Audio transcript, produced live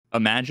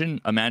Imagine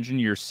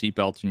your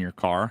seatbelt in your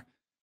car.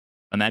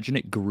 Imagine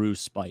it grew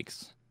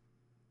spikes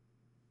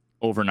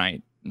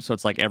overnight. So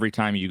it's like every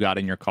time you got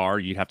in your car,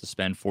 you'd have to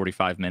spend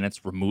 45 minutes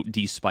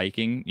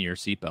despiking your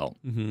seatbelt.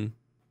 Mm-hmm.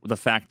 The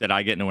fact that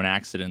I get into an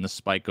accident, the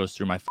spike goes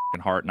through my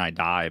fucking heart, and I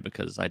die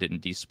because I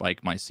didn't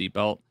despike my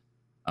seatbelt.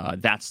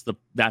 That's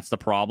the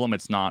problem.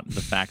 It's not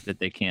the fact that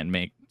they can't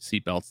make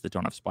seatbelts that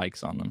don't have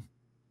spikes on them.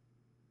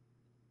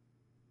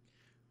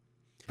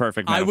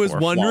 Perfect metaphor. I was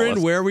wondering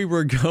Flawless. where we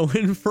were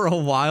going for a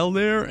while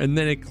there, and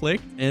then it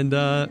clicked, and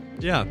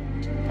yeah.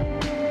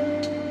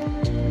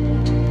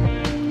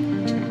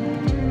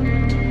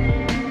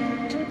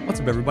 What's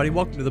up, everybody?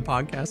 Welcome to the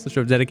podcast, the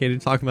show dedicated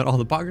to talking about all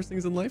the bonkers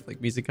things in life,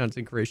 like music,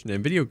 content creation,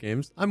 and video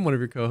games. I'm one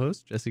of your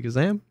co-hosts, Jesse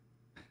Kazam.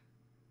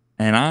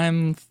 And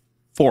I'm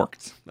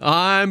forked.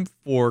 I'm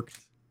forked.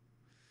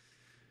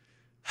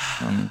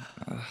 I'm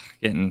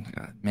getting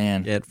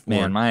man, Get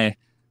forked. man.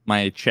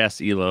 My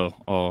chest elo.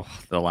 Oh,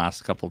 the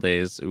last couple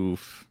days.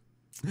 Oof,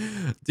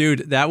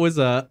 dude. That was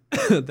a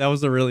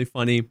really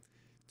funny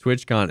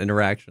TwitchCon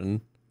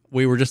interaction.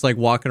 We were just like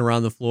walking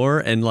around the floor,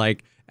 and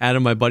like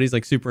Adam, my buddy's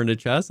like super into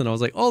chess, and I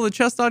was like, "Oh, the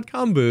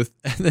chess.com booth,"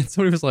 and then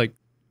somebody was like,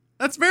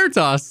 "That's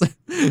Veritas."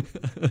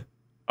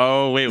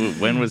 Oh wait,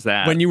 when was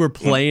that? When you were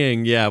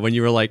playing, yeah, when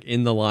you were like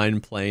in the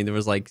line playing, there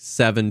was like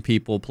 7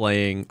 people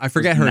playing. I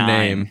forget her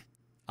name.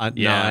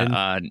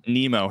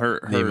 Nemo. Her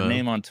Nemo.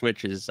 name on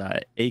Twitch is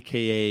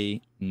AKA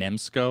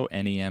Nemsko,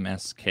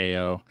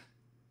 Nemsko.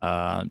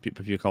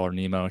 People call her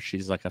Nemo.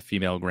 She's like a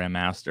female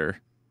grandmaster,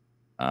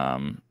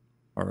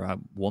 or a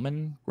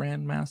woman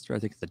grandmaster. I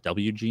think it's a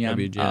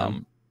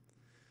WGM.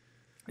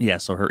 Yeah,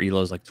 so her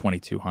elo is like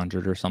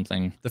 2200 or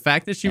something. The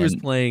fact that she was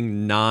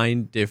playing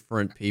 9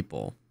 different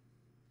people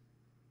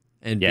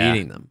and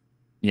beating them.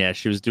 Yeah,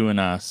 she was doing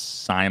a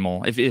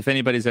simul. If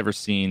anybody's ever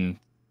seen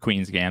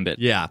Queen's Gambit,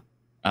 yeah.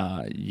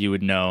 You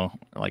would know,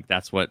 like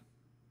that's what.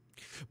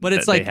 But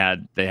it's they like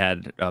had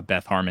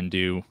Beth Harmon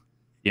do,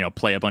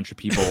 play a bunch of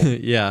people,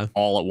 yeah,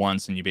 all at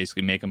once, and you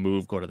basically make a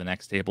move, go to the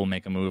next table,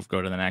 make a move,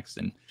 go to the next,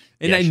 and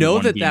I know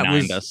that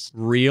was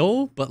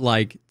real, but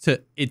like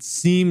it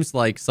seems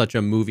like such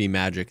a movie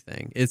magic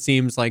thing. It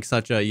seems like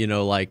such a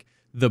like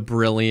the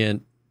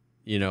brilliant,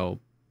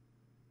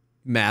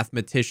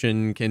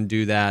 mathematician can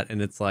do that,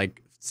 and it's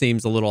like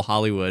seems a little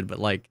Hollywood, but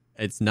like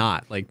it's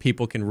not. Like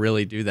people can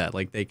really do that.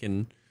 Like they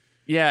can.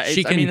 Yeah,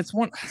 it's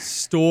one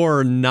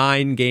store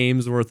 9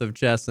 games worth of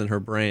chess in her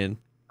brain.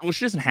 Well,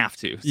 she doesn't have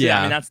to. So, yeah,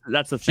 I mean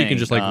that's the thing. She can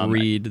just like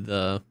read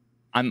the.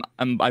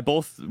 I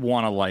both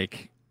want to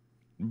like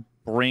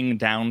bring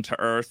down to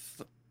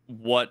earth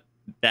what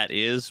that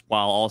is,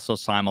 while also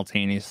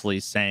simultaneously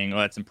saying, "Oh,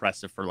 that's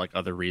impressive" for like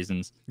other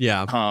reasons.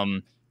 Yeah.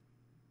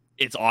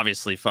 It's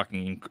obviously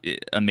fucking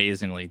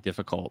amazingly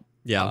difficult.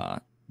 Yeah.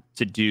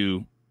 To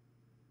do.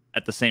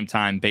 At the same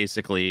time,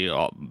 basically,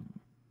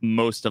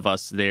 most of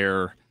us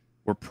there.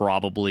 We're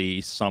probably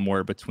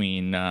somewhere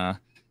between 20%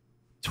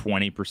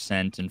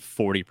 and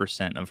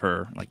 40% of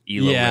her like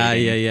elo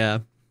rating. Yeah.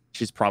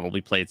 She's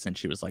probably played since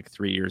she was like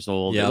 3 years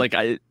old. Yep.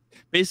 Like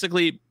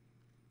basically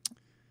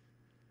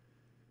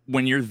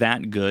when you're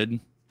that good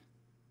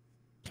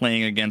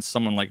playing against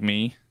someone like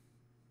me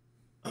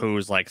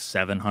who's like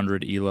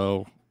 700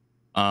 elo,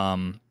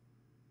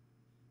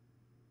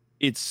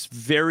 it's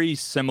very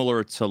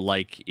similar to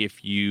like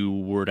if you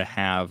were to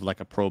have like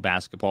a pro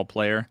basketball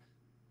player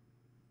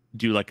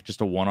do like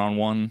just a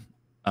one-on-one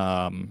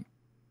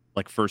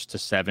like first to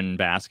 7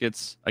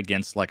 baskets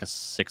against like a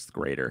 6th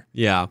grader.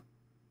 Yeah.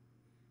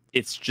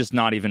 It's just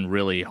not even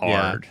really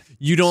hard. Yeah.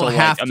 You don't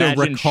have to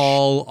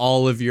recall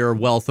all of your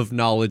wealth of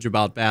knowledge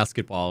about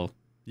basketball.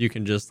 You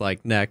can just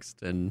like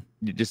next and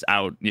just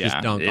out. Yeah.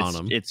 Just dunk on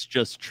them. It's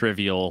just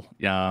trivial.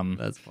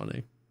 That's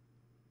funny.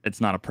 It's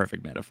not a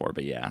perfect metaphor,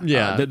 but yeah.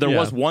 Yeah. There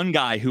was one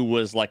guy who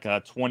was like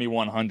a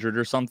 2100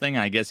 or something.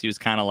 I guess he was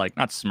kind of like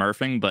not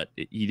smurfing, but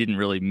he didn't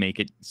really make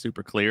it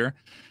super clear.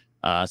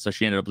 So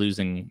she ended up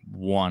losing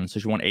 1. So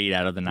she won 8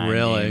 out of the 9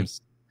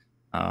 games.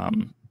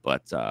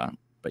 But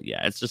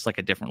yeah, it's just like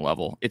a different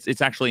level.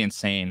 It's actually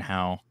insane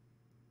how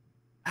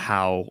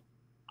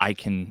I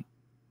can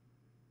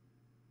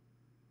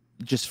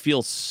just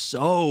feel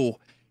so.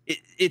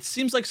 It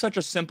seems like such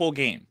a simple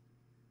game.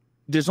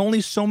 There's only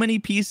so many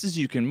pieces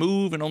you can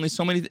move and only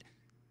so many.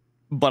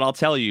 But I'll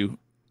tell you,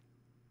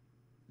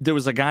 there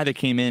was a guy that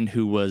came in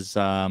who was,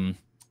 God,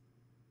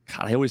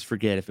 I always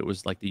forget if it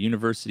was like the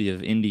University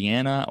of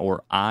Indiana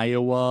or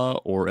Iowa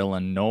or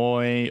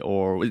Illinois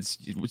or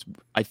it was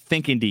I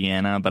think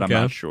Indiana, but I'm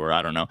not sure.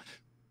 I don't know.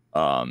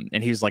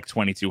 And he was like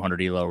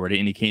 2200 elo,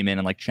 and he came in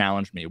and like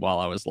challenged me while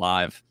I was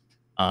live.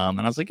 And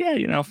I was like, yeah,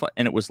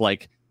 and it was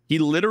like, he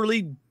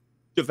literally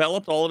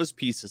developed all of his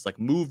pieces, like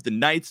moved the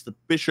knights, the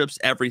bishops,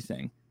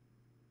 everything,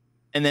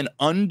 and then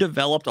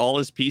undeveloped all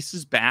his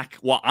pieces back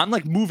while I'm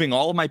like moving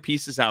all of my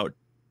pieces out.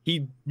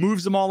 He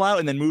moves them all out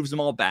and then moves them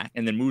all back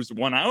and then moves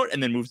one out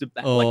and then moves it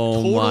back. Oh, like,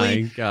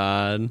 totally, my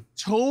God.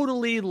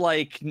 Totally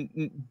like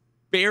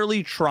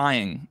barely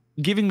trying,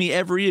 giving me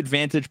every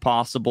advantage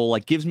possible,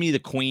 like gives me the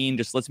queen,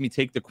 just lets me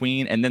take the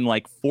queen. And then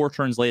like 4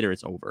 turns later,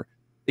 it's over.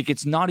 Like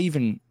it's not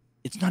even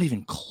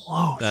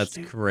close. That's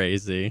dude.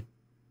 crazy.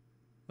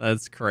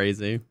 That's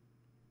crazy.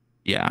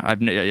 Yeah,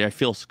 I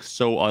feel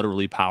so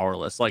utterly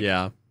powerless. Like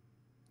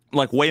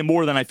like way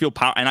more than I feel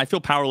and I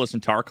feel powerless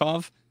in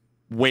Tarkov,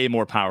 way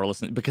more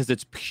powerless because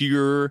it's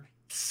pure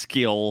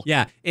skill.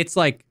 Yeah, it's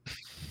like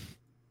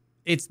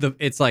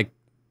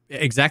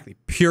exactly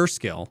pure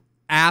skill.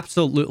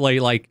 Absolutely,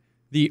 like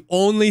the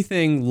only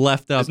thing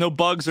left up. There's no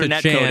bugs or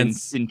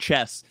netcode in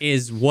chess.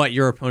 Is what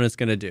your opponent's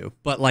gonna do.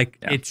 But like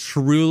it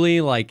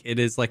truly like it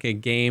is like a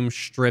game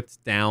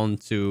stripped down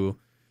to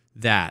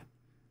that,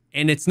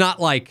 and it's not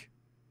like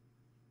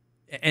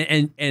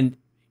and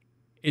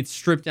it's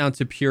stripped down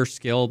to pure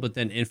skill, but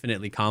then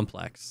infinitely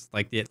complex.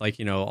 Like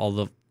all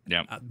the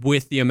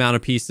with the amount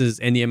of pieces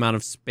and the amount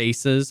of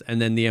spaces,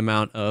 and then the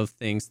amount of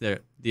things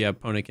that the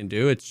opponent can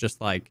do. It's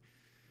just like,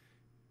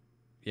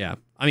 I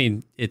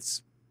mean,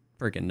 it's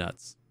freaking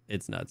nuts.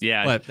 It's nuts.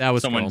 Yeah, but that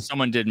was cool.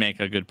 Someone did make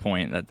a good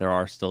point that there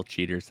are still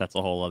cheaters. That's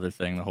a whole other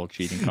thing. The whole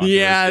cheating controversy.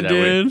 Yeah,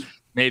 dude.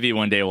 Maybe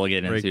one day we'll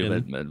get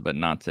into, but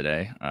not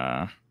today.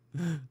 That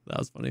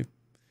was funny.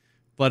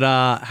 But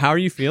how are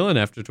you feeling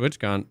after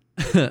TwitchCon?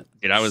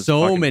 Dude, I was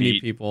so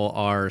many people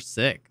are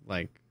sick,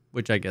 like,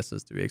 which I guess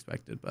is to be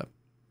expected. But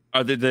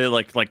are they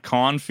like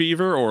con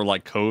fever or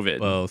like COVID?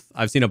 Both.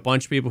 I've seen a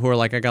bunch of people who are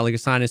like, I got like a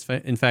sinus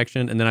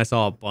infection, and then I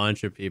saw a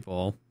bunch of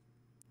people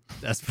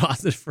that's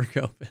positive for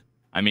COVID.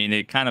 I mean,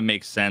 it kind of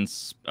makes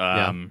sense.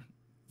 All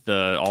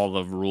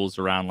the rules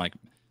around like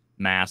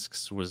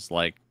masks was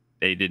like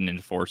they didn't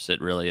enforce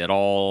it really at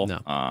all.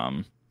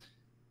 No.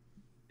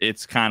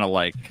 It's kind of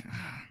like,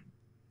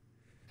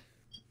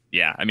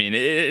 I mean,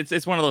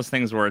 it's one of those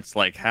things where it's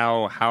like,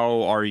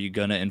 how are you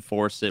gonna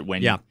enforce it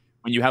when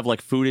you have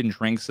like food and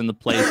drinks in the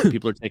place and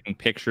people are taking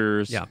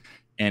pictures?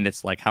 And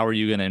it's like, how are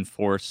you gonna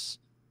enforce?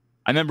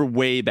 I remember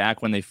way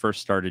back when they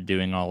first started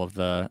doing all of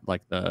the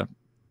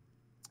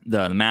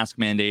mask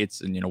mandates,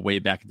 and way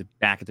back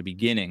at the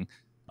beginning,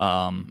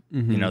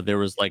 there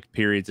was like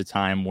periods of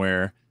time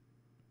where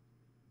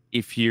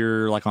if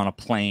you're like on a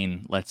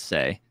plane, let's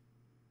say,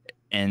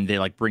 and they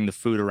like bring the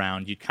food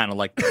around, you kind of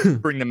like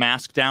bring the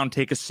mask down,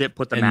 take a sip,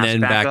 put the mask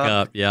then back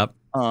up. Yep.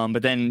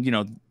 But then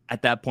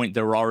at that point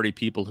there were already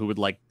people who would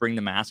like bring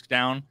the mask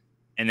down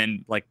and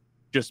then like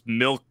just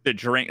milk the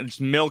drink,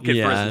 just milk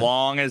it for as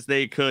long as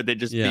they could. They'd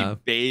just be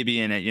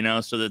babying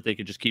it, so that they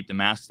could just keep the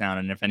masks down.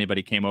 And if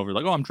anybody came over,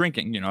 like, oh, I'm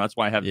drinking, that's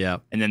why I have.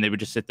 And then they would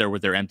just sit there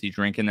with their empty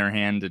drink in their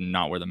hand and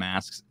not wear the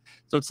masks.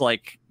 So it's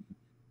like,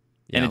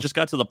 and it just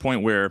got to the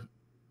point where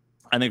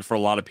I think for a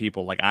lot of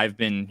people, like I've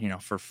been,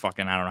 for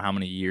fucking, I don't know how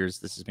many years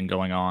this has been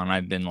going on.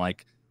 I've been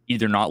like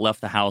either not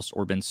left the house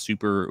or been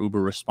super uber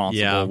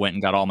responsible, went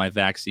and got all my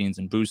vaccines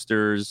and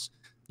boosters.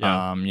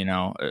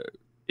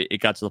 It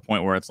got to the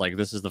point where it's like,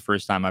 this is the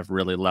first time I've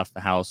really left the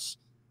house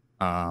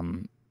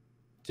to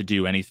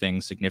do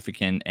anything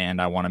significant,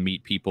 and I want to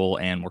meet people,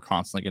 and we're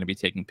constantly going to be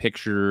taking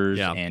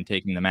pictures and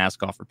taking the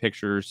mask off for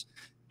pictures,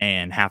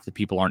 and half the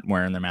people aren't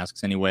wearing their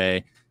masks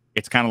anyway.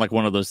 It's kind of like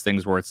one of those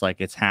things where it's like,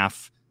 it's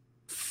half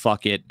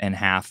fuck it and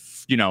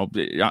half, you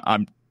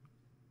can't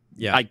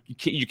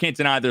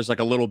deny there's like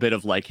a little bit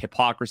of like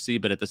hypocrisy,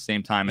 but at the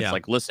same time, it's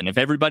like, listen, if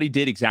everybody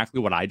did exactly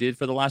what I did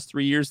for the last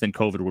 3 years, then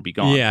COVID would be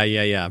gone.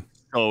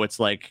 So it's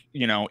like,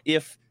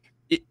 if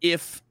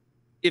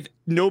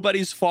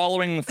nobody's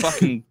following the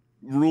fucking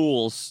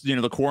rules,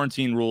 the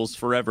quarantine rules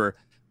forever,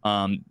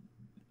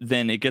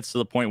 then it gets to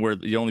the point where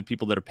the only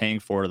people that are paying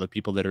for it are the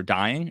people that are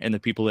dying, and the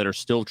people that are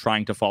still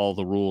trying to follow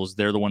the rules,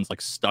 they're the ones like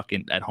stuck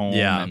at home.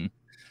 And,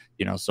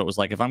 so it was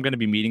like, if I'm going to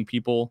be meeting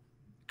people,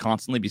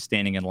 constantly be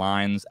standing in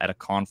lines at a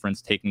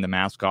conference, taking the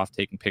mask off,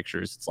 taking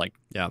pictures, it's like,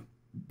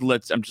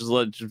 let's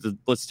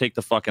take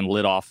the fucking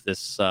lid off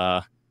this,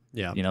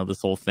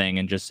 this whole thing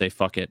and just say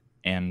fuck it.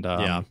 And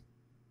most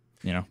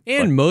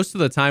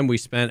of the time we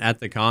spent at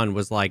the con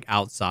was like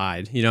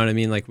outside, you know what I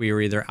mean? Like we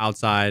were either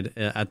outside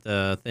at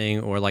the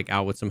thing or like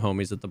out with some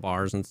homies at the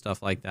bars and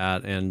stuff like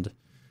that. And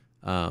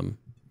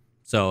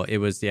so it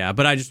was,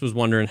 but I just was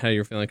wondering how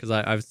you're feeling, because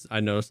I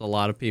noticed a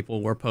lot of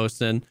people were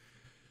posting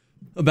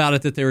about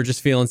it that they were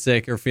just feeling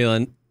sick or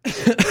feeling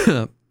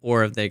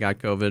or if they got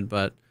COVID.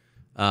 But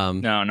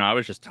no, I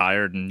was just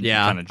tired and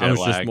kind of jet lagged.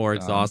 I was just more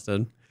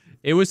exhausted.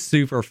 It was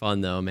super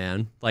fun though,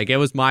 man. Like it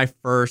was my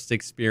first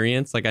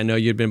experience. Like I know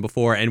you'd been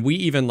before, and we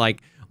even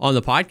like on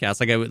the podcast,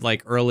 like I would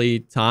like early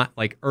in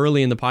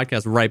the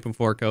podcast, right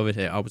before COVID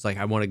hit, I was like,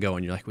 I want to go,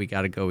 and you're like, we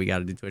gotta go, we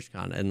gotta do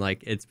TwitchCon, and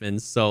like it's been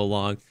so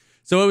long.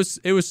 So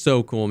it was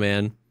so cool,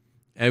 man.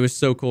 It was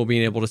so cool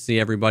being able to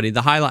see everybody.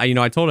 The highlight,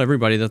 I told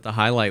everybody that the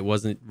highlight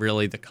wasn't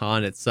really the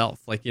con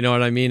itself. Like, you know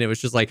what I mean? It was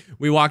just like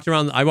I walked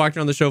around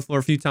the show floor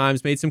a few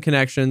times, made some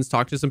connections,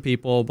 talked to some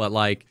people, but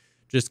like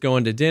just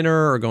going to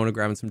dinner or going to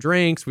grabbing some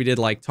drinks. We did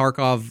like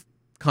Tarkov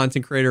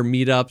content creator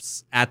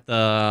meetups at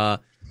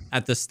the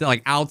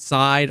like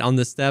outside on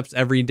the steps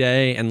every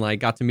day, and like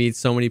got to meet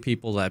so many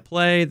people that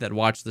play, that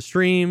watch the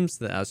streams,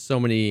 that so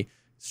many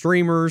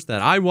streamers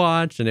that I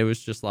watch, and it was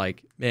just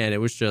like, man,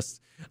 it was just,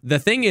 the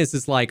thing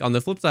is like on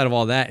the flip side of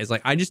all that is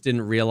like I just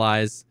didn't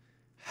realize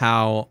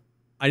how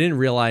I didn't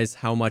realize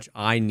how much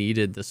I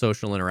needed the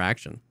social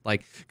interaction.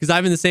 Like, because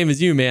I've been the same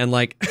as you, man.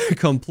 Like,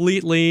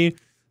 completely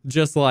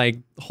just like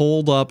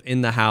holed up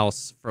in the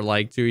house for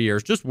like 2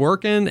 years, just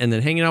working and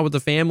then hanging out with the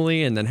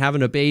family and then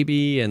having a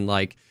baby. And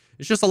like,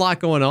 it's just a lot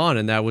going on.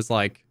 And that was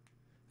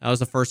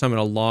the first time in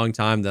a long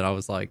time that I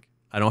was like,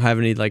 I don't have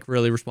any like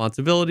really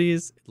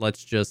responsibilities.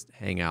 Let's just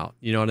hang out.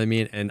 You know what I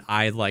mean? And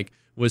I like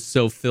was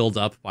so filled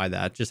up by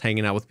that, just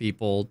hanging out with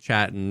people,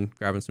 chatting,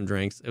 grabbing some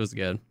drinks. It was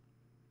good.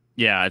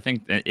 Yeah, I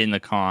think in the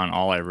con,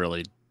 all I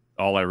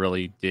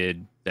really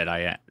did that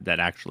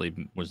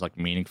actually was like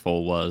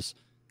meaningful was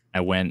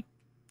I went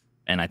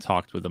and I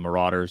talked with the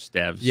Marauders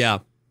devs. Yeah,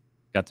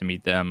 got to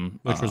meet them,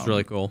 which was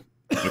really cool.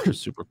 Which was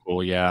super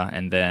cool. Yeah,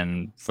 and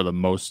then for the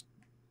most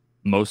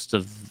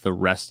of the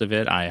rest of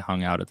it, I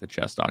hung out at the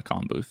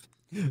chess.com booth.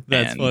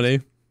 That's funny.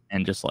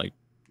 And just like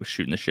was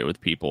shooting the shit with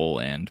people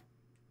and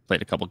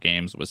played a couple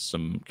games with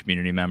some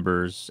community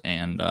members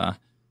and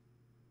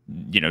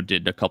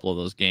did a couple of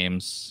those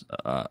games.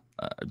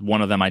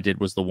 One of them I did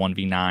was the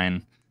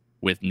 1v9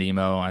 with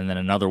Nemo, and then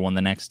another one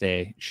the next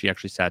day she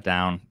actually sat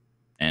down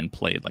and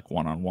played like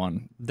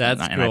one-on-one.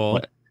 That's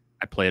cool.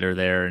 I played her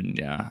there, and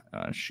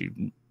she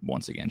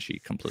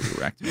completely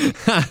wrecked me.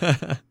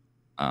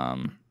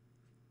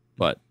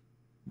 But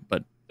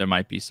there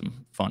might be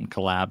some fun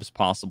collabs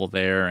possible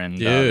there, and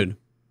dude,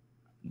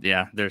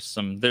 there's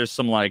some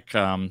like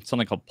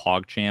something called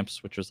Pog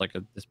Champs, which was like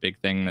this big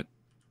thing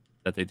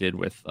that they did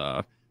with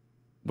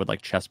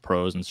like chess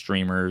pros and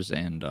streamers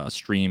and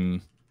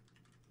stream,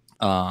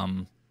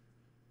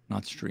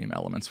 not Stream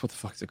Elements. What the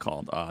fuck is it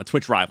called?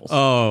 Twitch Rivals.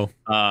 Oh,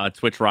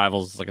 Twitch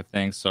Rivals is like a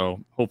thing. So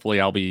hopefully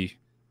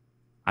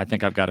I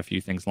think I've got a few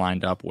things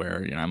lined up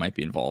where I might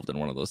be involved in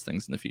one of those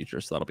things in the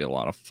future. So that'll be a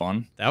lot of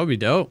fun. That would be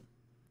dope.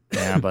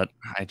 Yeah, but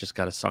I just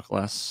gotta suck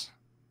less.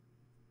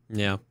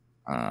 Yeah.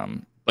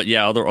 But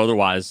yeah,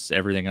 otherwise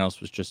everything else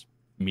was just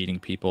meeting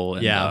people.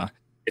 And,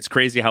 it's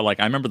crazy how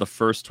like I remember the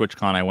first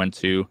TwitchCon I went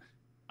to.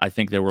 I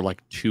think there were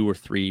like 2 or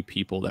 3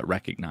 people that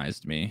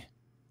recognized me.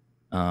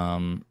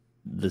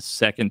 The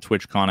second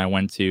TwitchCon I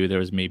went to, there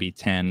was maybe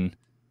 10.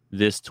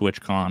 This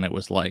TwitchCon, it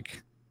was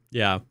like,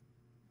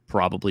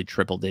 probably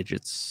triple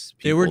digits.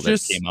 They were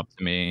that came up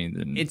to me.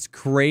 It's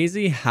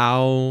crazy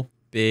how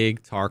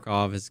big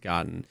Tarkov has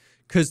gotten.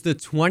 Because the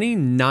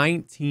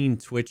 2019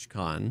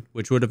 TwitchCon,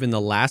 which would have been the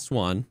last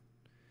one,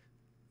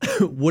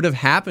 would have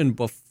happened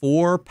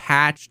before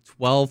patch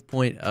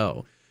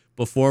 12.0,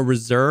 before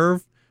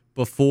Reserve,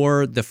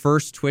 before the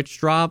first Twitch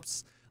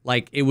drops.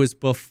 Like, it was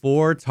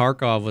before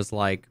Tarkov was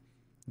like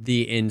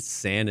the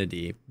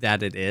insanity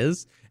that it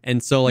is.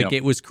 And so like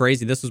It was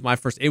crazy. This was my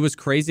first. It was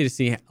crazy to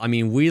see. I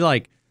mean,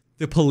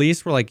 the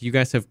police were like, you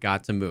guys have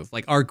got to move.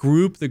 Like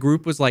the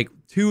group was like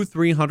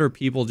 200-300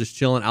 people just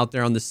chilling out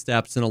there on the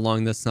steps and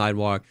along the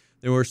sidewalk.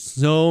 There were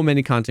so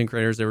many content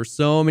creators. There were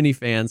so many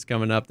fans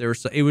coming up.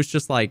 It was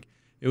just like,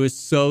 it was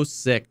so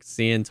sick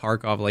seeing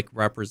Tarkov like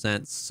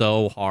represent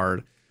so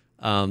hard.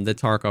 The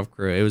Tarkov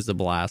crew. It was a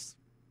blast.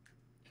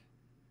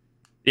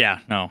 Yeah,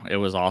 no, it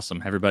was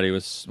awesome. Everybody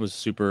was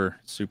super,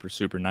 super,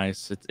 super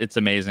nice. It's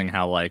amazing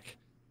how like,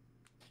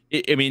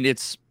 we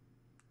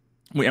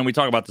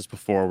talk about this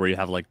before where you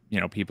have like,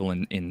 people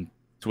in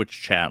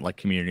Twitch chat, like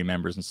community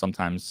members, and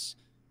sometimes,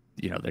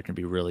 there can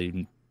be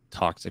really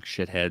toxic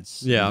shitheads.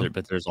 Yeah.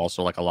 But there's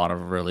also like a lot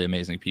of really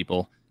amazing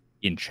people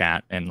in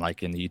chat and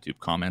like in the YouTube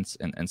comments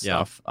and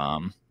stuff.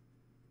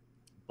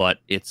 But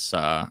it's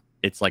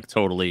like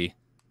totally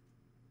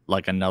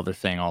like another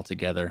thing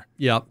altogether.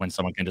 Yeah. When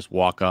someone can just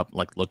walk up,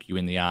 like look you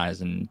in the eyes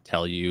and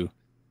tell you,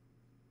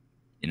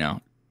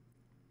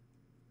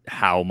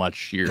 how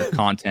much your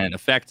content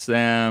affects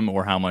them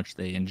or how much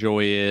they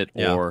enjoy it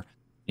or,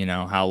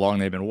 how long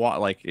they've been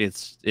like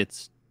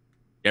it's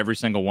every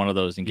single one of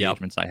those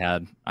engagements I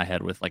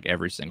had with like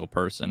every single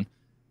person.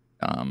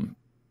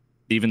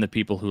 Even the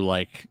people who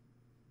like,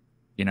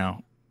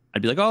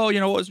 I'd be like, oh,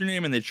 what was your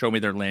name? And they'd show me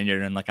their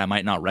lanyard and like, I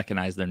might not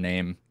recognize their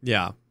name.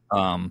 Yeah.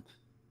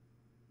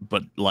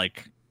 But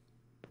like,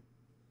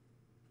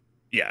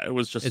 yeah, it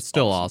was just, it's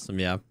still awesome.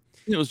 Yeah.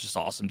 It was just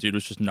awesome, dude. It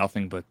was just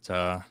nothing but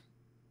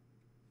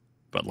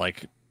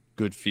like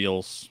good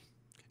feels.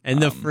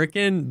 And the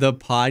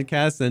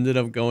podcast ended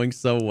up going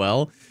so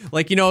well.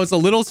 Like, it's a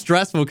little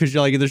stressful because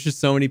you're like, there's just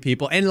so many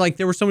people. And like,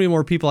 there were so many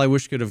more people I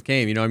wish could have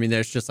came,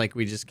 there's just like,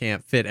 we just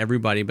can't fit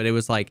everybody. But it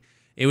was like,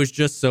 it was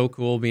just so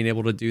cool being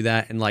able to do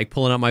that and like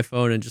pulling up my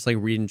phone and just like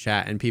reading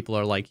chat and people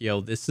are like, yo,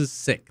 this is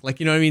sick. Like,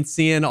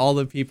 seeing all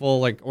the people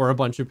like, or a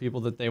bunch of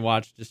people that they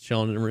watch just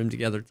chilling in a room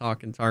together,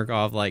 talking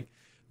Tarkov, like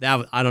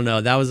that. I don't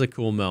know. That was a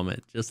cool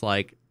moment. Just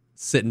like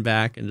sitting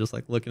back and just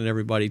like looking at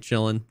everybody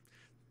chilling.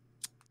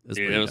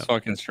 Dude, it was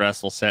fucking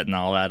stressful setting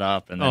all that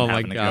up and then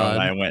having to go.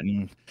 I went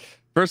and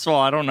first of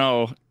all, I don't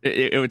know.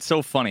 It was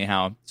so funny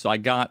how, so I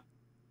got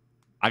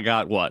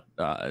what,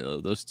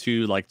 those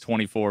 2 like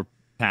 24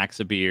 packs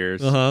of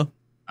beers.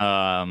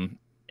 And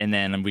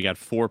then we got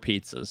 4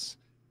 pizzas.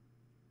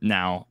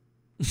 Now,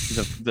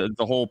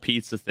 the whole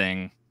pizza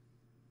thing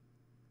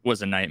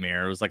was a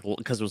nightmare. It was like,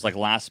 because it was like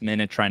last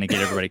minute trying to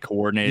get everybody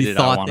coordinated. You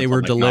thought they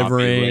were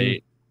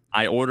delivering.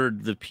 I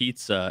ordered the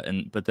pizza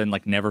but then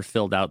like never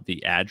filled out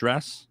the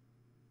address.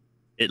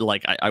 It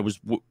like I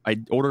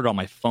ordered on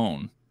my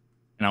phone,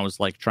 and I was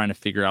like trying to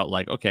figure out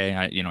like, okay,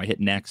 I hit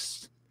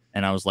next,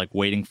 and I was like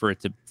waiting for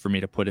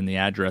me to put in the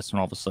address, and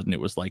all of a sudden it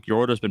was like, your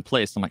order's been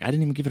placed. I'm like, I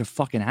didn't even give it a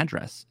fucking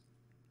address.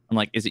 I'm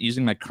like, is it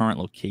using my current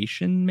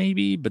location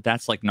maybe? But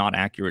that's like not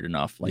accurate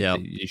enough. Like I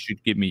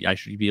should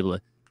be able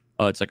to.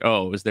 Oh, it's like,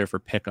 oh, it was there for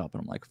pickup,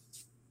 and I'm like,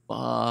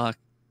 fuck.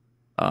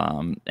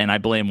 And I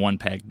blame One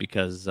Peg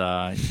because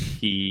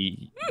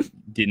he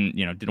didn't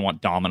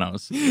want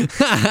Domino's.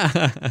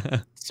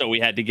 So we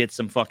had to get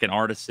some fucking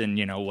artisan,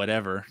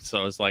 whatever.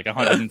 So it was like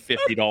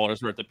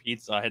 $150 worth of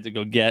pizza I had to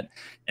go get.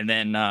 And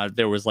then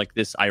there was like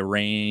this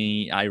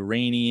Iranian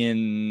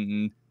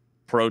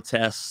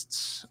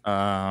protests.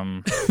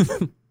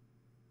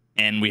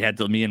 And me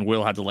and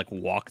Will had to like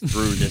walk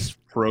through this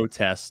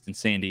protest in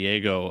San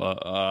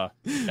Diego.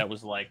 That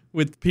was like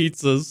with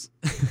pizzas,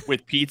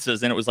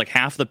 and it was like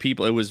half the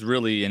people. It was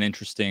really an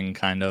interesting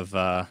kind of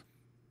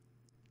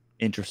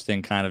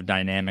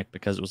dynamic,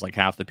 because it was like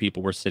half the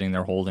people were sitting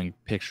there holding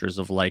pictures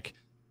of like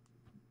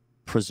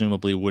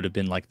presumably would have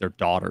been like their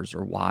daughters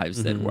or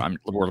wives that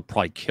were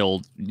probably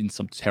killed in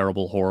some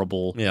terrible,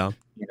 horrible,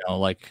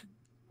 like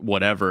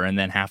whatever. And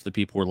then half the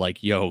people were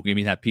like, yo, give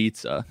me that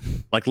pizza.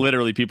 Like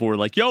literally people were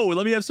like, yo,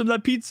 let me have some of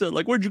that pizza.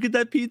 Like, where'd you get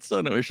that pizza?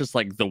 And it was just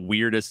like the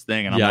weirdest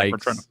thing. And I'm like, we're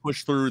trying to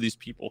push through these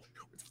people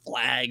with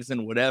flags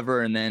and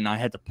whatever. And then I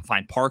had to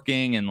find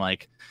parking, and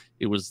like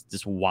it was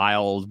this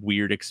wild,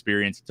 weird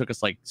experience. It took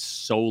us like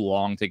so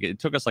long it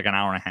took us like an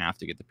hour and a half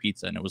to get the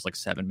pizza, and it was like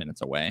 7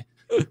 minutes away.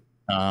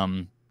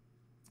 And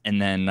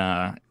then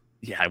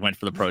I went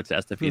for the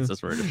protest. The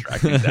pizzas were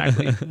distracting.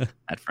 Exactly.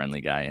 That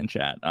friendly guy in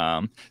chat.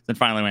 Then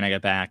finally, when I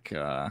got back,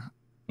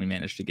 we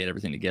managed to get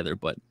everything together.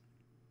 But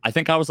I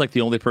think I was like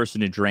the only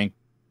person who drank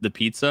the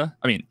pizza.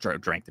 I mean,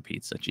 drank the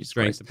pizza. Jesus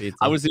Christ. The pizza.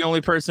 I was the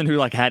only person who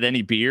like had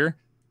any beer,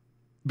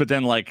 but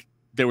then like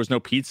there was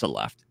no pizza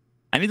left.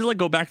 I need to like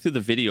go back through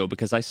the video,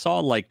 because I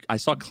saw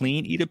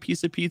Clean eat a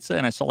piece of pizza,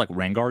 and I saw like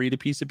Rengar eat a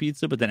piece of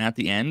pizza, but then at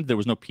the end there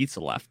was no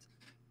pizza left.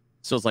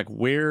 So it's like,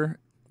 where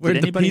did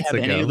anybody have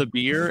any of the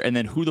beer? And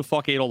then who the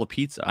fuck ate all the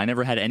pizza? I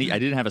never had any. I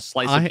didn't have a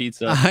slice of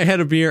pizza. I had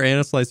a beer and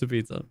a slice of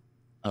pizza.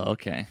 Oh,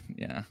 okay.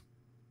 Yeah.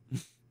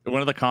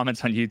 One of the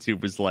comments on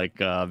YouTube was like,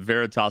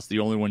 Veritas, the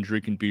only one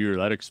drinking beer.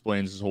 That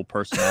explains his whole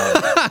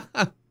personality.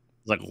 I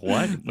was like,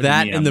 what?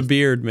 That and the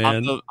beard,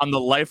 man. I'm the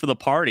life of the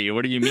party.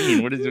 What do you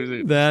mean? What is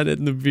it? That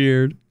and the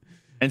beard.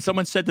 And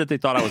someone said that they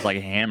thought I was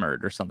like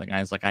hammered or something. I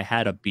was like, I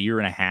had a beer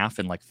and a half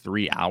in like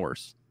 3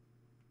 hours.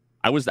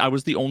 I was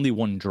the only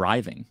one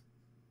driving.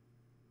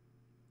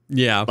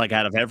 Yeah. Like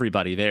out of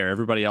everybody there.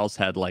 Everybody else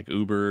had like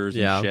Ubers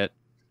and shit.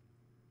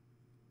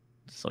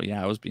 So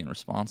yeah, I was being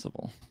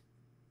responsible.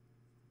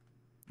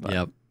 But,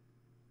 yep.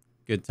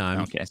 Good time.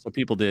 Okay, so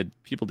people did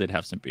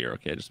have some beer.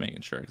 Okay, just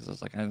making sure, because I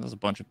was like, there's a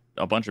bunch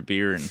of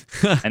beer, and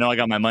I know I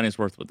got my money's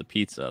worth with the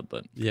pizza,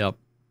 but yep.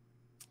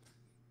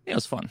 Yeah, it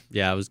was fun.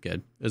 Yeah, it was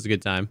good. It was a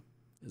good time.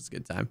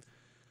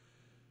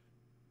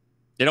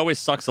 It always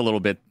sucks a little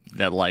bit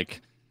that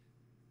like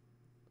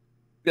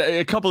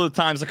a couple of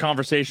times the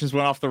conversations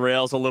went off the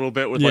rails a little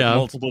bit with like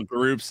multiple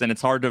groups, and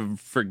it's hard to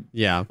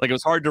like it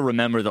was hard to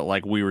remember that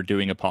like we were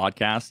doing a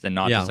podcast and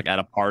not just like at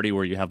a party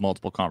where you have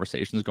multiple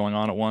conversations going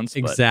on at once.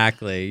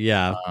 Exactly.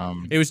 Yeah.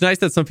 It was nice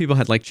that some people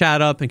had like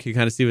chat up and could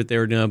kind of see what they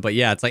were doing, but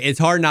yeah, it's like it's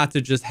hard not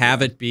to just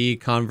have it be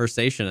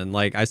conversation, and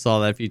like I saw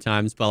that a few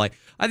times, but like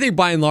I think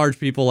by and large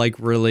people like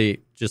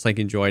really just like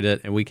enjoyed it,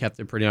 and we kept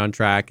it pretty on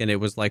track, and it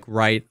was like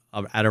right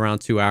at around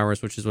 2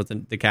 hours, which is what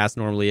the cast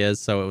normally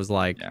is, so it was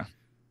like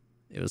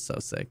it was so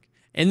sick.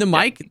 And the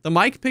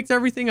mic picked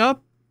everything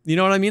up. You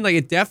know what I mean? Like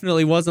it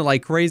definitely wasn't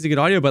like crazy good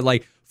audio, but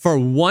like for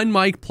one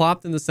mic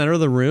plopped in the center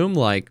of the room,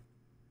 like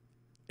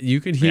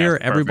you could hear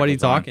everybody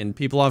talking,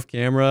 people off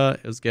camera.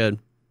 It was good.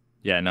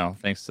 Yeah, no,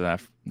 thanks to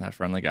that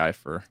friendly guy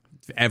for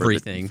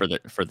everything, for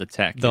the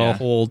tech, the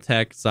whole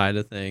tech side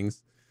of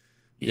things.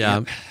 Yeah,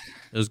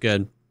 it was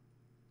good.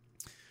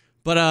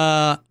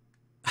 But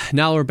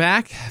now we're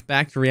back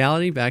to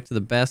reality, back to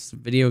the best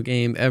video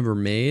game ever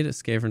made,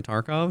 Escape from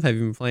Tarkov. Have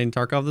you been playing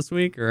Tarkov this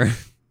week, or?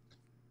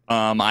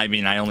 I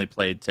mean, I only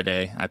played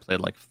today. I played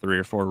like 3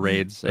 or 4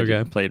 raids.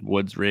 I played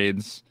Woods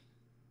raids,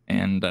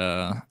 and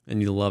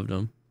you loved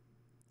them.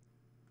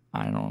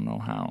 I don't know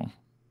how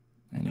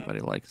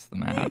anybody likes the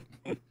map,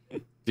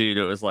 dude.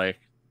 It was like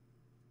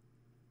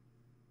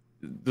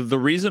the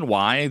reason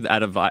why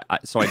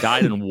so I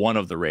died in one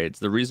of the raids.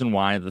 The reason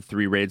why the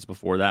 3 raids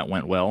before that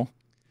went well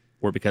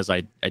were because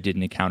I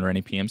didn't encounter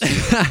any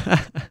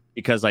PMC.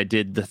 Because I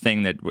did the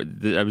thing that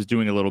I was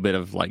doing a little bit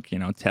of like,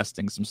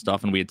 testing some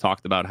stuff. And we had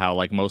talked about how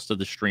like most of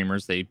the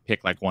streamers, they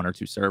pick like 1 or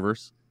 2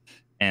 servers.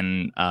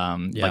 And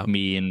like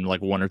me and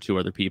like 1 or 2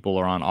 other people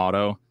are on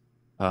auto.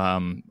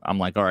 I'm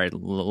like, all right,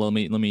 let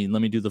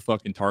me do the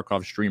fucking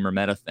Tarkov streamer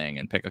meta thing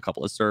and pick a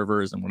couple of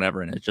servers and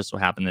whatever. And it just so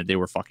happened that they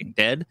were fucking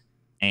dead.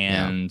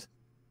 And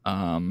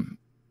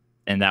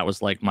and that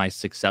was like my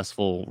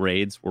successful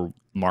raids were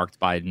marked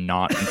by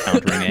not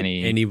encountering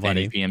any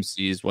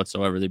PMCs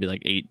whatsoever. They'd be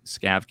like 8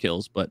 scav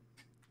kills, but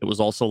It was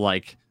also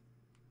like,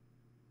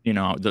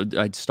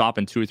 I'd stop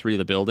in 2 or 3 of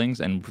the buildings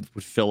and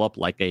would fill up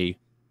like a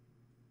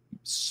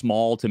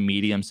small to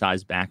medium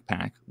sized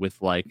backpack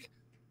with like,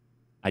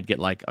 I'd get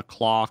like a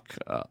clock,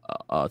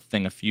 a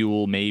thing of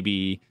fuel,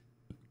 maybe,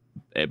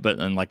 but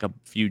then like a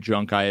few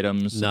junk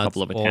items, Nuts, a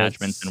couple of bolts,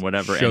 attachments and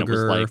whatever. sugar. And it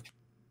was like,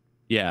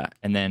 yeah.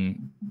 And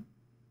then,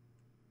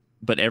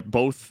 but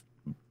both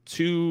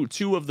two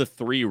of the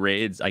 3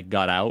 raids I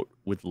got out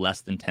with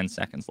less than 10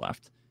 seconds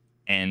left.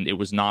 And it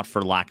was not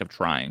for lack of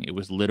trying. It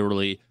was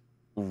literally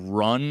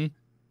run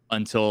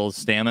until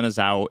stamina's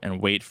out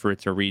and wait for it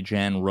to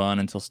regen, run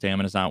until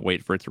stamina's out,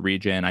 wait for it to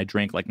regen. I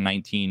drank like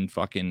 19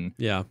 fucking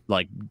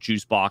like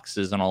juice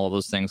boxes and all of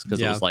those things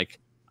because it was like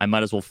I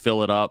might as well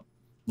fill it up,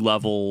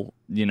 level,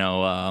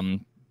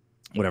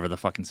 whatever the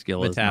fucking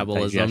skill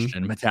metabolism. is,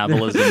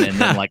 metabolism, and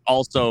then like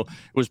also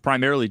it was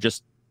primarily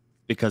just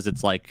because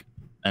it's like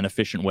an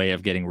efficient way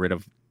of getting rid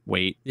of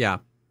weight. Yeah.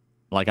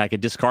 Like I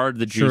could discard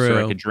the juice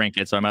or I could drink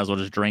it, so I might as well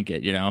just drink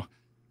it,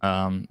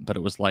 But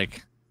it was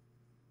like,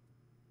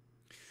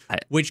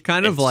 which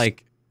kind of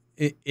like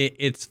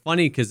it's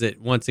funny because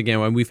it once again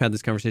when we've had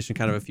this conversation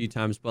kind of a few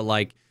times, but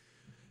like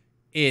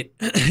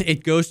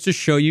it goes to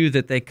show you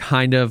that they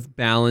kind of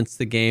balance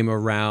the game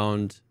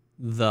around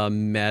the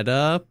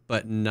meta,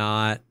 but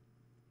not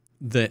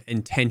the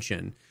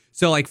intention.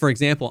 So like, for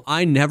example,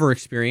 I never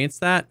experienced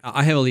that.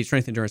 I have elite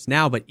strength endurance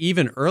now, but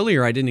even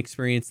earlier, I didn't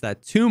experience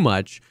that too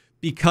much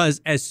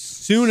because as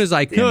soon as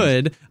I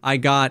could, I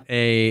got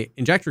a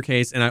injector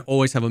case and I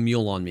always have a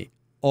mule on me.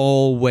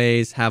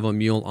 Always have a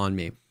mule on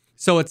me.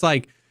 So it's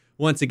like,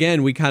 once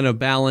again, we kind of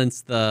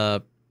balance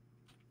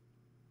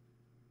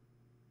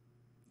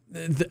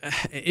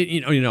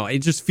it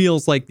just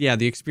feels like,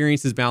 the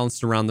experience is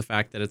balanced around the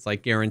fact that it's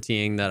like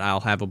guaranteeing that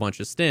I'll have a bunch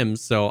of stims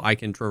so I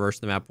can traverse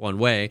the map one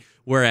way.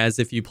 Whereas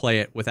if you play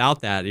it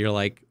without that, you're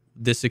like,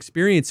 this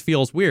experience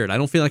feels weird. I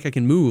don't feel like I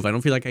can move. I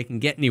don't feel like I can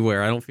get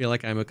anywhere. I don't feel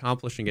like I'm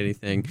accomplishing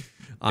anything.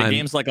 The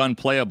game's like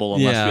unplayable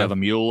unless you have a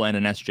mule and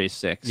an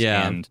SJ6.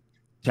 Yeah. And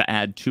to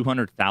add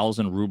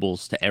 200,000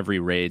 rubles to every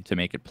raid to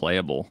make it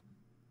playable.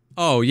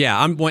 Oh, yeah.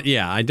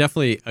 I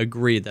definitely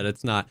agree that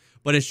it's not.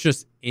 But it's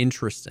just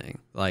interesting,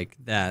 like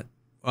that.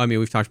 I mean,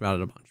 we've talked about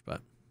it a bunch,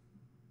 but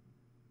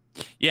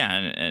yeah,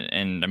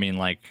 and I mean,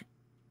 like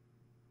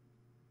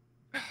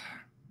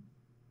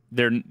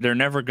they're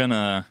never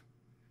gonna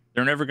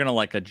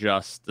like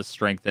adjust the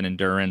strength and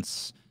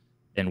endurance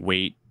and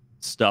weight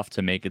stuff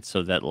to make it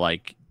so that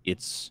like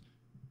it's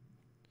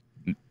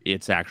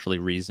actually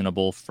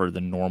reasonable for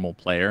the normal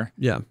player.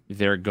 Yeah,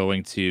 they're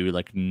going to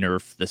like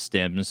nerf the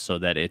stims so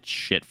that it's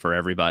shit for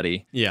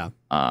everybody. Yeah,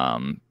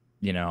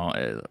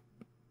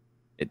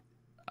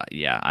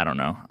 I don't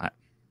know.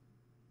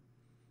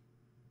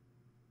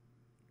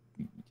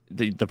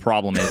 The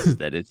problem is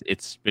that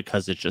it's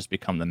because it's just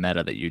become the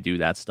meta that you do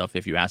that stuff.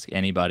 If you ask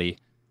anybody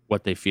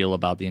what they feel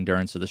about the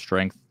endurance or the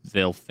strength,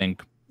 they'll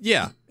think,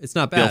 it's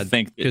not bad. They'll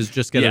think because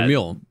just get a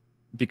mule.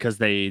 Because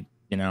they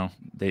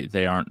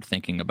aren't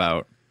thinking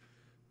about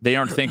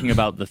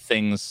the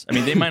things. I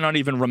mean, they might not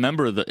even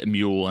remember the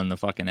mule and the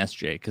fucking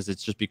SJ because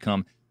it's just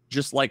become.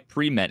 Just like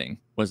pre-medding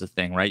was a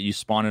thing, right? You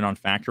spawn it on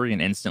factory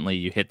and instantly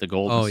you hit the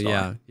golden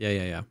star.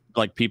 Yeah.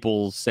 Like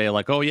people say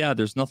like, oh yeah,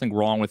 there's nothing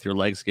wrong with your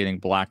legs getting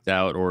blacked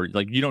out or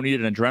like you don't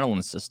need an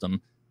adrenaline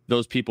system.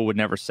 Those people would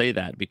never say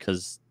that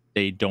because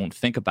they don't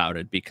think about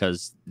it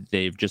because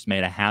they've just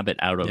made a habit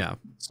out of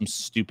some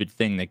stupid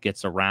thing that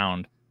gets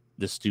around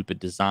the stupid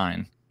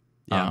design.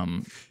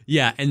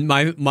 Yeah. And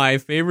my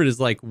favorite is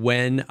like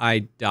when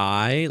I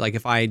die, like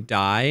if I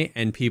die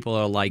and people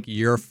are like,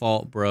 your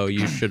fault, bro,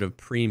 you should have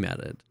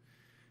pre-medded.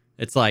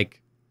 It's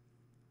like,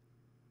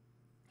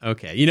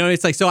 okay,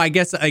 it's like, so I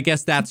guess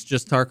that's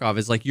just Tarkov.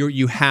 Is like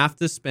you have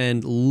to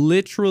spend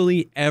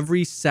literally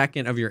every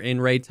second of your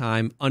in-raid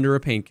time under a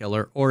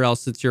painkiller, or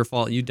else it's your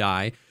fault you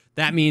die.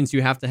 That means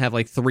you have to have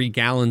like 3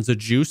 gallons of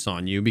juice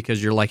on you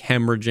because you're like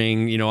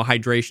hemorrhaging,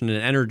 hydration and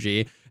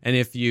energy. And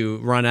if you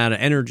run out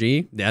of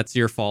energy, that's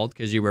your fault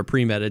because you were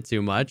pre-medded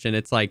too much. And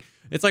it's like,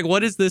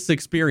 what is this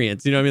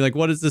experience? You know what I mean? Like,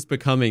 what is this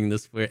becoming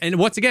this weird? And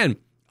once again,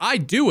 I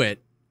do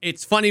it.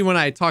 It's funny when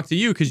I talk to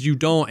you because you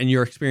don't, and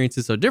your experience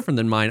is so different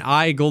than mine.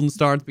 I golden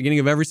star at the beginning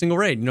of every single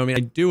raid. You know what I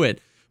mean? I do it,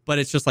 but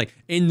it's just like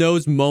in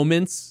those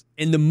moments,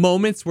 in the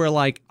moments where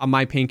like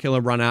my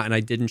painkiller run out and I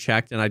didn't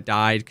check and I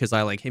died because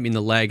I like hit me in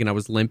the leg and I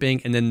was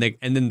limping, and then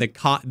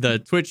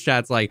the Twitch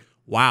chat's like,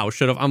 wow,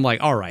 should have. I'm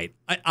like, all right,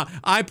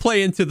 I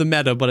play into the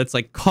meta, but it's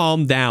like,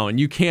 calm down.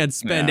 You can't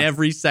spend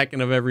every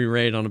second of every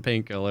raid on a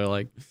painkiller.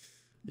 Like,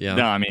 yeah.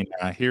 No, I mean,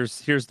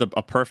 here's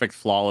a perfect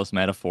flawless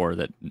metaphor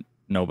that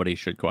nobody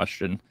should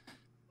question.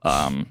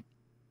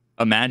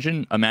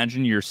 Imagine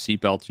your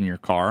seatbelt in your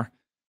car.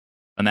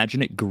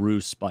 Imagine it grew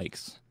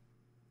spikes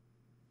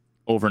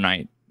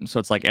overnight.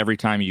 So it's like every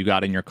time you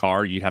got in your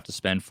car, you'd have to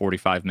spend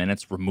 45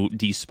 minutes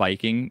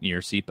despiking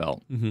your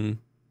seatbelt.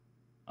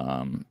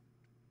 Mm-hmm.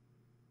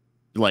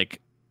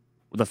 Like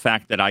the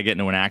fact that I get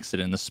into an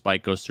accident, the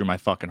spike goes through my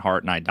fucking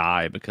heart and I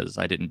die because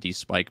I didn't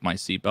despike my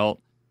seatbelt.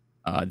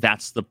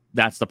 That's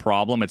the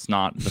problem. It's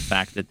not the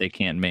fact that they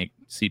can't make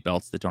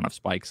seatbelts that don't have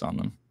spikes on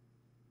them.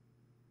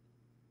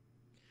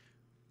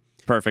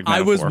 Perfect I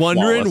metaphor, was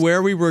wondering flawless.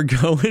 where we were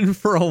going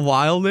for a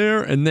while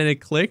there, and then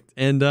it clicked,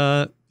 and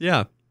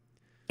yeah.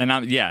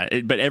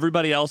 And but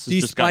everybody else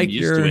has just gotten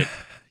used to it.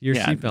 Your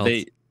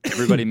seatbelts.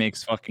 Everybody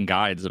makes fucking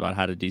guides about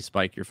how to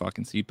despike your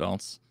fucking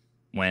seatbelts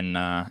when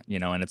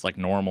and it's like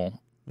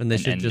normal. And they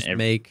should just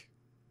make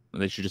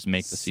the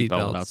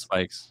seatbelt without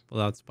spikes.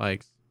 Without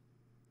spikes.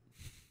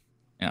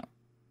 Yeah.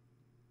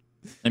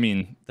 I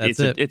mean,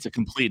 it's a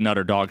complete and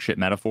utter dog shit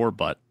metaphor,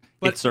 but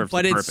it serves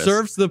the purpose. It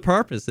serves the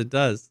purpose. It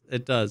does.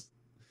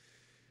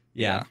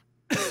 Yeah.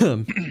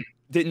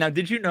 Now,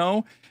 did you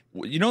know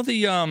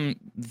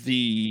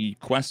the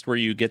quest where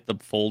you get the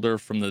folder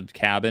from the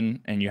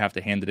cabin and you have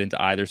to hand it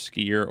into either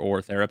skier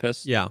or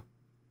therapist? Yeah.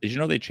 Did you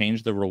know they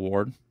changed the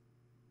reward?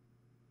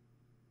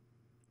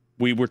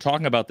 We were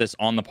talking about this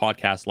on the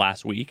podcast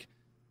last week.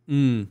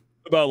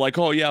 About like,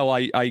 oh yeah,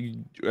 well, I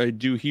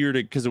do here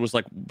to, because it was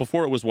like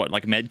before it was what,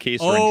 like med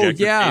case or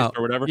injector case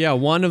or whatever. Yeah,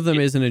 one of them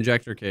is an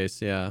injector case.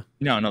 Yeah.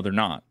 No, they're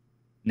not.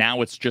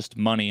 Now it's just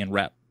money and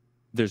rep.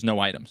 There's no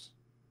items.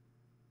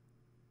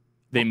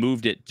 They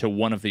moved it to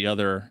one of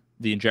the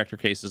injector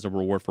case is a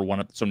reward for one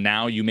of. So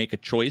now you make a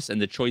choice,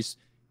 and the choice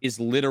is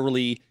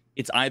literally,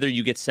 it's either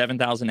you get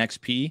 7,000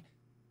 XP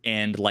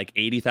and like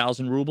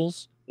 80,000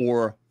 rubles,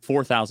 or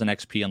 4,000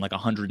 XP and like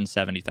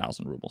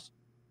 170,000 rubles.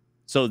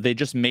 So they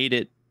just made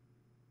it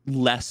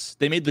less.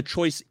 They made the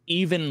choice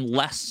even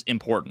less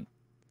important.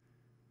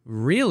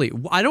 Really?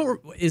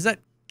 Is that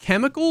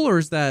chemical or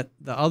is that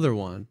the other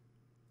one?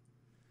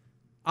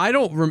 I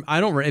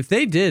don't. If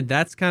they did,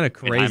 that's kind of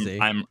crazy.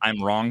 I'm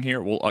wrong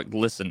here. Well,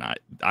 listen,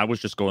 I was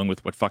just going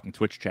with what fucking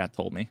Twitch chat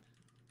told me.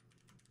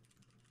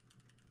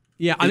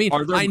 Yeah, I mean,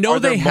 I know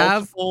they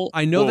have.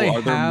 I know they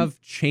have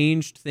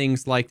changed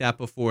things like that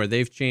before.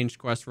 They've changed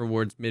quest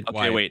rewards mid-wipe.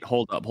 Okay, wait,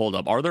 hold up.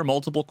 Are there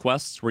multiple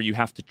quests where you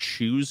have to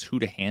choose who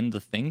to hand the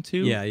thing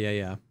to?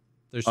 Yeah.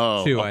 There's two,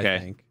 okay. I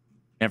think.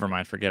 Never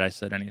mind. Forget I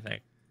said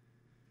anything.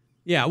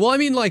 Yeah, well, I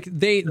mean, like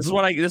this is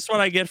what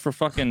I get for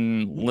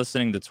fucking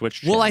listening to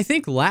Twitch chat. Well, I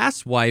think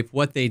last wipe,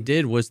 what they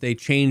did was they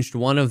changed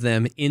one of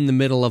them in the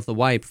middle of the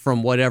wipe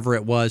from whatever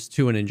it was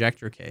to an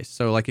injector case.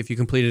 So, like, if you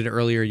completed it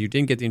earlier, you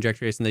didn't get the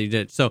injector case, and then you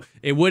did. So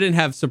it wouldn't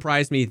have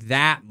surprised me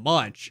that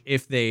much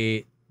if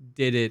they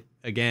did it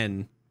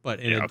again,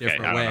 but in a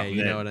different way.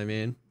 You know what I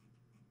mean?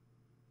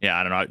 Yeah,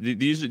 I don't know.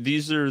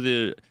 These are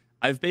the.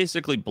 I've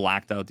basically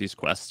blacked out these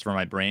quests from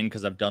my brain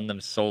because I've done them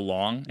so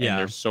long, and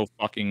they're so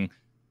fucking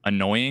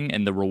annoying,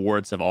 and the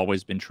rewards have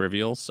always been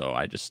trivial, so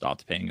I just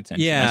stopped paying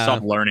attention.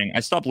 I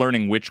stopped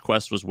learning which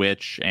quest was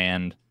which,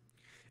 and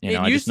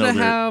it used to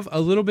have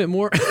a little bit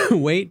more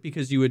weight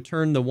because you would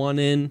turn the one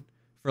in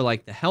for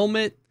like the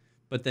helmet,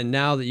 but then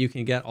now that you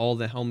can get all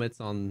the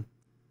helmets on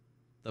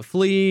the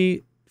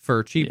flea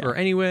for cheaper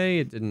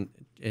anyway,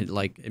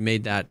 it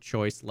made that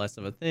choice less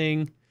of a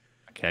thing.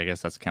 Okay, I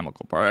guess that's a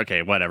chemical part.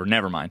 Okay, whatever,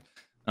 never mind.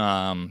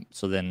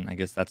 So then I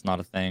guess that's not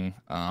a thing.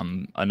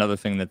 Another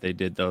thing that they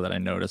did though that I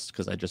noticed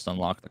because I just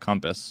unlocked the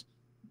compass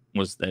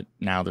was that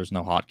now there's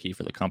no hotkey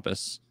for the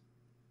compass.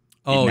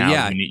 Oh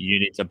yeah, you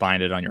need to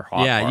bind it on your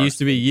hotbar. Yeah, it used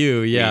to be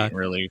you. Yeah,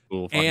 really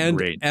cool. And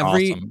great,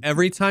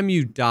 every time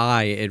you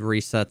die, it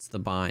resets the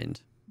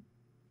bind.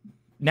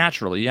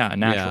 Naturally.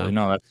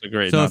 No, that's a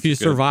great. So if you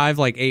survive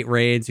like 8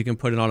 raids, you can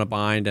put it on a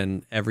bind,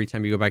 and every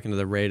time you go back into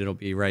the raid, it'll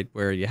be right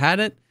where you had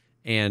it.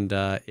 And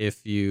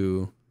if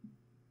you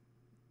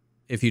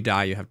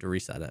die, you have to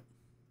reset it.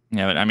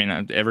 Yeah, but I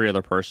mean, every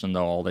other person,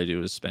 though, all they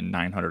do is spend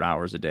 900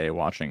 hours a day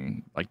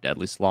watching, like,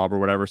 Deadly Slob or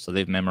whatever, so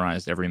they've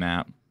memorized every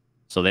map.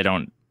 So they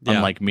don't,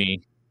 unlike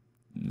me,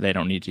 they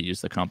don't need to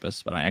use the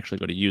compass, but I actually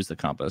go to use the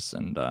compass.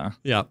 And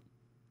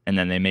and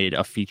then they made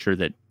a feature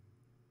that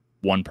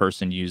one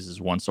person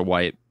uses once a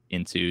wipe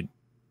into,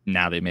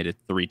 now they made it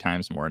 3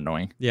 times more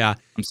annoying. Yeah.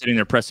 I'm sitting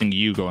there pressing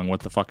U going,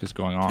 what the fuck is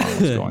going on?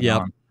 What's going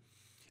on?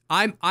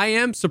 I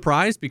am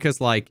surprised because,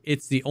 like,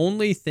 it's the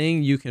only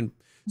thing you can...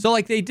 So,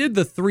 like, they did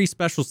the 3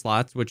 special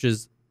slots, which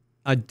is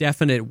a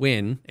definite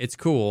win. It's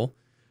cool.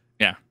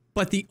 Yeah.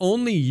 But the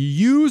only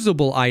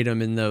usable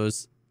item in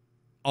those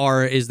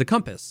is the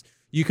compass.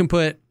 You can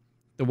put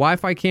the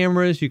Wi-Fi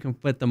cameras, you can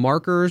put the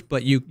markers,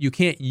 but you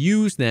can't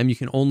use them. You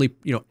can only,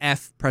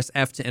 press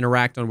F to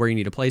interact on where you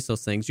need to place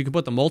those things. You can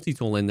put the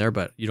multi-tool in there,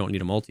 but you don't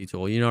need a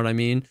multi-tool. You know what I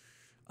mean?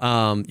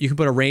 You can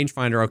put a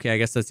rangefinder. Okay, I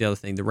guess that's the other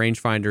thing. The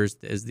rangefinder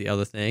is the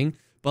other thing.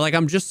 But, like,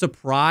 I'm just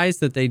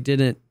surprised that they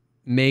didn't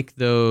make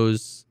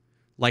those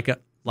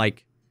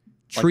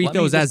treat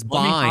those as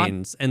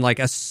binds and like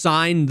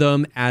assign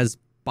them as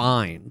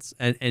binds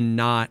and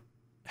not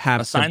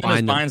have assign them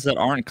as binds that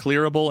aren't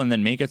clearable, and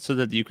then make it so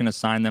that you can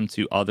assign them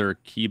to other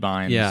key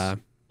binds. Yeah,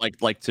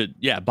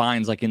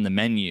 binds like in the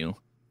menu.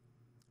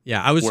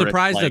 Yeah, I was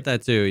surprised at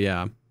that too.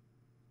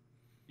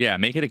 Yeah,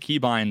 make it a key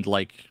bind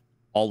like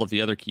all of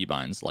the other key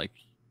binds, like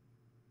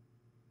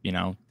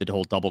the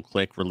whole double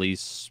click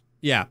release.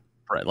 Yeah.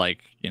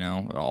 Like,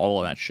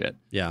 all of that shit.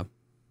 Yeah.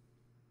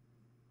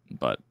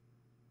 But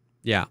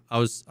yeah,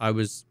 I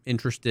was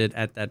interested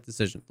at that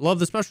decision. Love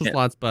the special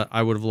slots, but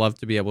I would have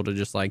loved to be able to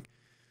just like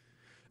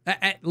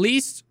At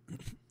least,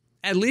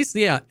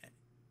 yeah.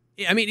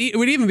 I mean, it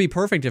would even be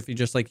perfect if you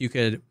just like you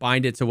could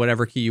bind it to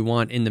whatever key you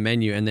want in the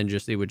menu, and then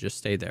it would just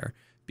stay there.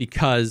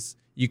 Because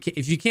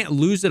if you can't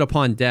lose it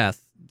upon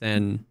death,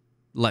 then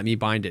let me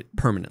bind it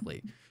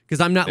permanently.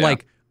 Because I'm not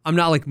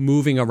like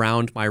moving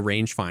around my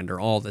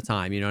rangefinder all the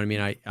time. You know what I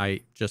mean?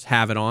 I just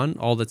have it on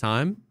all the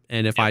time,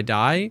 and if I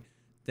die,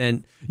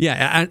 then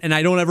and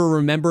I don't ever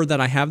remember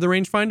that I have the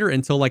rangefinder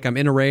until like I'm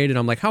in a raid and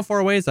I'm like, how far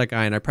away is that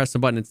guy? And I press the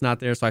button, it's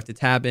not there, so I have to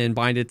tab in,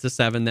 bind it to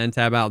 7, then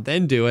tab out,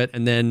 then do it,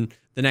 and then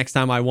the next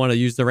time I want to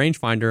use the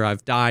rangefinder,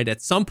 I've died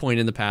at some point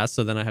in the past,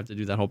 so then I have to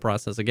do that whole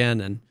process again,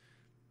 and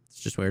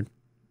it's just weird.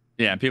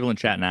 Yeah, people in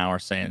chat now are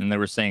saying, and they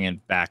were saying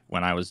it back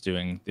when I was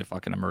doing the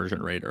fucking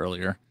immersion raid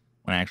earlier,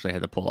 when I actually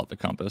had to pull up the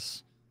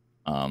compass.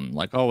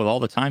 Like, oh, with all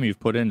the time you've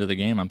put into the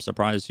game, I'm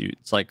surprised you.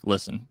 It's like,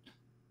 listen,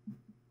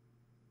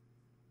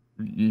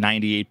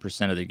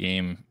 98% of the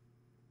game,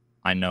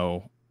 I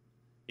know,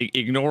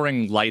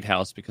 ignoring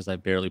Lighthouse because I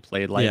barely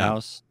played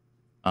Lighthouse.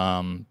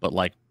 But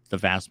like the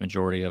vast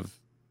majority of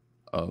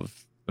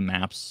the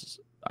maps,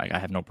 I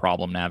have no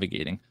problem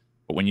navigating.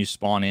 But when you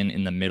spawn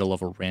in the middle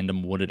of a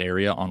random wooded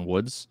area on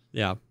woods,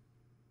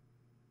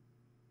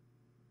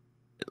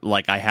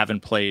 like I haven't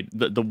played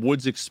the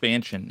woods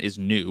expansion is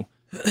new.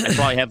 I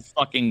probably have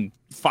fucking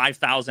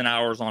 5,000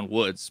 hours on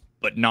woods,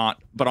 but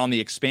on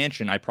the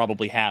expansion I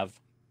probably have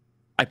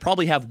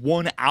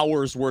 1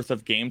 hour's worth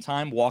of game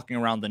time walking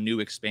around the new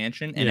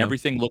expansion, and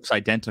everything looks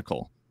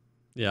identical.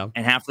 Yeah.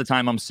 And half the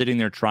time I'm sitting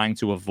there trying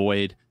to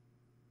avoid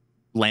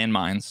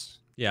landmines.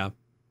 Yeah.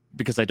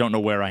 Because I don't know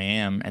where I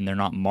am and they're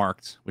not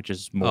marked, which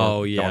is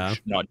more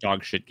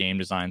dog shit game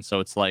design.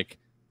 So it's like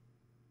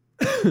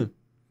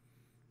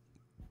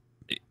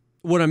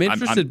what I'm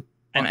interested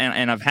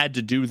and I've had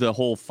to do the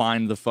whole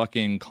find the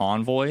fucking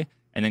convoy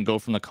and then go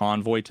from the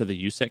convoy to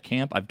the USEC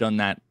camp. I've done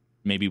that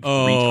maybe 3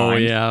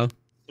 times. Yeah.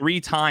 3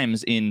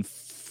 times in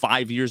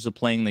 5 years of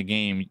playing the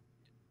game,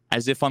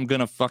 as if I'm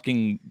gonna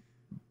fucking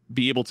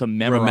be able to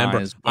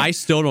memorize. I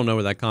still don't know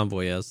where that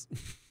convoy is.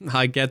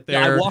 I get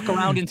there. Yeah, I walk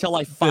around until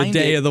I find the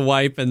day of the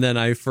wipe, and then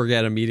I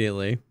forget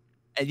immediately.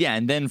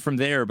 And then from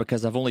there,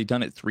 because I've only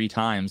done it 3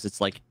 times,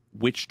 it's like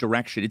which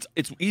direction?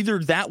 It's either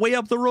that way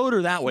up the road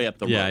or that way up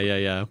the road.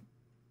 Yeah.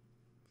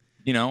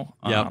 You know.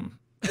 Yeah.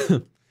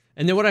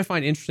 And then what I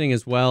find interesting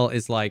as well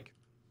is like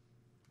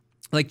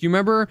you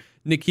remember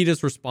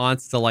Nikita's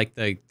response to like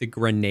the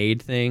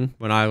grenade thing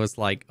when I was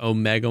like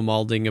omega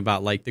malding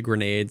about like the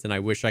grenades, and I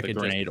wish I could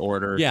grenade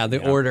order. Yeah,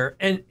 the order.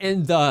 And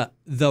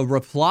the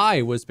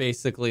reply was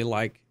basically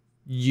like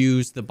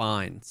use the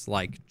binds,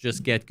 like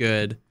just get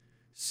good,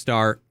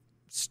 start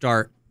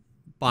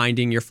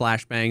binding your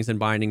flashbangs and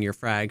binding your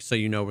frags so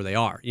you know where they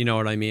are. You know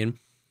what I mean?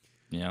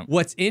 Yeah.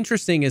 What's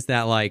interesting is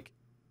that like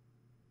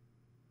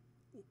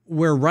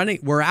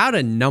we're out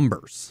of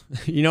numbers.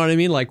 You know what I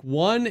mean? Like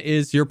 1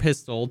 is your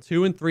pistol,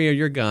 2 and 3 are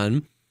your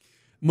gun.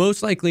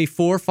 Most likely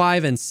 4,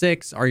 5, and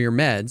 6 are your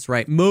meds,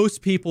 right?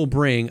 Most people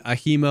bring a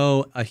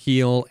hemo, a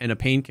heal, and a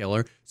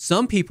painkiller.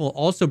 Some people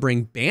also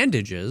bring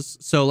bandages,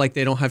 so like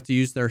they don't have to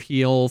use their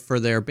heal for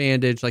their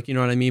bandage, like, you know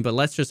what I mean? But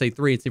let's just say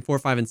 3, it's 4,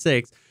 5, and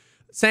 6.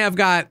 Say I've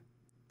got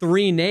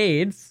 3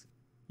 nades,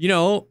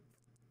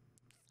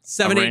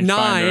 7, 8,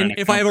 9.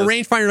 If I have a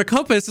rangefinder and a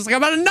compass, it's like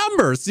I'm out of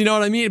numbers. You know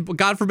what I mean? But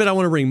God forbid I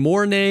want to bring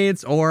more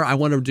nades, or I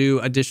want to do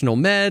additional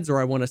meds, or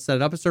I want to set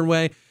it up a certain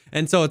way.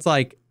 And so it's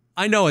like,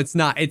 I know it's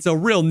a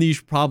real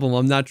niche problem.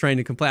 I'm not trying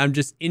to complain. I'm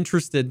just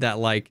interested that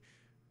like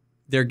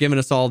they're giving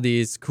us all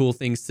these cool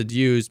things to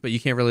use, but you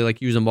can't really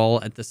like use them all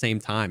at the same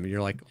time. And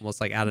you're like almost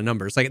like out of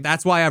numbers. Like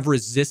that's why I've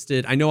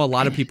resisted. I know a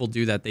lot of people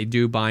do that. They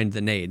do bind the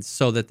nades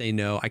so that they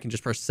know I can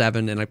just press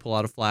 7 and I pull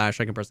out a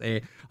flash. I can press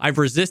A. I've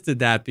resisted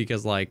that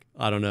because like,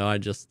 I don't know.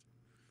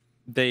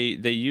 They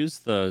use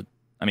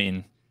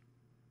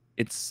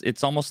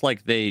it's almost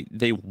like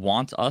they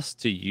want us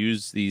to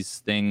use these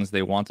things.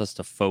 They want us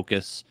to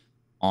focus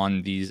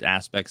on these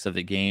aspects of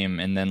the game.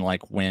 And then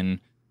like when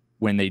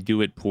they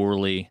do it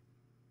poorly,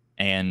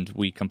 and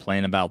we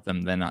complain about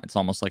them, then it's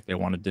almost like they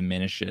want to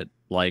diminish it.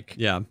 Like,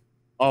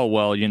 oh,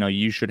 well,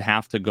 you should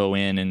have to go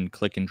in and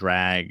click and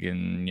drag,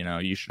 and,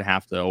 you should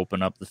have to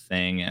open up the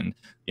thing, and,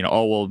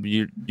 oh, well,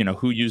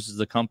 who uses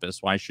the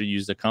compass? Why should you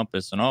use the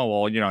compass? And, oh,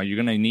 well, you're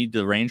going to need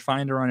the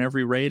rangefinder on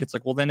every raid. It's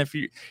like, well, then if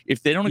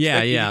they don't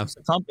expect you to use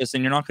the compass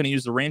and you're not going to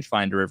use the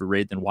rangefinder every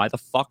raid, then why the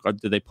fuck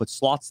do they put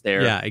slots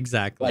there? Yeah,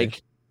 exactly.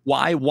 Like,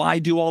 why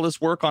do all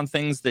this work on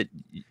things that...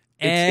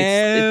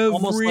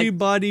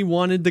 Everybody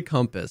wanted the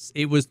compass.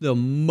 It was the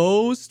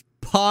most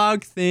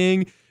pog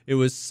thing. It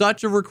was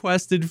such a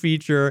requested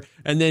feature.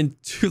 And then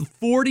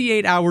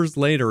 48 hours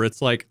later,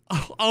 it's like,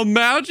 oh,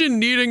 imagine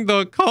needing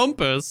the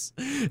compass.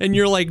 And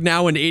you're like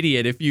now an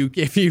idiot if you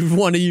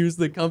want to use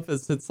the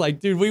compass. It's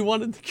like, dude, we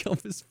wanted the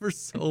compass for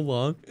so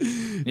long.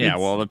 Yeah,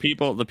 well, the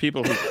people who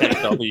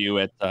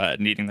KW at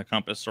needing the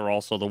compass are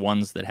also the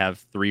ones that have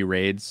 3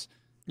 raids.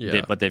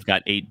 Yeah. But they've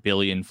got 8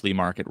 billion flea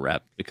market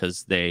rep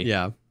because they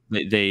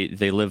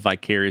live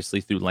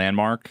vicariously through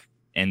Landmark,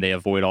 and they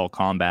avoid all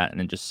combat and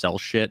then just sell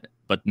shit.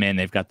 But man,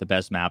 they've got the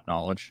best map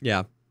knowledge.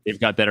 Yeah. they've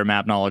got better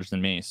map knowledge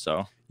than me.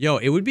 So Yo,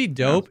 it would be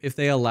dope if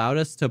they allowed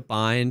us to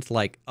bind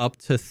like up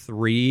to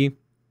 3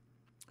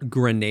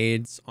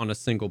 grenades on a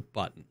single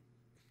button.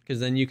 Because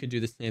then you could do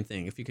the same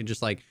thing. If you could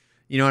just like,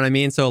 you know what I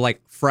mean? So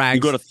like frags.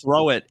 you go to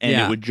throw it and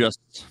it would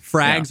just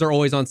frags are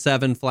always on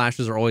 7,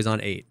 flashes are always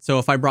on 8. So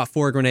if I brought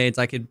 4 grenades,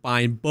 I could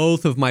bind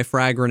both of my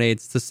frag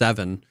grenades to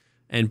 7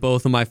 and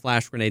both of my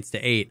flash grenades to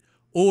 8.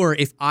 Or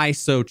if I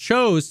so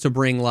chose to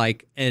bring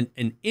like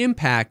an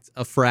impact,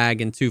 a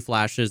frag and 2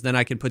 flashes, then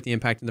I could put the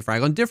impact and the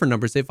frag on different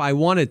numbers if I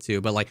wanted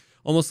to. But like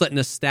almost letting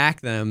us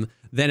stack them,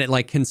 then it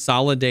like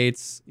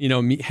consolidates, you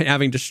know, me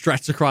having to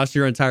stretch across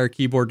your entire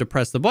keyboard to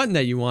press the button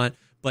that you want,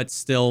 but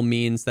still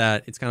means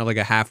that it's kind of like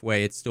a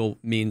halfway. It still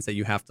means that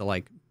you have to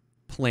like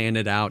plan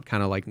it out,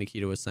 kind of like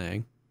Nikita was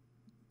saying.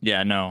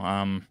 Yeah,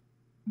 no.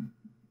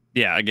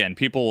 Yeah, again,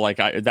 people like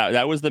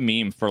that was the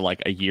meme for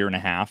like a year and a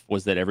half,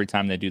 was that every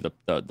time they do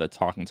the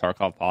Talking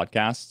Tarkov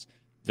podcasts,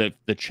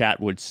 the chat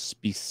would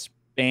be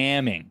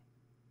spamming.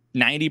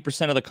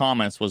 90% of the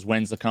comments was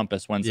when's the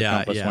compass, when's the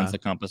compass, when's the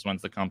compass,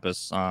 when's the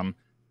compass. And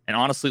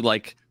honestly,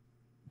 like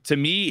to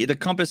me, the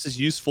compass is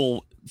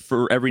useful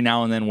for every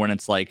now and then when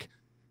it's like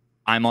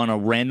I'm on a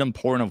random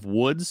point of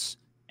woods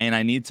and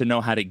I need to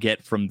know how to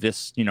get from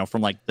this, you know,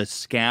 from like the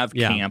scav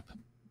camp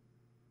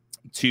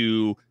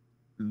to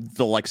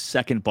the like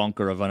second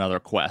bunker of another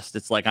quest.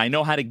 It's like I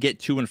know how to get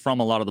to and from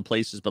a lot of the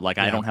places, but like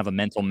I don't have a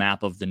mental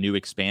map of the new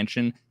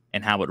expansion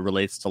and how it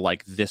relates to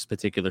like this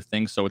particular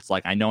thing. So it's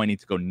like I know I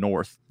need to go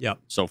north. Yeah.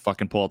 So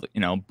fucking pull the,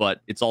 you know,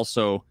 but it's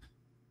also,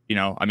 you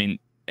know, I mean,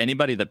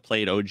 anybody that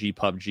played OG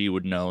PUBG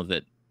would know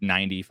that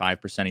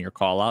 95% of your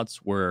callouts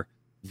were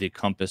the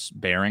compass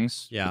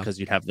bearings. Yeah. Because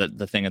you'd have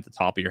the thing at the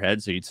top of your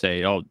head. So you'd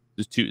say, oh,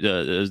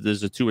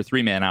 there's a 2 or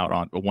 3 man out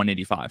on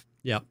 185.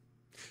 Yep.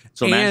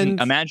 So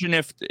imagine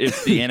if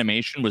the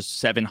animation was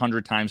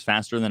 700 times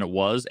faster than it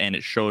was, and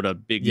it showed a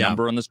big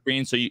number on the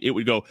screen. So it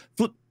would go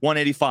flip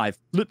 185,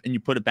 flip, and you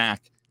put it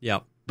back.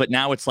 Yep. But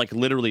now it's like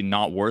literally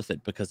not worth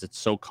it because it's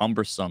so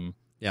cumbersome.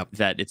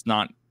 That it's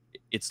not.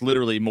 It's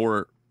literally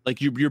more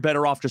like you're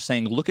better off just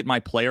saying, look at my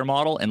player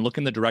model and look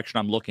in the direction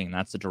I'm looking.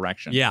 That's the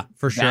direction. Yeah,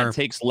 for sure. That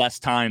takes less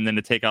time than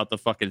to take out the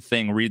fucking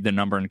thing, read the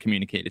number, and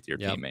communicate it to your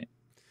teammate.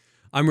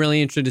 I'm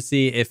really interested to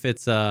see if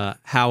it's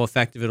how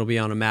effective it'll be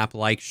on a map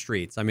like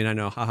Streets. I mean, I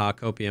know, haha,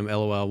 copium,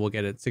 LOL, we'll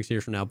get it 6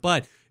 years from now.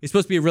 But it's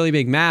supposed to be a really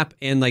big map,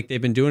 and like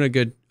they've been doing a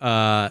good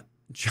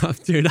job,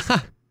 dude.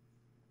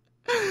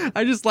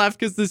 I just laughed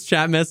because this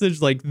chat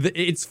message, like,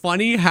 it's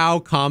funny how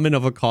common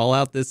of a call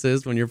out this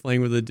is when you're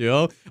playing with a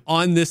duo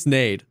on this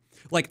nade.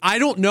 Like, I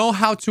don't know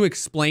how to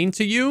explain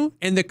to you,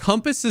 and the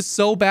compass is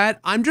so bad,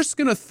 I'm just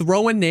going to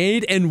throw a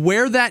nade, and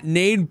where that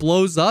nade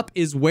blows up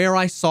is where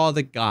I saw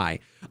the guy.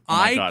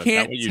 I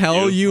can't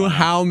tell you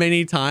how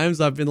many times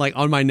I've been like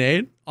on my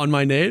nade.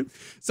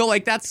 So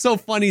like that's so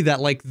funny that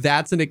like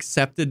that's an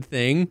accepted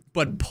thing,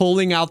 but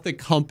pulling out the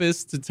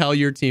compass to tell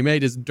your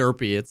teammate is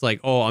derpy. It's like,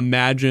 oh,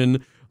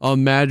 imagine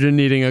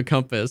needing a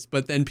compass,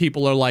 but then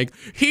people are like,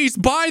 he's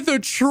by the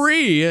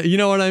tree. You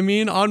know what I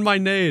mean? On my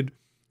nade,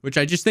 which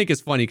I just think is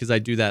funny because I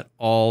do that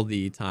all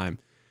the time.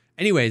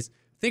 Anyways,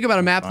 think about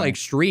a map like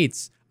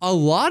Streets. A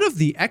lot of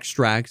the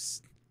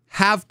extracts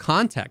have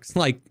context.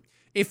 Like,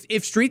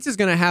 if Streets is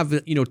going to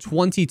have,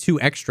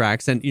 22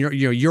 extracts and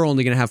you're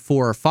only going to have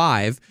 4 or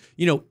 5,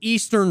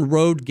 Eastern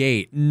Road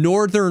Gate,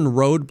 Northern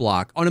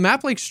Roadblock on a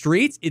map like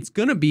Streets, it's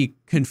going to be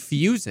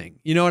confusing.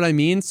 You know what I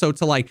mean? So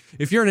to like,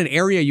 if you're in an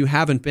area you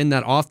haven't been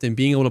that often,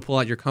 being able to pull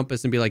out your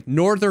compass and be like,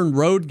 Northern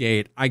Road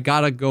Gate, I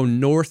got to go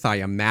north, I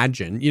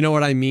imagine. You know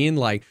what I mean?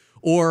 Like,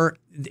 or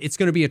it's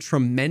going to be a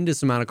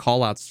tremendous amount of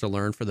callouts to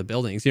learn for the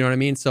buildings. You know what I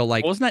mean? So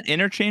like, wasn't that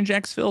interchange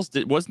exfils?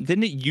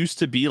 Didn't it used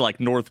to be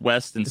like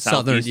northwest and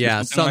southern?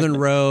 Yeah, Southern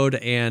like Road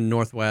and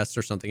northwest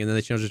or something, and then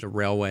they changed it to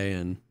railway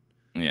and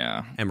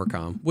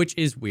Emercom, which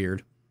is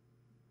weird.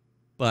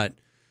 But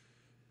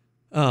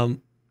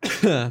but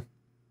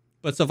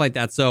stuff like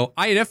that. So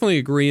I definitely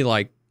agree.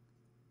 Like,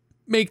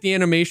 make the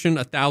animation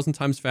 1,000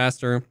 times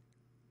faster,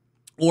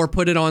 or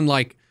put it on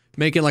like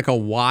make it like a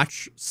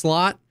watch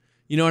slot.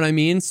 You know what I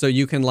mean? So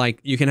you can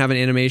have an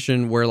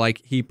animation where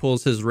like he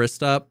pulls his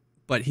wrist up,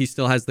 but he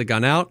still has the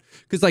gun out.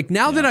 Because like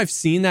now that I've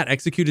seen that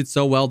executed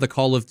so well, the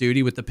Call of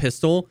Duty with the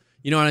pistol,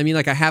 you know what I mean?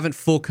 Like I haven't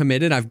full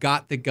committed. I've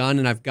got the gun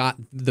and I've got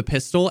the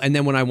pistol. And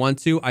then when I want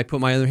to, I put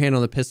my other hand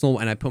on the pistol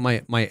and I put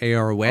my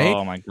AR away.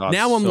 Oh my God.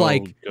 Now I'm so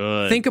like,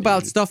 good, think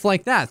about stuff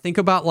like that. Think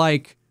about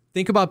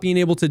being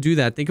able to do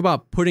that. Think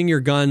about putting your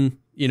gun,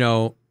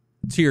 to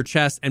your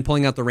chest and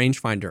pulling out the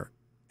rangefinder.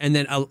 And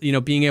then,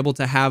 being able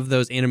to have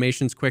those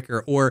animations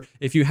quicker. Or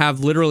if you have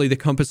literally the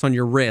compass on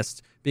your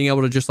wrist, being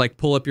able to just like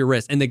pull up your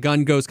wrist and the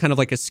gun goes kind of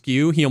like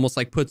askew. He almost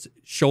like puts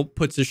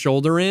his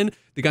shoulder in.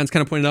 The gun's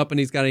kind of pointed up and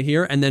he's got it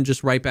here. And then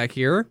just right back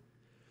here.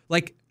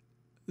 Like,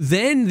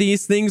 then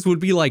these things would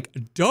be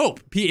like dope.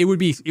 It would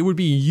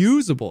be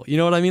usable. You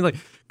know what I mean? Like,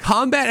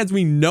 combat as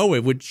we know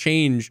it would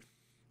change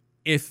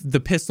if the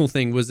pistol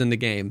thing was in the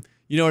game.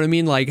 You know what I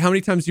mean? Like, how many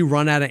times do you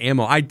run out of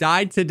ammo? I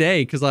died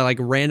today because I like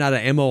ran out of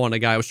ammo on a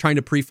guy. I was trying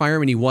to pre-fire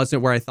him and he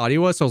wasn't where I thought he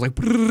was. So I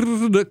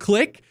was like,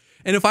 click.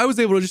 And if I was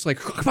able to just like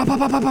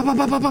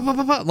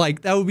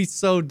that would be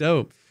so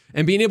dope.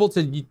 And being able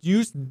to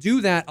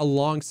do that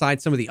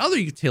alongside some of the other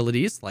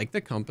utilities like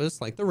the compass,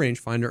 like the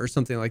rangefinder or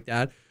something like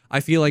that, I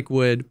feel like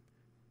would,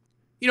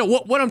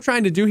 what I'm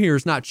trying to do here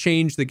is not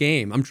change the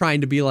game. I'm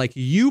trying to be like,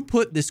 you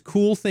put this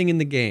cool thing in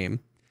the game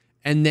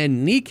and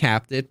then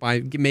kneecapped it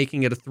by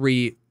making it a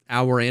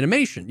 3-hour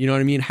animation. You know what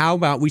I mean? How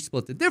about we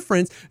split the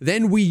difference?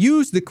 Then we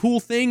use the cool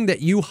thing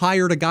that you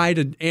hired a guy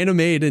to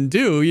animate and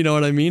do, you know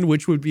what I mean?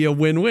 Which would be a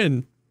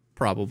win-win,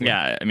 probably.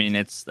 Yeah, I mean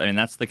that's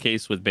the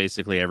case with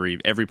basically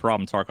every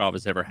problem Tarkov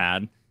has ever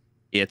had.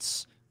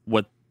 It's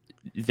what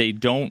they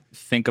don't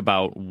think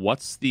about,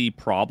 what's the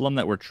problem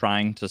that we're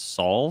trying to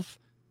solve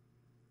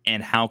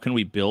and how can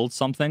we build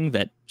something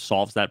that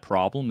solves that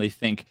problem. They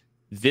think,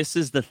 this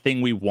is the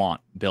thing we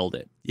want, build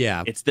it.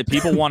 Yeah. It's that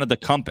people wanted the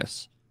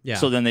compass. Yeah.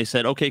 So then they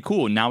said, okay,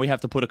 cool. Now we have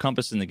to put a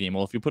compass in the game.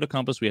 Well, if you put a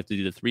compass, we have to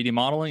do the 3D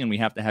modeling and we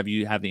have to have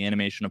you have the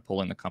animation of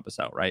pulling the compass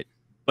out, right?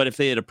 But if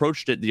they had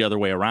approached it the other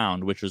way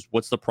around, which is,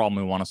 what's the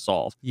problem we want to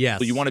solve? Yes.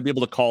 So you want to be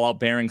able to call out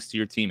bearings to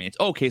your teammates.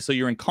 Okay, so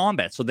you're in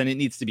combat. So then it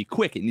needs to be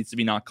quick. It needs to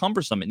be not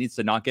cumbersome. It needs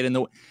to not get in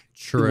the way.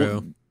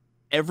 True.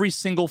 Every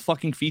single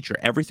fucking feature,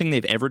 everything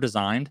they've ever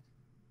designed,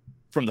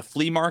 from the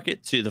flea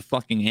market to the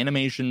fucking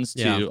animations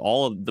to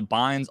all of the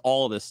binds,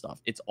 all of this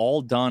stuff, it's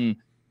all done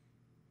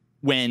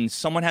when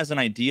someone has an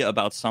idea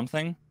about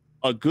something,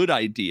 a good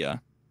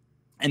idea,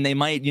 and they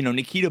might,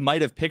 Nikita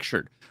might have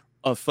pictured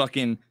a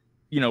fucking,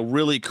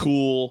 really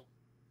cool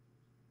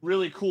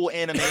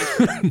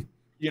animation,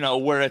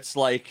 where it's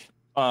like,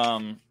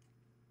 you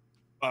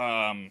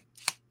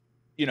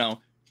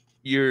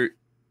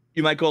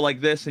might go like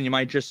this and you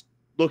might just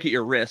look at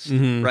your wrist,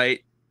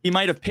 right? He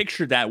might have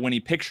pictured that when he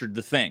pictured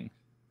the thing.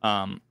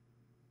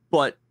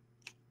 But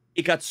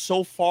it got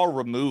so far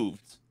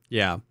removed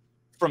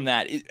from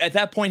that. At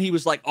that point, he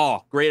was like,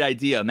 oh, great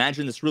idea.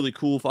 Imagine this really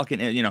cool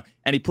fucking,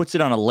 and he puts it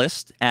on a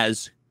list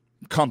as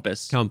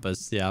compass.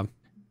 Compass, yeah.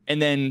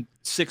 And then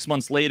 6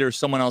 months later,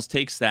 someone else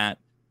takes that,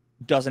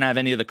 doesn't have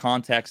any of the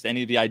context,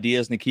 any of the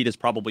ideas. Nikita's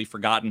probably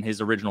forgotten his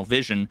original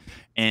vision,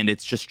 and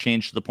it's just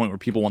changed to the point where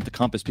people want the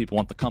compass. People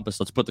want the compass.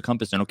 Let's put the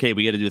compass in. Okay,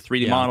 we got to do a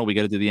 3D model. We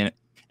got to do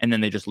and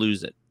then they just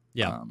lose it.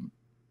 Yeah.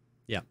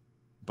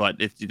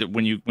 But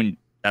when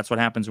that's what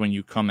happens when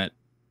you come at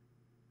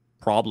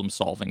problem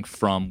solving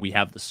from, we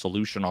have the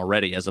solution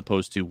already, as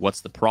opposed to what's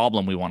the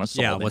problem we want to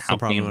solve. Yeah, what's the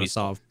problem we want to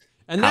solve?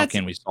 And how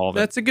can we solve it?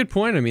 That's a good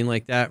point. I mean,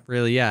 like that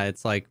really,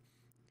 it's like,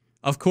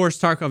 of course,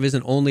 Tarkov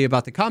isn't only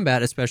about the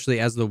combat,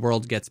 especially as the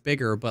world gets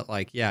bigger, but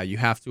like, you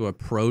have to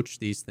approach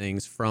these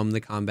things from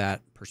the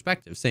combat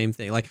perspective. Same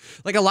thing. Like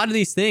a lot of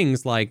these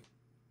things, like,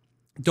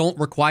 don't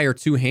require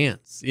two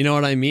hands. You know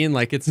what I mean?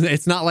 Like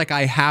it's not like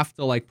I have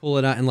to like pull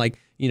it out and like,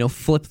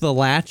 flip the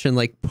latch and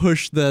like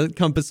push the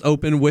compass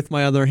open with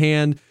my other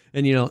hand.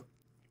 And,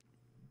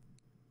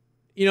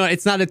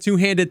 it's not a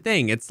two-handed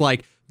thing. It's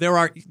like there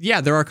are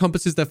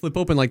compasses that flip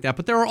open like that,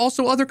 but there are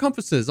also other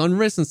compasses on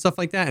wrists and stuff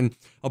like that. And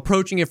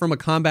approaching it from a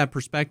combat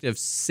perspective,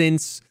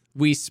 since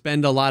we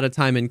spend a lot of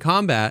time in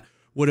combat,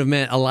 would have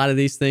meant a lot of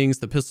these things,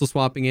 the pistol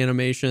swapping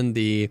animation,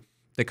 the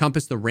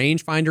compass, the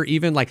rangefinder,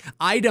 even like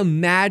I'd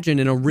imagine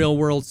in a real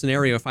world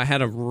scenario, if I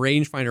had a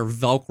rangefinder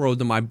velcroed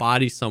to my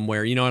body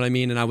somewhere, you know what I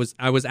mean? And I was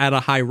at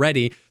a high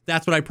ready,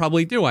 that's what I'd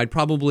probably do. I'd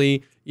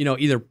probably,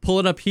 either pull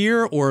it up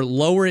here or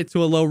lower it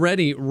to a low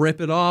ready,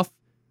 rip it off.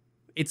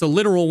 It's a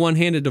literal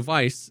one-handed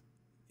device,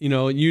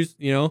 but it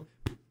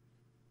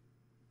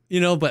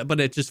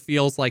just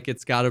feels like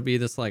it's got to be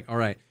this like, all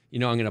right, I'm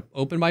going to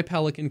open my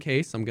Pelican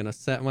case. I'm going to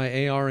set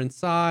my AR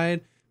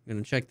inside. I'm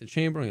going to check the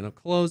chamber. I'm going to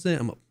close it.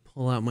 I'm going to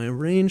pull out my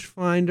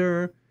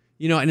rangefinder,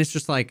 and it's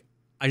just like,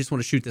 I just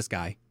want to shoot this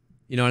guy.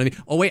 You know what I mean?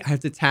 Oh, wait, I have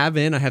to tab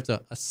in. I have to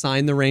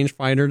assign the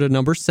rangefinder to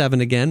number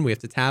 7 again. We have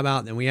to tab out,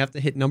 and then we have to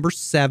hit number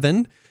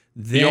 7.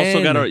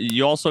 Then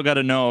you also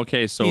gotta know,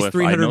 okay, so he's if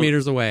 300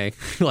 meters away.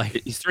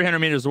 Like he's 300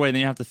 meters away,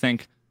 then you have to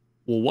think,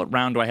 well, what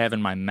round do I have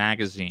in my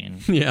magazine?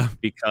 Yeah.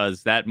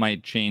 Because that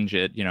might change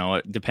it,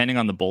 depending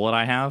on the bullet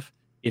I have.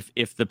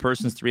 If the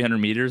person's 300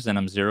 meters and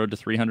I'm 0 to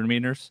 300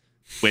 meters,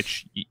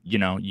 which,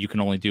 you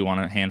can only do on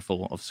a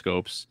handful of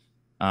scopes.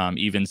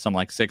 Even some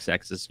like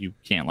 6Xs, you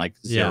can't like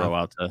zero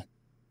out to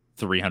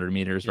 300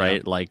 meters,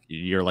 right? Like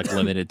you're like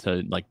limited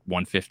to like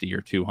 150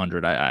 or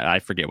 200. I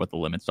forget what the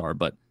limits are,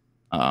 but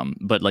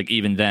like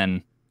even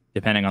then,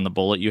 depending on the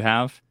bullet you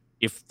have,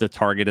 if the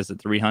target is at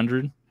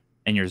 300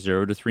 and you're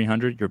 0 to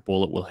 300, your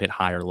bullet will hit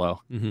high or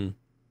low. Mm-hmm.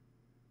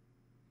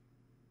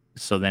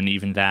 So then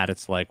even that,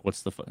 it's like,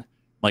 what's the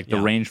the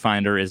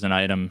rangefinder is an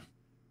item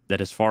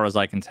that, as far as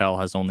I can tell,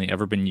 has only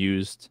ever been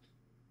used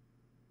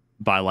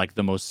by like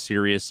the most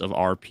serious of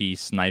RP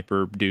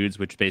sniper dudes,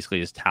 which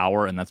basically is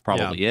tower, and that's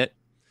probably it.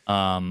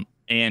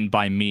 And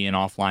by me in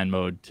offline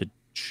mode to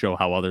show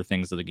how other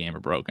things of the game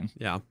are broken.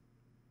 Yeah.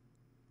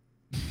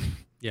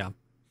 Yeah.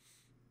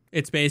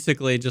 It's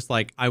basically just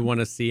like, I want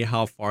to see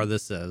how far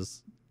this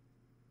is.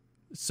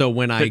 So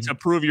when to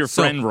prove your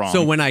friend wrong.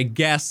 So when I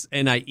guess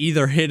and I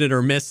either hit it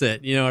or miss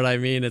it, you know what I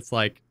mean? It's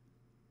like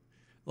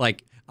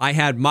I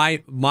had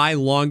my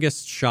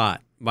longest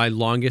shot, my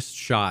longest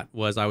shot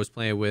was I was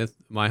playing with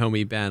my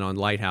homie Ben on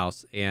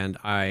Lighthouse, and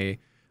I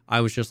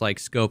was just like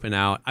scoping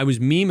out. I was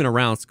memeing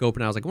around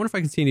scoping out. I was like, I wonder if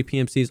I can see any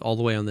PMCs all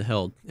the way on the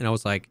hill. And I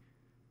was like,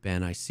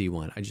 Ben, I see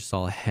one. I just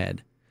saw a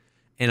head.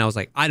 And I was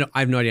like, I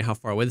have no idea how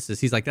far away this is.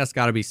 He's like, that's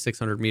got to be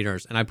 600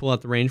 meters. And I pull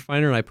out the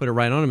rangefinder and I put it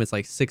right on him. It's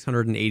like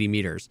 680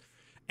 meters.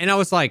 And I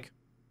was like,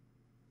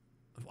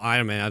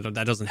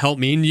 that doesn't help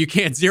me. You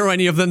can't zero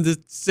any of them to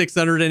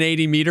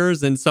 680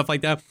 meters and stuff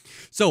like that.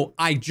 So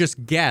I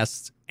just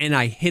guessed and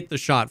I hit the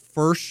shot.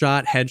 First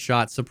shot,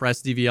 headshot,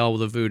 suppressed DVL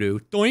with a voodoo.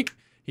 Doink.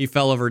 He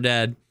fell over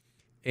dead.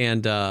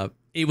 And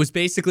it was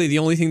basically the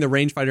only thing the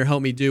rangefinder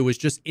helped me do was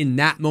just in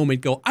that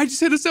moment go, I just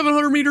hit a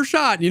 700 meter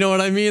shot. You know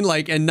what I mean?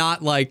 Like, and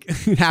not like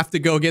have to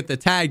go get the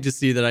tag to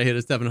see that I hit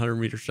a 700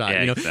 meter shot.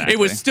 Yeah, you know, exactly. It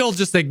was still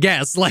just a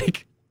guess.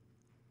 Like,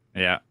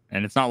 yeah.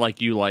 And it's not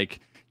like you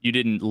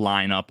didn't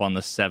line up on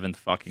the 7th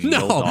fucking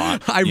no,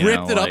 dot, I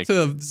ripped it up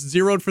to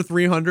zeroed for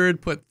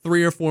 300, put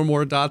 3 or 4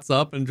 more dots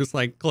up and just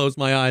like closed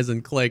my eyes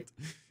and clicked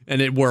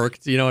and it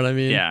worked. You know what I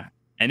mean? Yeah.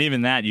 And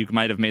even that, you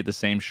might have made the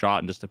same shot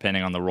and just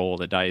depending on the roll of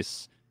the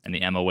dice and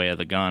the MOA of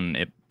the gun,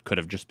 it could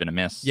have just been a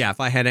miss. Yeah,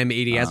 if I had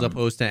M80 as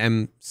opposed to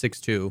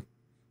M62,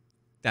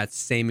 that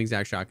same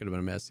exact shot could have been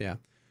a miss. Yeah.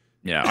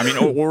 Yeah, I mean,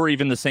 or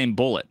even the same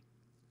bullet.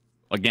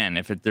 Again,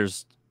 if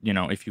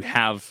you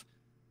have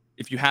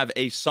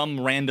some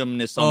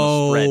randomness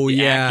on the spread,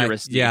 the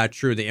accuracy. Yeah,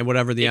 true. And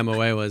whatever the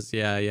MOA was.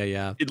 Yeah.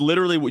 It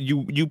literally,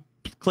 you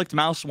clicked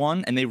mouse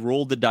 1 and they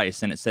rolled the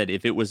dice and it said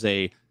if it was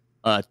a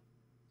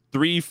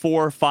 3,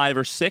 4, 5,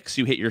 or 6,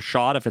 you hit your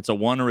shot. If it's a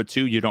 1 or a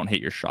 2, you don't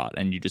hit your shot,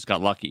 and you just got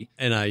lucky.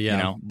 And you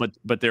know,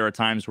 but there are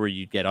times where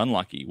you get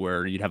unlucky,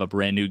 where you'd have a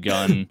brand new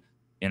gun,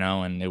 you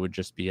know, and it would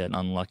just be an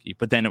unlucky.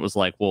 But then it was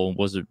like, well,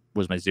 was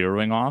my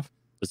zeroing off?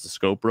 Was the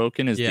scope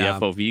broken? Is the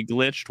FOV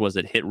glitched? Was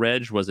it hit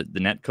reg? Was it the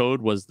net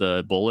code? Was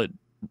the bullet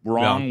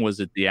wrong? Yeah. Was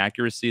it the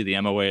accuracy,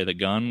 the MOA of the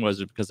gun? Was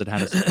it because it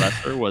had a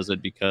suppressor? Was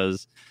it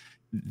because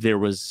there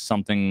was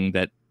something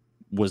that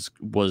was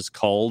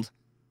called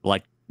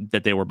like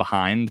that they were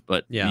behind,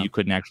 but you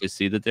couldn't actually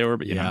see that they were?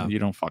 But you know, you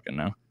don't fucking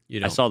know.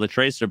 I saw the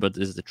tracer, but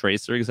is the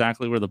tracer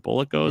exactly where the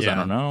bullet goes? I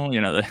don't know.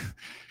 You know,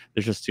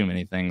 there's just too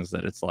many things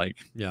that it's like.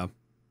 Yeah.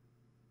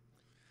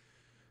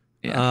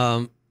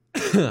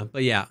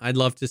 But yeah, I'd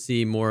love to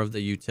see more of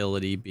the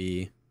utility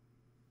be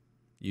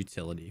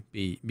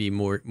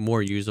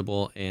more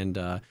usable. And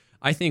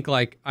I think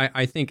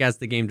I think as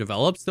the game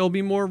develops, there'll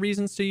be more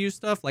reasons to use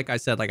stuff. Like I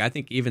said, like I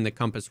think even the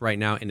compass right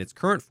now in its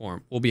current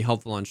form will be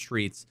helpful on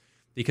streets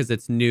because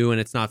it's new and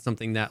it's not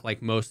something that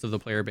like most of the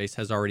player base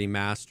has already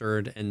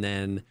mastered. And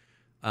then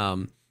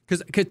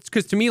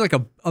because to me, like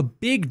a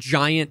big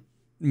giant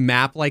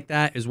map like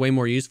that is way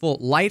more useful.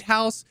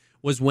 Lighthouse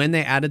was when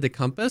they added the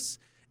compass.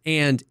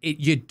 And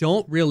you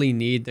don't really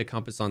need the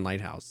compass on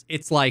Lighthouse.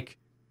 It's like,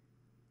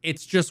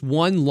 it's just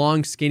one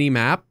long skinny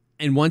map.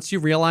 And once you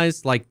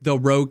realize like the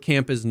rogue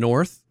camp is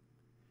north,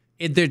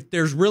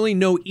 there's really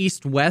no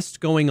east-west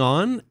going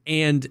on.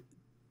 And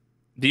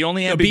the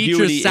only beach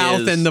ambiguity is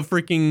south and the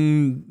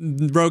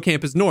freaking rogue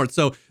camp is north.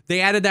 So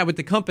they added that with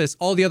the compass.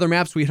 All the other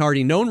maps we'd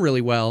already known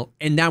really well.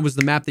 And that was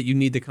the map that you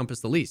need the compass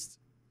the least.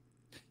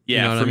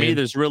 Yeah, you know for me, mean?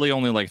 there's really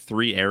only like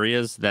 3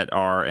 areas that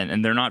are,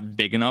 and they're not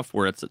big enough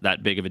where it's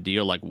that big of a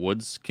deal. Like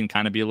woods can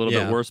kind of be a little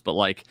bit worse, but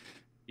like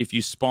if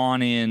you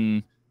spawn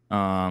in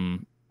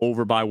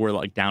over by where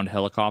like downed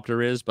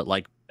helicopter is, but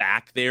like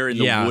back there in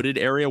the wooded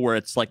area where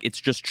it's like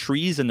it's just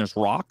trees and there's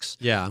rocks,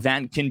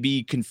 that can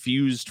be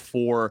confused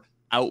for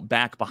out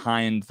back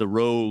behind the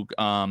rogue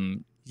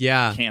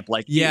camp,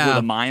 like where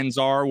the mines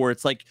are, where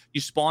it's like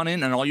you spawn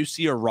in and all you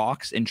see are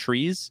rocks and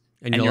trees,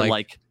 and you're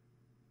like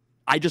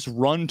I just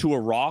run to a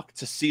rock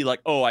to see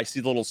like, oh, I see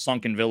the little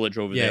sunken village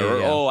over there,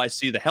 or oh, I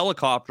see the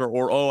helicopter,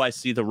 or oh, I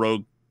see the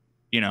rogue,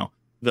 you know,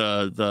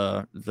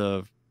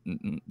 the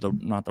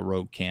not the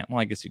rogue camp. Well,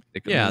 I guess it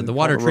could be the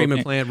water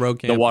treatment plant, rogue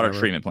camp, the water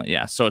treatment plant.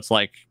 Yeah, so it's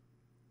like,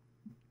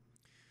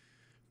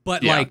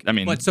 but like, I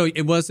mean, but so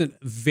it wasn't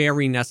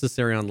very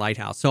necessary on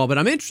Lighthouse. So, but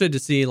I'm interested to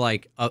see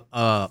like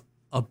a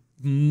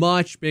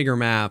much bigger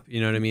map. You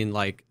know what I mean,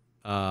 like.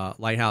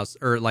 Lighthouse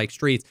or like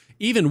streets,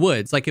 even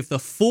woods. Like if the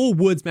full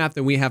woods map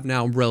that we have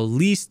now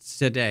released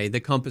today, the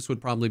compass would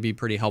probably be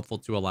pretty helpful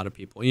to a lot of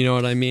people. You know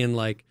what I mean?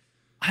 Like,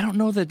 I don't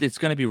know that it's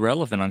going to be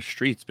relevant on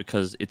streets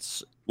because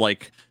it's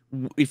like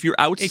if you're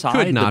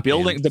outside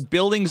the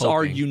buildings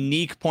are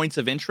unique points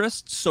of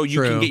interest, so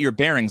you can get your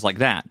bearings like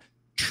that.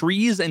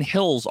 Trees and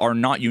hills are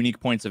not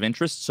unique points of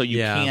interest, so you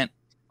can't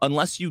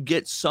unless you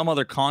get some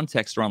other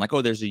context around like,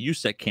 oh, there's a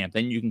USEC camp,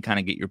 then you can kind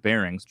of get your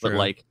bearings. But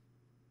like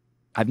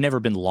I've never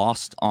been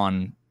lost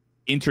on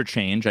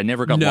interchange. I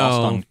never got lost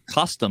on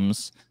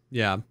customs.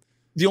 Yeah.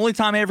 The only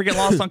time I ever get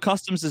lost on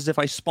customs is if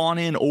I spawn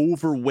in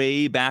over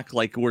way back,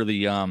 like where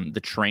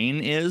the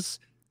train is.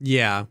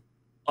 Yeah.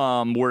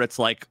 Where it's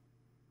like,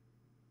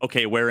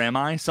 okay, where am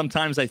I?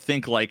 Sometimes I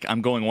think like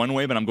I'm going one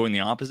way, but I'm going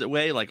the opposite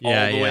way, like all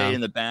the way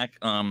in the back.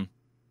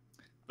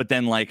 But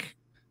then like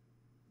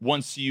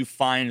once you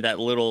find that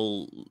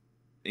little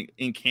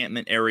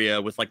encampment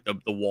area with like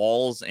the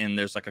walls, and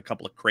there's like a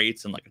couple of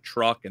crates and like a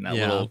truck and that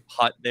little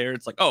hut there.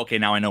 It's like, oh, okay,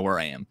 now I know where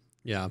I am.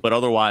 Yeah. But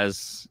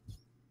otherwise,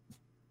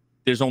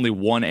 there's only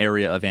one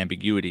area of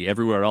ambiguity.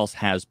 Everywhere else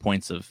has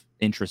points of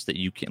interest that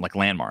you can, like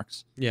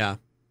landmarks. Yeah.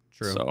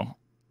 True. So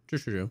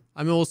True.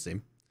 I mean, we'll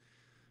see.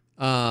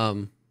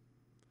 Oh,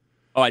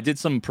 I did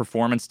some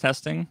performance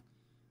testing.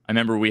 I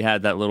remember we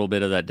had that little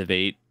bit of that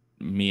debate,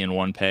 me and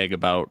One Peg,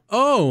 about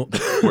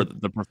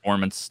the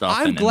performance stuff.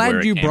 I'm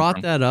glad you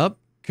brought that up,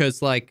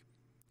 because like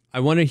I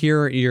want to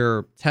hear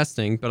your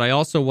testing, but I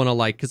also want to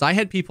because I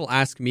had people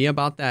ask me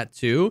about that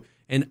too,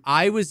 and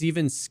I was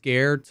even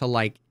scared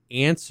to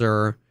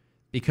answer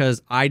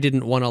because I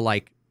didn't want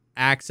to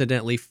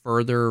accidentally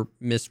further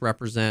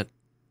misrepresent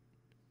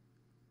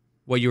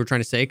what you were trying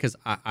to say, because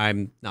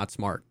I'm not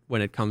smart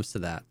when it comes to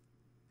that.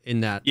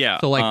 In that,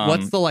 so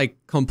what's the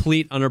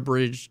complete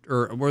unabridged,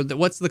 or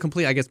what's the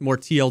complete, I guess, more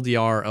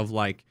TLDR of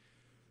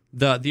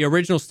the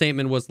original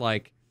statement was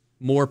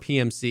more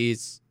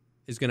PMCs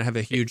is going to have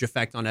a huge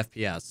effect on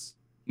FPS.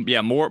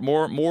 Yeah,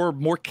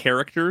 more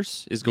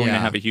characters is going to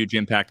have a huge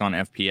impact on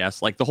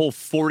FPS. Like the whole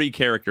 40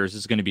 characters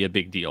is going to be a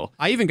big deal.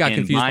 I even got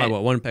confused by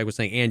what One Peg was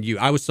saying, and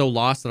I was so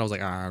lost that I was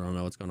like, I don't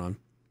know what's going on.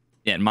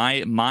 Yeah,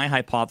 my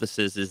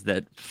hypothesis is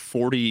that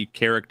 40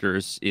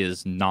 characters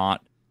is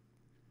not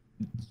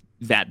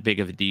that big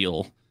of a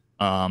deal.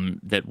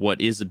 That what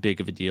is a big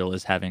of a deal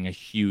is having a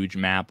huge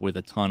map with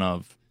a ton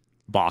of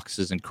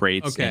boxes and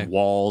crates and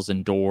walls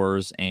and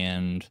doors.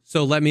 And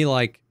so let me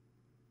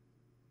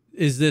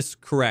is this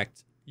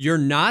correct? You're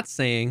not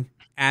saying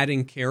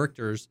adding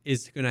characters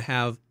is going to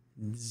have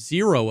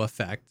zero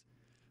effect,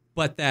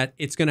 but that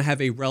it's going to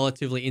have a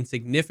relatively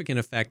insignificant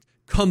effect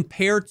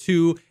compared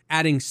to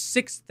adding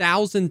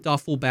 6,000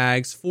 duffel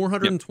bags,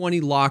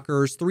 420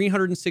 lockers,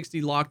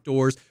 360 locked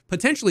doors,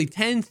 potentially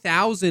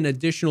 10,000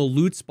 additional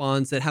loot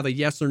spawns that have a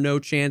yes or no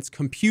chance,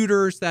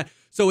 computers that.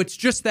 So it's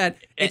just that.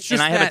 And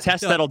I have a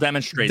test that'll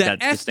demonstrate that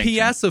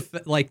FPS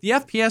the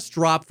FPS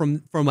drop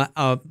from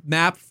a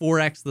map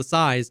 4x the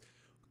size,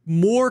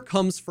 more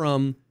comes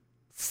from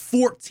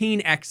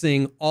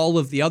 14xing all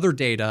of the other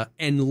data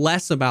and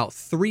less about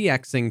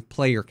 3xing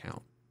player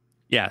count.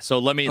 Yeah, so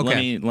let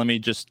me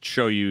just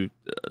show you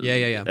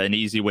an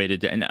easy way to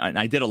do. And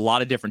I did a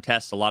lot of different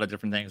tests, a lot of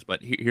different things, but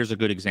here's a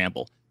good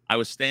example. I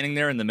was standing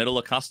there in the middle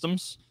of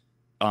customs.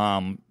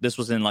 This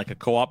was in a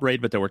co-op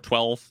raid, but there were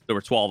 12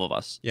 of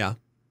us. Yeah.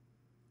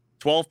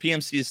 12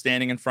 PMCs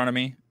standing in front of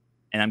me,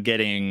 and I'm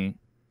getting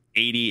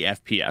 80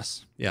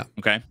 FPS. Yeah.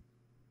 Okay.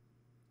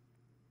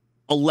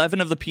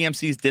 11 of the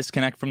PMCs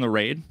disconnect from the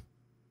raid,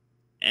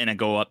 and I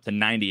go up to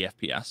 90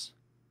 FPS.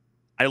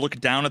 I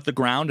look down at the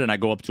ground and I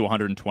go up to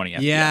 120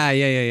 FPS.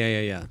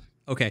 Yeah.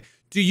 Okay.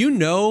 Do you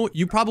know?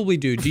 You probably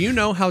do. Do you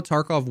know how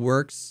Tarkov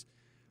works?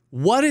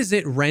 What is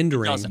it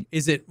rendering?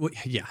 Is it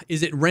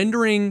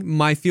rendering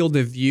my field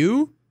of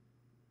view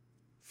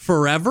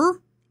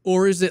forever?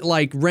 Or is it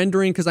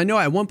rendering? Because I know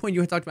at one point you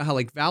had talked about how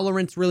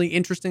Valorant's really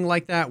interesting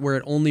like that, where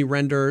it only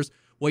renders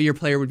what your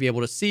player would be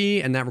able to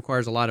see, and that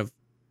requires a lot of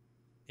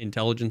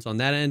intelligence on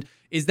that end.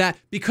 Is that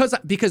because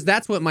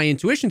that's what my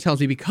intuition tells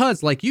me,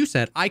 because like you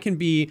said, I can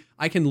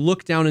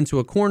look down into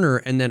a corner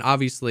and then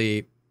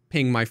obviously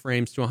ping my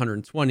frames to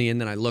 120 and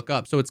then I look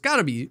up. So it's got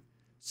to be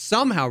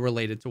somehow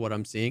related to what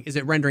I'm seeing. Is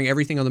it rendering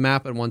everything on the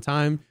map at one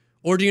time,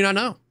 or do you not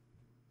know?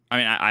 I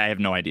mean, I have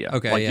no idea.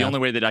 Okay, the only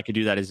way that I could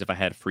do that is if I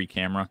had a free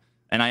camera.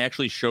 And I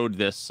actually showed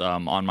this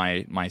on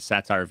my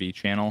Satire V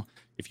channel.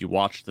 If you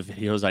watch the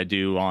videos I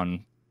do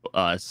on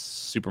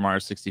Super Mario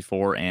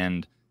 64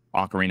 and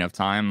Ocarina of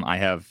Time, I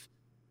have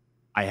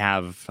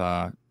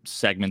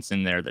segments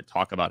in there that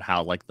talk about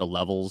how the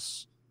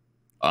levels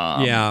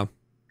are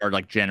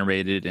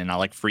generated, and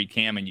I free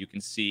cam, and you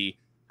can see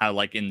how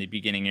in the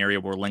beginning area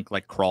where Link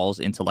crawls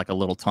into a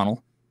little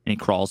tunnel and he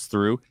crawls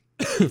through.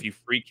 If you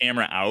free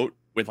camera out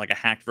with a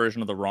hacked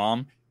version of the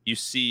ROM,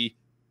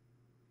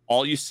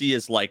 all you see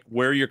is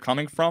where you're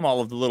coming from, all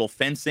of the little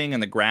fencing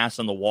and the grass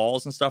and the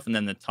walls and stuff, and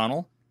then the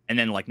tunnel, and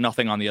then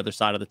nothing on the other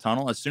side of the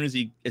tunnel. As soon as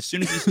he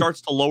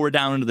starts to lower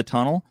down into the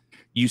tunnel,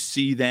 you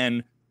see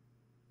then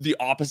the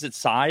opposite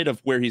side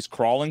of where he's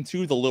crawling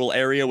to, the little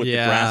area with the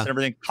grass and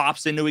everything,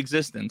 pops into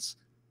existence,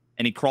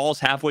 and he crawls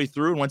halfway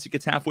through. And once he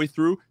gets halfway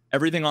through,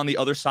 everything on the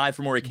other side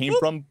from where he came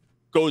from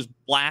goes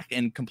black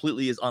and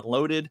completely is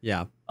unloaded.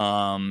 Yeah.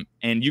 And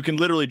you can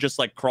literally just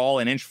crawl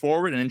an inch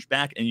forward, an inch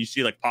back, and you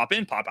see pop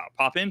in, pop out,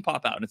 pop in,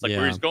 pop out. And it's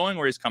where he's going,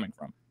 where he's coming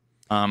from.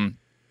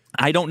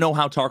 I don't know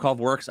how Tarkov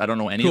works. I don't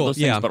know any of those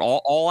things, but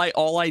all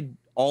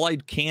I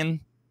can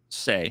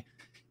say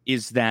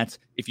is that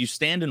if you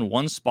stand in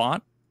one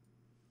spot,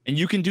 and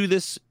you can do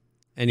this,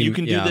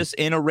 this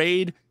in a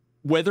raid,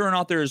 whether or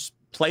not there's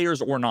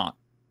players or not,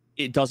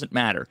 it doesn't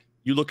matter.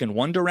 You look in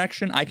one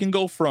direction. I can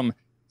go from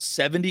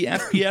 70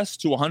 FPS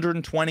to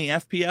 120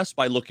 FPS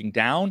by looking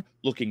down,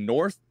 looking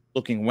north,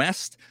 looking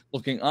west,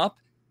 looking up,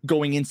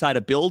 going inside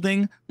a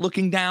building,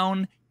 looking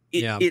down.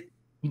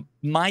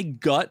 My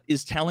gut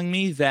is telling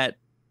me that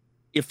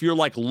if you're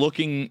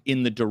looking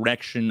in the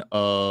direction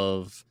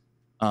of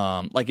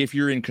like if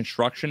you're in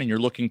construction and you're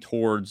looking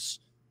towards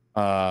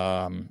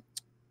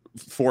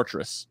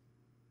Fortress,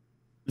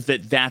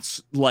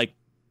 that's like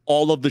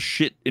all of the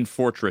shit in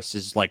Fortress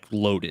is like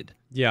loaded.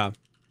 Yeah.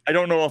 I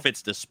don't know if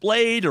it's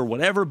displayed or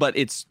whatever, but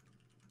it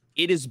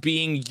is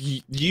being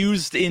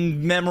used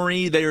in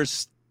memory.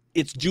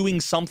 It's doing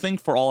something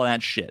for all of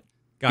that shit.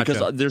 Gotcha.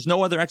 Because there's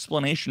no other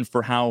explanation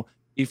for how,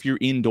 if you're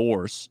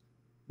indoors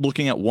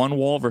looking at one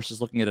wall versus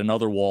looking at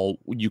another wall,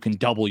 you can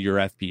double your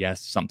FPS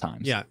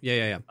sometimes.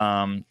 Yeah.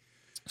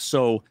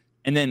 So,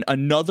 and then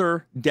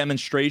another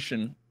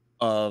demonstration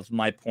of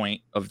my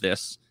point of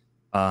this.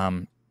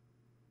 So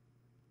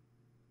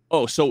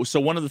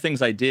one of the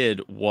things I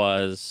did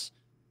was,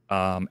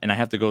 and I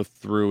have to go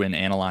through and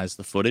analyze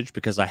the footage,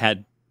 because I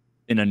had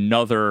in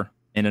another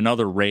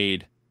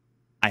raid,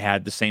 I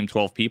had the same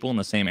 12 people in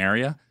the same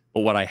area.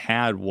 But what I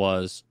had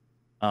was,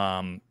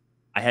 I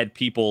had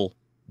people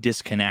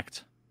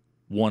disconnect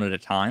one at a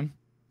time,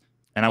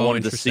 and I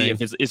wanted to see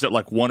if is it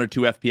like 1 or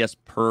 2 FPS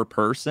per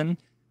person,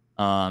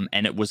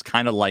 and it was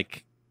kind of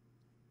like,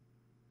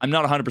 I'm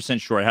not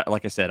 100% sure.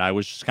 Like I said, I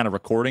was just kind of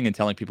recording and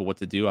telling people what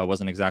to do. I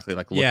wasn't exactly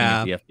like looking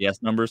at the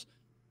FPS numbers,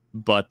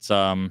 but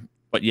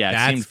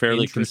yeah, it seemed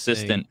fairly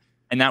consistent.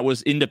 And that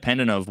was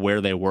independent of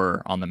where they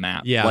were on the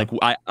map. Yeah. Like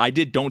I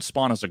did don't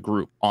spawn as a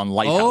group on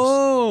Lighthouse.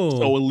 Oh.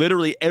 So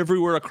literally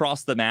everywhere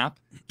across the map,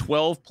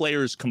 12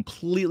 players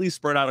completely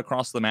spread out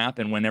across the map.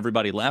 And when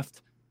everybody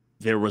left,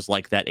 there was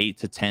like that 8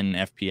 to 10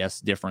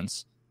 FPS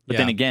difference. But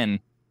then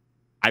again,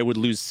 I would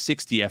lose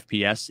 60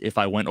 FPS if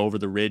I went over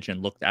the ridge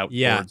and looked out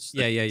towards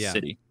the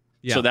city.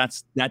 Yeah. So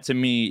that to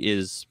me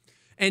is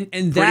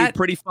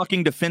pretty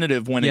fucking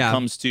definitive when it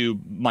comes to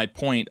my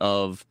point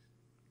of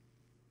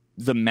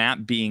the map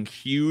being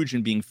huge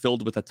and being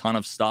filled with a ton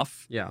of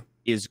stuff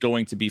is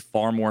going to be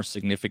far more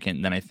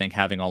significant than I think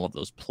having all of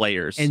those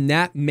players. And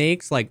that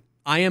makes, like,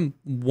 I am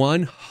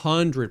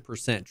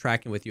 100%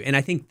 tracking with you. And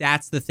I think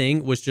that's the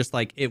thing, was just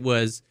like, it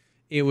was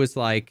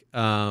like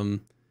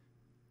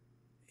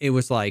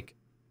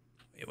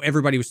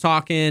everybody was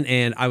talking,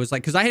 and I was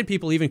like, because I had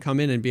people even come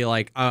in and be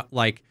like, I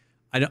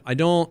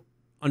don't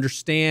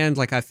understand.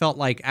 Like, I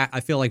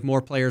feel like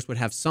more players would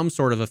have some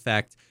sort of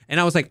effect. And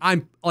I was like,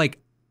 I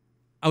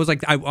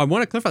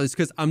want to clarify this,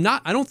 because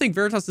I don't think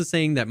Veritas is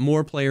saying that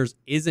more players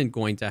isn't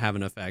going to have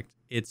an effect.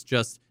 It's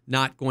just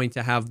not going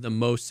to have the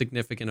most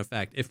significant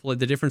effect. If the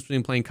difference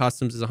between playing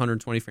customs is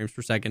 120 frames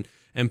per second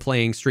and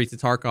playing Streets of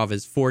Tarkov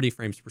is 40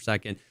 frames per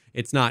second,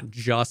 it's not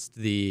just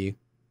the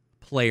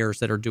players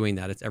that are doing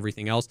that, it's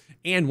everything else.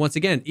 And once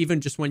again,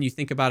 even just when you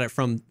think about it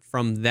from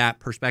that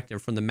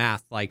perspective, from the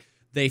math, like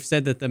they've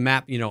said that the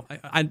map,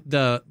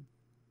 the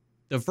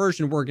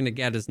version we're going to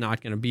get is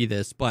not going to be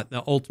this, but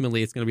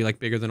ultimately it's going to be like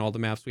bigger than all the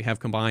maps we have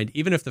combined.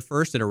 Even if the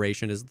first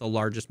iteration is the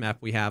largest map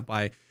we have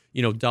by,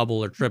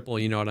 double or triple,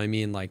 you know what I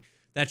mean? Like,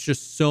 that's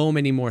just so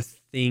many more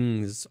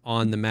things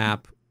on the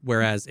map,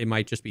 whereas it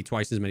might just be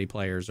twice as many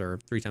players or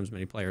 3 times as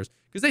many players.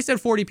 Because they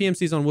said 40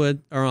 PMCs on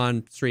wood or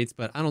on streets,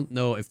 but I don't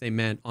know if they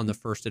meant on the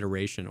first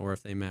iteration or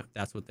if they meant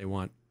that's what they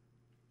want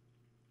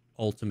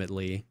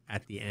ultimately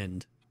at the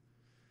end.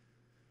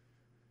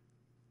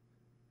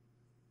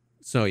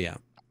 So yeah.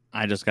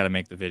 I just got to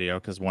make the video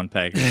because One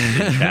Peg's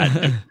in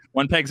chat.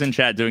 One Peg's in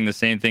chat doing the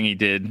same thing he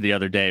did the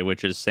other day,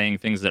 which is saying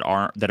things that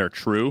are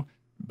true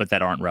but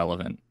that aren't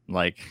relevant.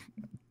 Like,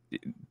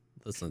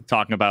 listen,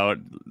 talking about,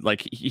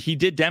 like, he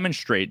did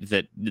demonstrate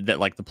that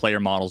like the player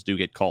models do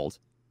get called.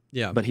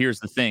 Yeah. But here's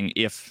the thing: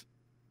 if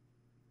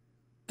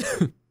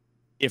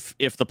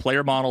the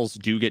player models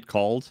do get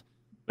called,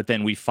 but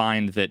then we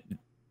find that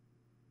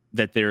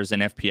there's an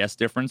FPS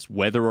difference,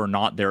 whether or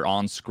not they're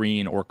on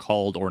screen or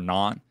called or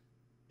not,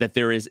 that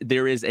there is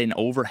an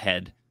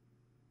overhead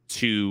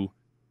to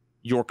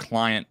your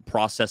client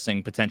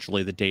processing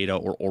potentially the data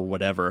or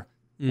whatever.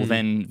 Well,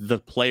 then the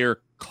player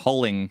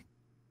culling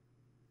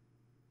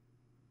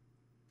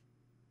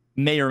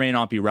may or may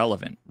not be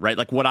relevant, right?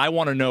 Like, what I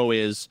want to know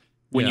is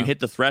when you hit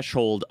the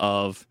threshold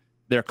of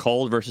they're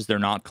culled versus they're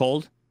not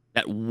culled,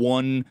 that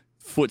 1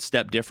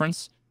 footstep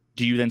difference,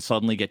 do you then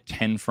suddenly get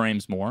 10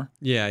 frames more?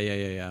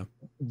 Yeah.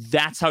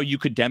 That's how you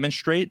could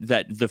demonstrate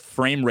that the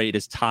frame rate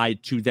is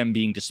tied to them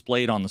being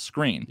displayed on the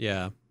screen.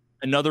 Yeah.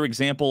 Another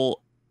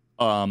example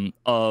of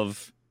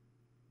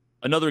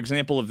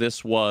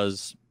this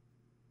was,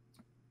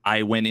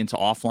 I went into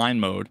offline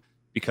mode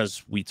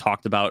because we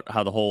talked about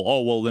how the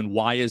whole, then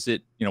why is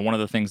it, one of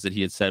the things that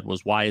he had said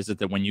was, why is it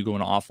that when you go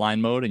into offline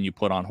mode and you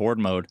put on horde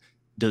mode,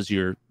 does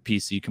your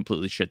PC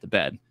completely shit the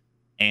bed?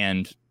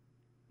 And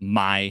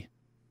my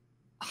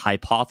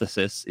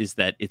hypothesis is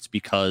that it's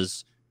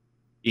because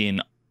in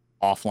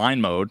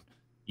offline mode,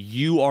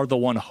 you are the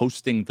one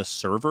hosting the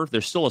server.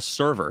 There's still a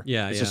server.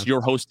 It's just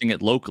you're hosting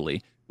it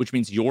locally, which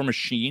means your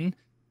machine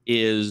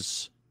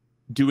is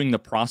doing the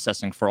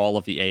processing for all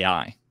of the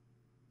AI.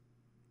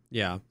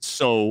 Yeah.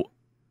 So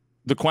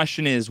the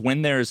question is,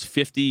 when there's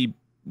 50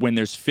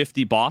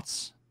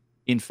 bots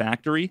in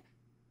factory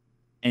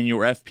and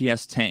your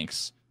FPS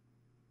tanks,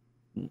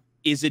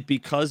 is it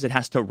because it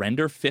has to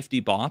render 50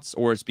 bots,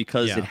 or is it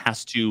because it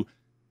has to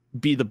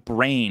be the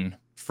brain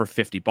for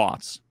 50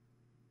 bots.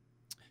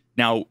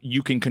 Now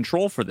you can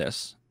control for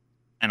this.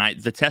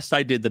 And the test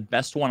I did, the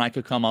best one I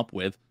could come up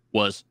with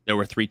was there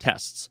were 3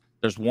 tests.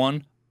 There's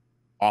 1,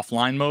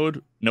 offline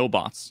mode, no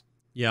bots.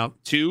 Yep.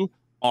 2,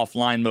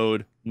 offline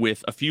mode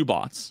with a few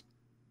bots.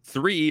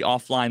 3,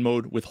 offline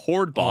mode with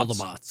horde bots. All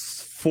the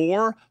bots.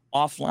 4,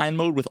 offline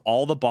mode with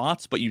all the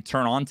bots, but you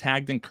turn on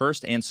tagged and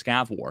cursed and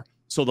scav war.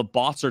 So the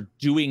bots are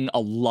doing a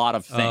lot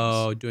of things.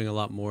 Oh, doing a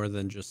lot more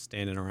than just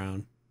standing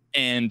around.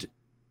 And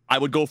I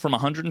would go from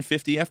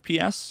 150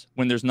 FPS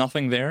when there's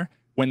nothing there.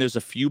 When there's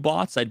a few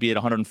bots, I'd be at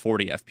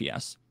 140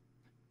 FPS.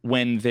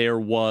 When there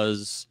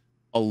was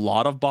a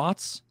lot of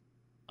bots,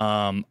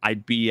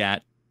 I'd be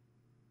at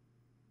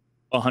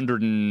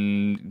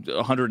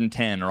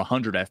 110 or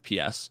 100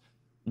 FPS.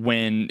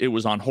 When it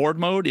was on horde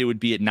mode, it would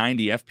be at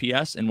 90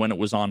 FPS. And when it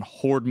was on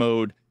horde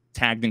mode,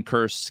 tagged and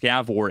cursed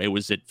scav war, it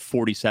was at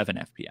 47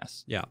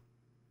 FPS. Yeah.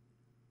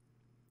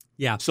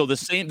 Yeah. So the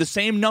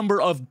same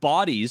number of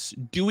bodies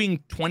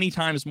doing 20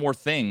 times more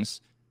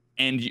things,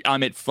 and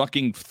I'm at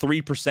fucking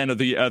 3% of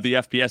the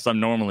FPS I'm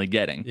normally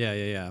getting.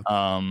 Yeah.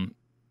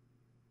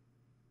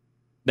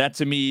 That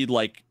to me,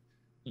 like,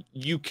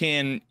 you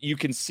can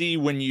see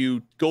when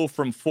you go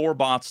from 4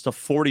 bots to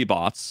 40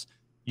 bots,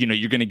 you know,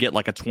 you're going to get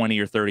like a 20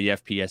 or 30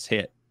 FPS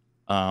hit.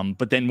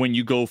 But then when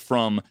you go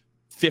from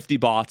 50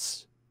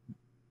 bots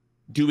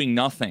doing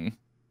nothing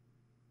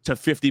to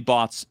 50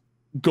 bots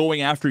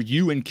going after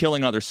you and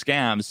killing other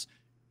scavs,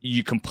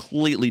 you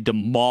completely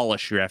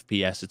demolish your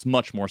FPS. It's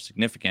much more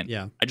significant.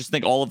 Yeah. I just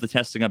think all of the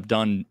testing I've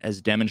done has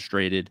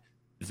demonstrated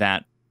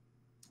that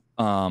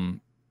the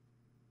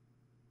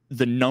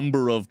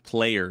number of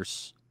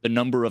players, the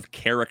number of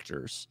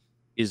characters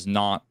is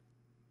not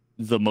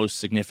the most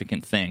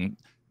significant thing.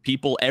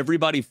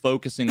 Everybody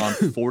focusing on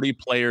 40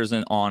 players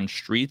and on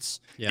streets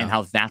and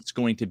how that's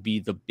going to be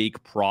the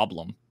big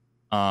problem.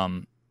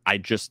 I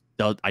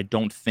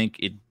don't think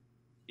it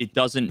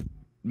doesn't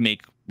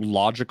make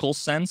logical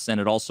sense,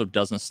 and it also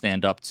doesn't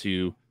stand up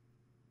to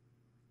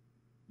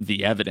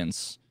the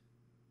evidence.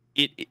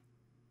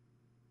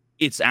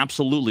 It's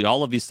absolutely,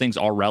 all of these things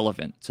are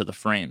relevant to the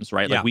frames,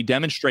 right? Yeah. Like we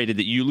demonstrated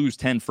that you lose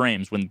 10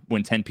 frames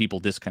when 10 people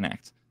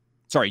disconnect.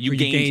 Sorry, you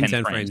gain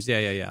 10 frames.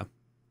 Yeah.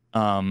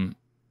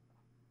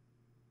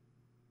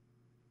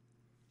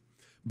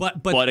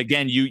 But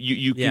again,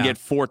 you can get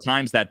 4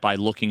 times that by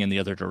looking in the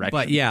other direction.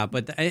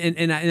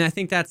 And I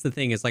think that's the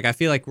thing is, like, I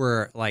feel like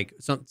we're like,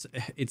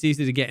 it's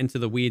easy to get into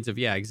the weeds of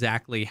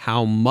exactly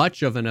how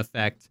much of an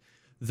effect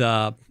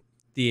the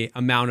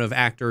amount of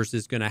actors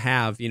is going to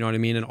have, you know what I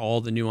mean, and all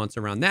the nuance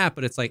around that.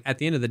 But it's like, at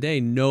the end of the day,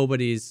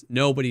 nobody's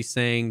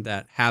saying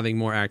that having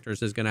more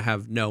actors is going to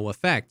have no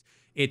effect.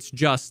 It's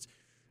just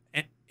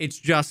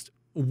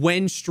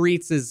when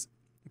Streets is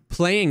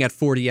playing at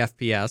 40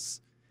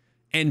 FPS.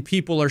 And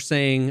people are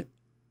saying,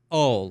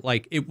 "Oh,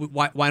 like,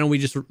 why don't we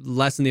just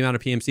lessen the amount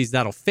of PMCs?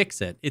 That'll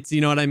fix it." It's,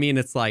 you know what I mean?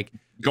 It's like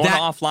going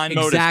offline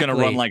mode is going to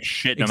run like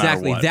shit no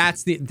matter what.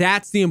 That's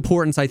the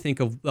importance, I think,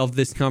 of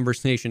this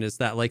conversation, is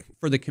that, like,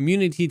 for the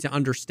community to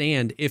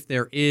understand if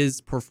there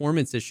is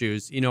performance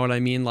issues, you know what I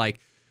mean?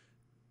 Like,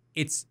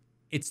 it's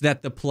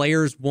that the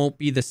players won't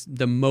be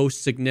the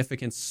most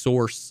significant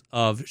source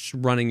of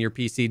running your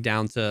PC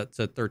down to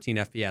 13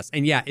 FPS.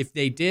 And yeah, if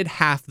they did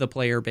half the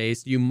player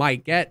base, you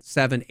might get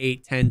 7,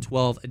 8, 10,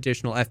 12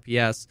 additional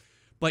FPS,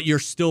 but you're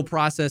still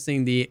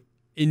processing the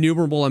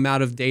innumerable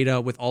amount of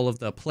data with all of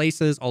the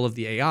places, all of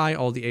the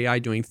AI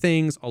doing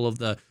things, all of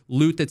the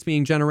loot that's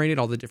being generated,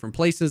 all the different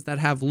places that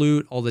have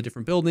loot, all the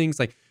different buildings.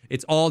 Like,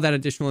 it's all that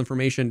additional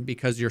information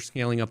because you're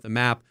scaling up the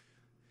map.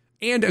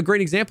 And a great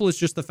example is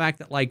just the fact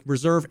that, like,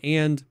 Reserve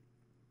and,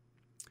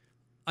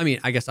 I mean,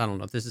 I guess I don't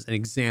know if this is an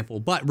example,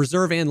 but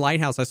Reserve and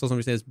Lighthouse, I saw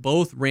somebody say this,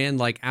 both ran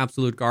like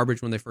absolute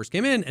garbage when they first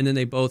came in, and then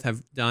they both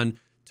have done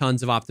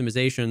tons of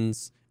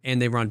optimizations,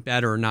 and they run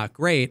better, not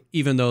great,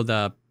 even though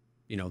the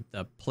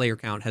player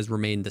count has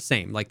remained the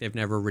same. Like, they've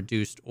never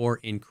reduced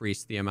or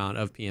increased the amount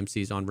of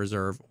PMCs on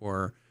Reserve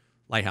or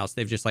Lighthouse.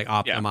 They've just, like,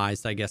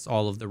 optimized, I guess,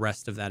 all of the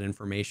rest of that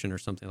information or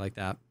something like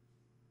that.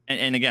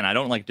 And again, I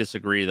don't like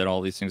disagree that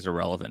all these things are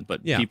relevant,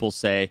 but people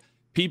say,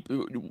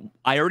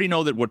 I already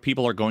know that what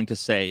people are going to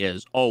say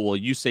is, oh, well,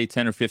 you say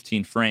 10 or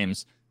 15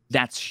 frames.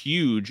 That's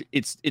huge.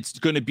 It's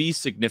going to be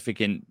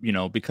significant, you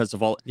know, because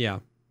of all. Yeah.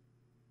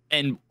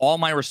 And all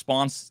my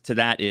response to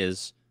that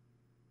is,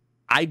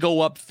 I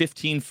go up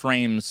 15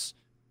 frames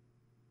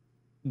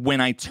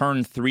when I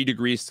turn 3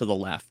 degrees to the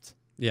left.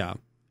 Yeah.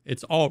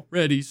 It's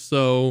already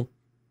so.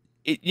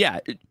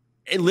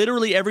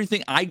 Literally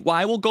everything.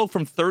 I will go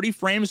from 30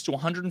 frames to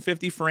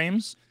 150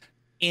 frames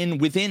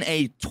within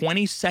a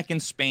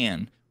 20-second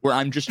span where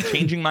I'm just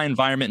changing my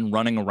environment and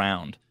running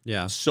around.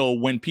 Yeah. So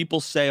when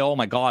people say, "Oh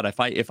my God,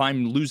 if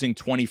I'm losing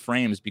 20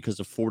 frames because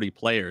of 40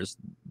 players,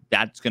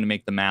 that's going to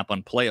make the map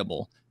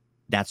unplayable,"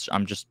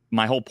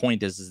 my whole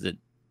point is that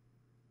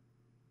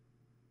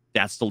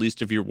that's the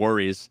least of your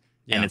worries,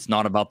 and it's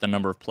not about the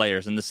number of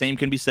players. And the same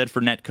can be said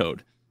for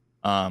netcode.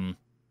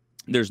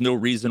 There's no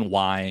reason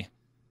why,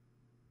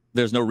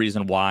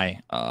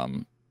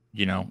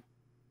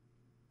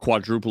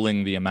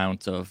 quadrupling the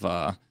amount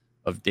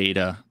of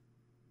data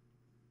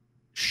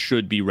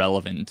should be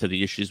relevant to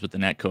the issues with the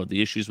netcode.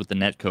 The issues with the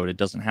netcode, it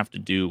doesn't have to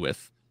do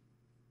with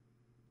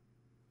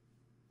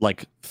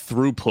like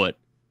throughput.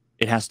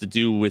 It has to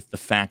do with the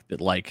fact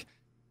that like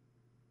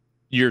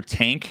your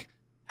tank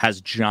has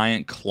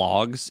giant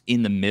clogs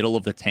in the middle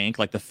of the tank.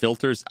 Like the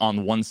filters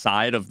on one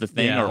side of the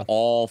thing are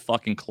all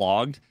fucking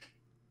clogged.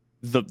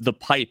 The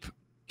pipe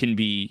can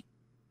be,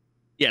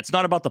 it's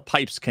not about the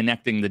pipes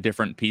connecting the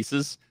different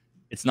pieces.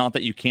 It's not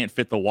that you can't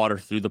fit the water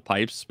through the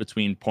pipes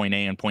between point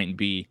A and point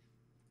B.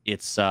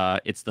 It's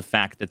the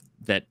fact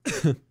that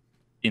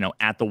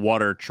at the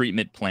water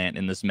treatment plant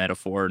in this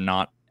metaphor,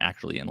 not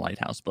actually in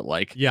Lighthouse, but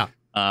like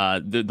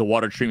the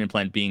water treatment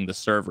plant being the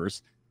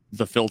servers,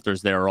 the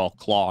filters there are all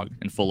clogged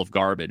and full of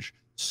garbage.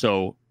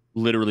 So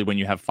literally, when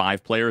you have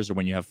 5 players or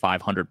when you have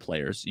 500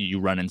 players, you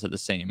run into the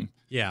same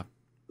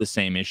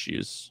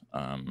issues.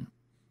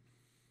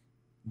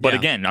 But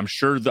again, I'm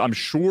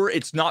sure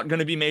it's not going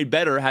to be made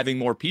better having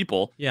more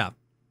people. Yeah,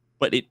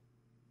 but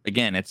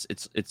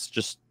it's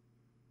just.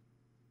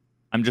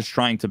 I'm just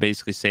trying to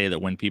basically say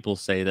that when people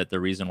say that the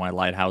reason why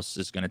Lighthouse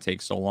is going to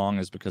take so long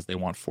is because they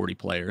want 40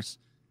 players.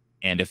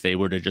 And if they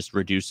were to just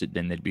reduce it,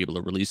 then they'd be able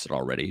to release it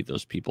already.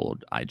 Those people,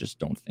 I just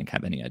don't think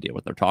have any idea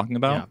what they're talking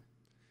about.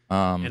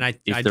 Yeah. And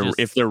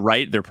if they're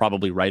right, they're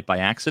probably right by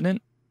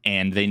accident.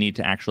 And they need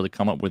to actually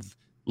come up with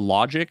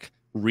logic,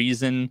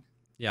 reason,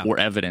 or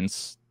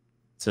evidence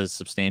to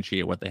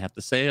substantiate what they have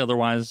to say.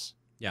 Otherwise,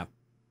 I'm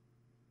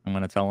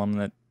going to tell them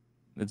that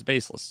it's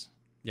baseless.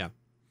 Yeah.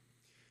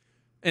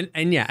 And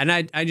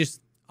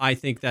I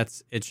think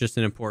it's just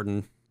an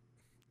important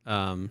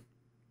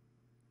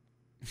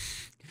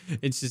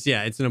it's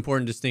an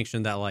important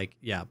distinction that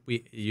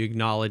you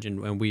acknowledge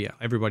and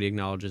everybody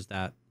acknowledges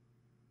that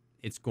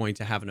it's going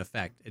to have an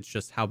effect. It's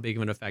just how big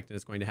of an effect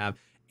it's going to have.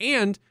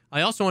 And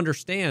I also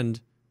understand,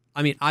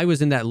 I mean, I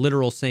was in that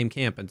literal same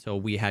camp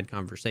until we had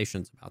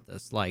conversations about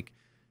this. Like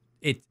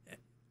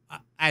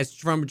as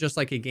from just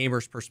like a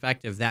gamer's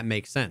perspective, that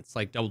makes sense.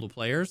 Like double the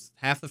players,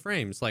 half the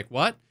frames. Like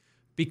what?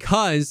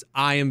 Because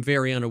I am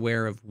very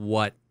unaware of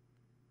what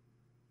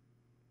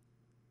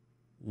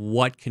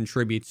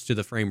contributes to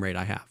the frame rate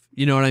I have.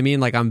 You know what I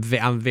mean? Like I'm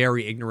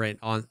very ignorant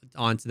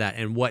onto that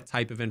and what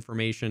type of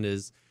information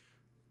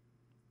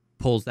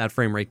pulls that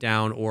frame rate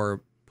down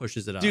or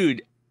pushes it up.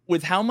 Dude,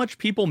 with how much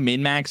people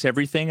min-max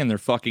everything and they're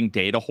fucking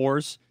data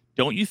whores,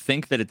 don't you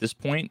think that at this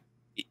point,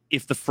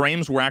 if the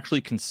frames were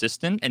actually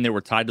consistent and they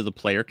were tied to the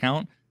player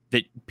count,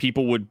 that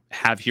people would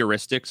have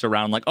heuristics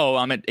around like, oh,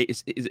 I'm at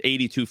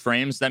 82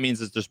 frames. That means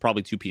that there's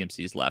probably 2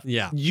 PMCs left.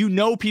 Yeah.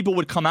 People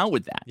would come out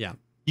with that. Yeah.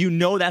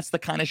 That's the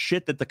kind of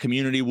shit that the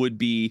community would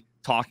be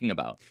talking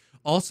about.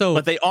 Also,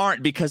 but they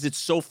aren't because it's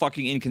so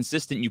fucking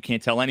inconsistent. You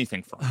can't tell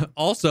anything from.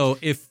 Also,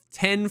 if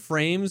 10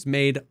 frames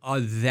made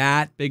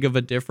that big of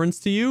a difference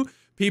to you,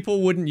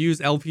 people wouldn't use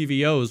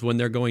LPVOs when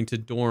they're going to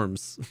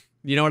dorms.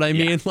 You know what I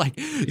mean? Like,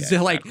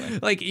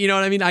 you know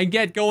what I mean? I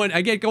get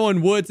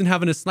going woods and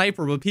having a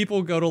sniper, but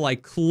people go to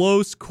like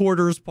close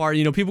quarters part,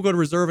 people go to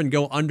reserve and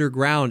go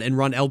underground and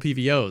run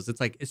LPVOs. It's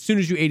like, as soon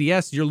as you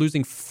ADS, you're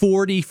losing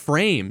 40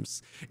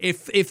 frames.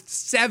 If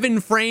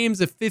 7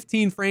 frames, if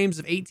 15 frames,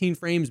 if 18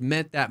 frames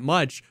meant that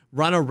much,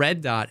 run a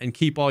red dot and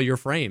keep all your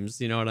frames.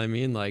 You know what I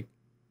mean? Like,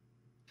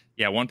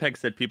 yeah, One Peg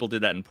said people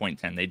did that in point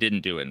 10. They didn't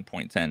do it in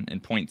point 10.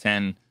 In point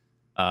 10,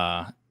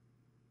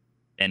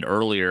 and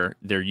earlier,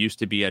 there used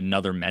to be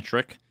another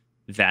metric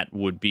that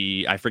would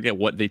be, I forget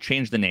what, they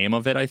changed the name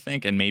of it, I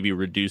think, and maybe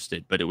reduced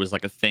it, but it was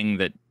like a thing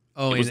that,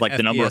 it was like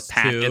the number of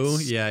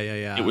packets.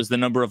 Yeah. It was the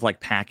number of like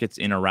packets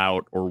in or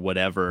out or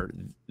whatever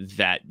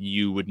that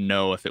you would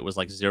know if it was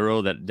like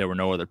 0, that there were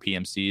no other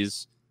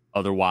PMCs.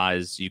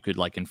 Otherwise, you could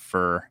like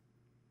infer.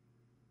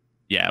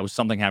 Yeah, it was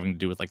something having to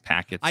do with like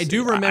packets. I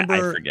do remember I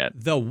forget.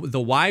 The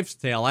wives'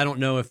 tale. I don't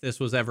know if this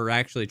was ever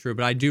actually true,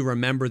 but I do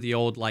remember the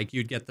old, like,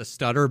 you'd get the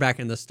stutter back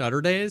in the stutter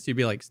days. You'd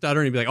be like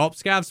stutter and you'd be like, oh,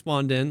 scav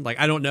spawned in. Like,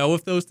 I don't know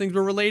if those things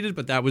were related,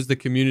 but that was the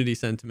community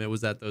sentiment,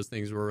 was that those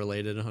things were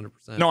related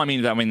 100%. No, I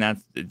mean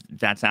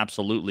that's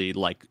absolutely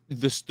like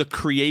this, the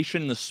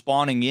creation, the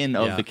spawning in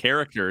of the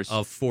characters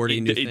of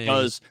 40 new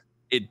things.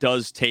 It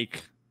does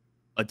take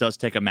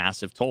a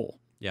massive toll.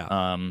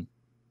 Yeah.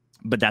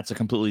 But that's a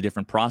completely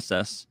different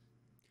process.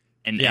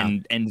 And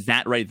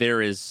that right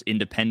there is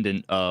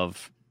independent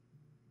of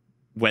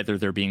whether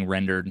they're being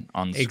rendered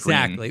on the screen.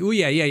 Exactly. Well,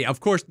 yeah. Of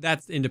course,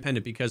 that's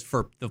independent because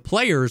for the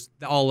players,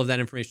 all of that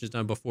information is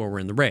done before we're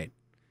in the raid.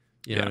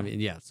 You know what I mean?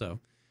 Yeah. So,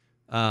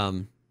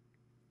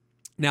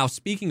 now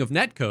speaking of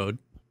netcode,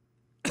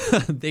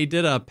 they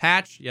did a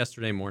patch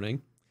yesterday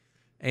morning,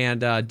 and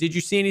did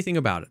you see anything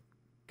about it?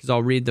 Because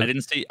I'll read the.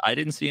 I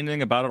didn't see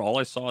anything about it. All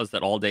I saw is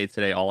that all day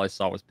today, all I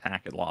saw was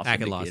packet loss.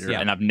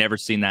 Yeah. And I've never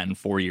seen that in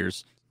 4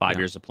 years. 5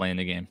 years of playing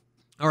the game.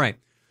 All right.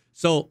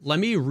 So let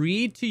me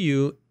read to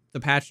you the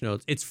patch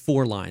notes. It's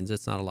 4 lines.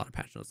 It's not a lot of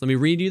patch notes. Let me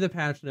read you the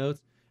patch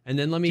notes, and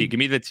then let me... Give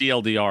me the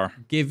TLDR.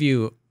 Give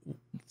you...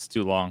 It's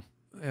too long.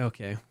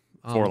 Okay.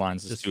 4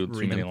 lines is too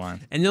many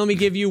lines. And then let me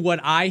give you what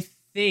I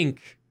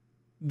think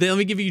Then let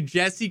me give you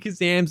Jesse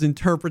Kazam's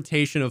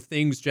interpretation of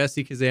things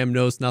Jesse Kazam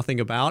knows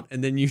nothing about,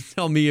 and then you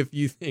tell me if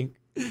you think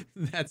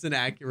that's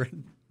inaccurate.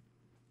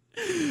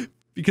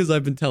 Because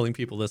I've been telling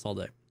people this all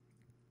day.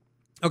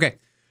 Okay.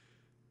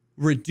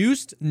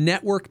 Reduced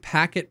network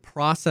packet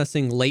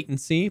processing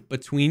latency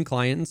between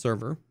client and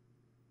server.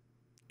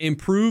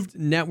 Improved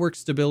network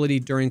stability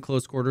during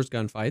close quarters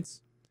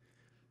gunfights.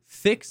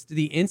 Fixed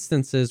the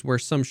instances where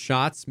some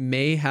shots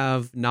may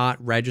have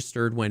not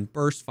registered when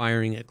burst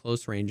firing at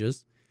close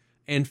ranges.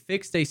 And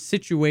fixed a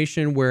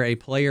situation where a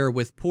player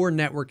with poor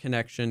network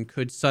connection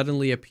could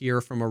suddenly appear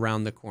from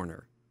around the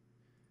corner.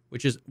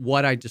 Which is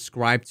what I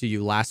described to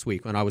you last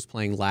week when I was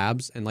playing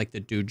Labs and like the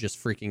dude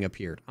just freaking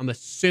appeared. I'm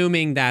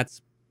assuming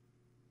that's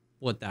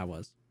what that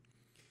was.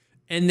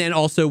 And then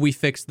also we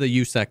fixed the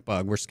USEC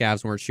bug where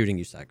scavs weren't shooting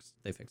USECs.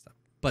 They fixed that.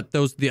 But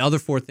the other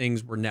 4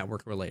 things were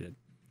network related.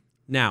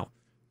 Now,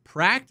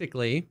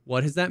 practically,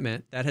 what has that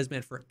meant? That has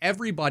meant for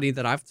everybody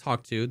that I've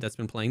talked to that's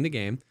been playing the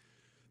game,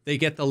 they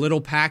get the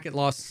little packet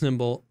loss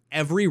symbol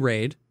every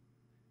raid,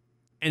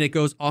 and it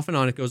goes off and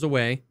on. It goes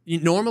away.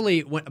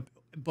 Normally,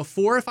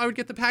 before, if I would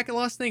get the packet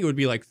loss thing, it would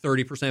be like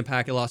 30%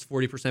 packet loss,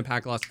 40%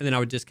 packet loss, and then I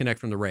would disconnect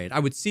from the raid. I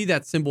would see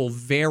that symbol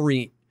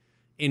very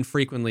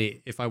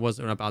infrequently if I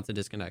wasn't about to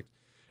disconnect.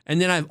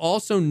 And then I've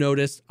also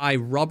noticed I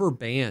rubber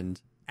band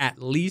at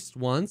least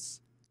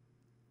once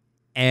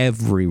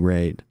every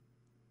raid.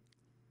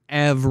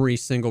 Every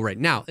single raid.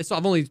 Now, so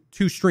I've only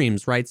 2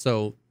 streams, right?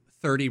 So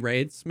 30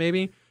 raids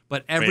maybe.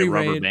 But every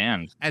raid,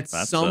 at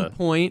some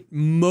point,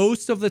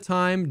 most of the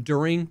time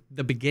during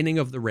the beginning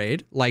of the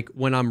raid, like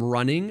when I'm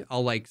running,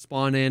 I'll like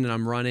spawn in and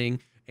I'm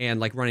running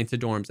and like running to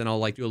dorms and I'll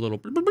like do a little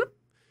bloop, bloop, bloop.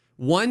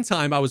 One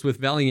time I was with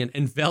Valiant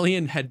and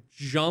Valiant had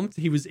jumped.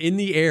 He was in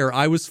the air.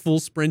 I was full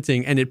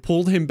sprinting and it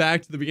pulled him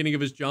back to the beginning of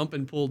his jump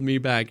and pulled me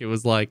back. It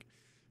was like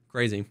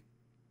crazy.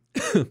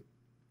 What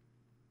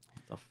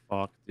the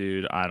fuck,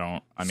 dude?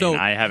 I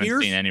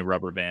haven't seen any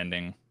rubber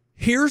banding.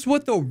 Here's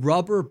what the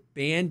rubber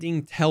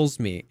banding tells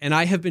me, and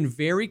I have been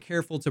very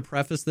careful to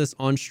preface this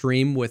on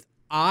stream with,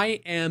 I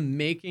am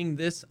making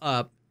this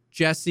up.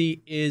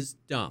 Jesse is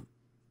dumb.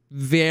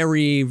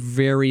 Very,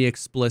 very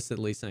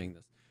explicitly saying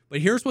this.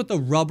 But here's what the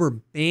rubber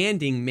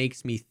banding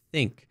makes me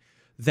think.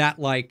 That,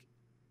 like,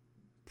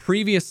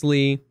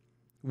 previously,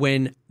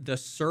 when the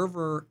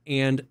server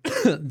and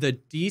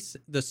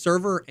the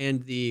server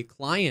and the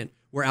client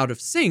were out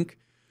of sync,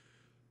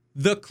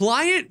 the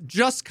client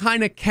just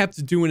kind of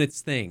kept doing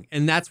its thing.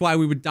 And that's why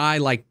we would die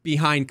like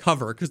behind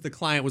cover, because the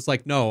client was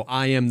like, no,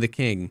 I am the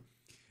king.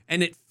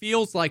 And it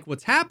feels like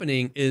what's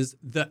happening is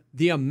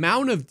the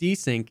amount of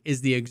desync is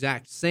the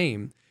exact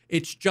same.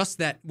 It's just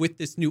that with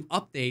this new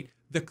update,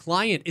 the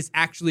client is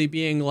actually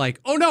being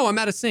like, oh no, I'm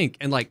out of sync,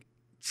 and like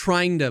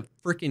trying to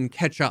freaking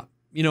catch up.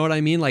 You know what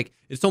I mean? Like,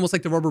 it's almost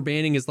like the rubber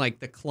banding is like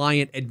the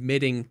client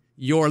admitting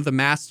you're the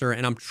master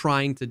and I'm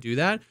trying to do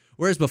that.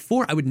 Whereas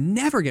before, I would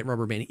never get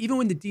rubber banding. Even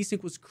when the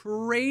desync was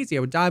crazy,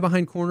 I would die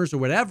behind corners or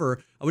whatever,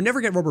 I would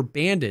never get rubber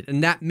banded.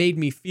 And that made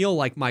me feel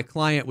like my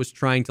client was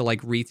trying to like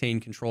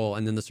retain control.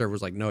 And then the server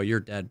was like, no, you're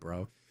dead,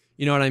 bro.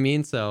 You know what I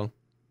mean? So,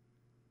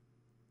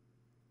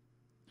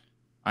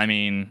 I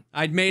mean,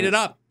 I'd made it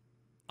up.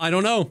 I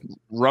don't know.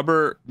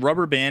 Rubber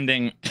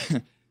banding,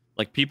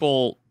 like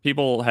people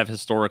have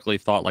historically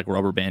thought like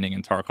rubber banding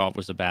in Tarkov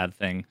was a bad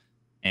thing.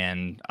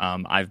 And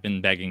I've been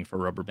begging for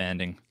rubber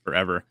banding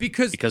forever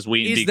because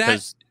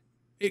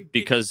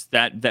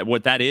that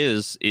what that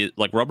is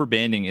like rubber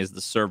banding is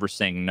the server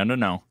saying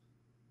no,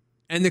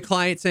 and the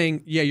client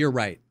saying yeah, you're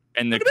right,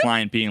 and the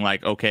client being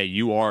like, okay,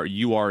 you are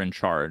in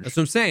charge. That's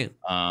what I'm saying.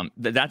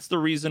 That's the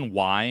reason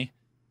why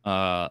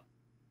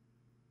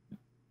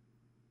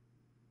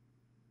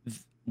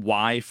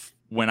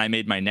when I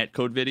made my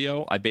netcode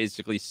video, I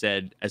basically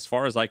said, as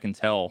far as I can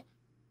tell,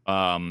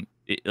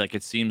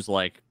 it seems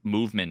like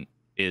movement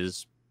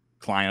is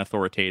client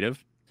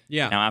authoritative.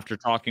 Yeah. Now, after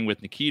talking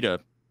with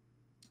Nikita,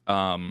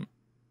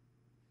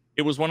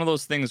 it was one of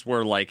those things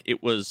where like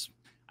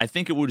I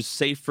think it was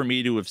safe for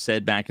me to have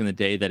said back in the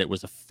day that it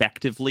was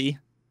effectively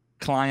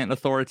client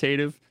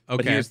authoritative. Okay.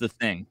 But here's the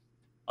thing.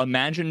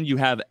 Imagine you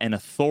have an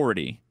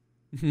authority,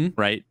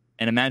 right?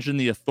 And imagine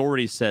the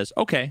authority says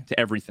okay to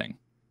everything.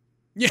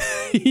 Yeah.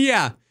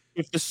 Yeah.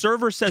 If the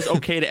server says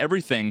okay to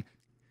everything,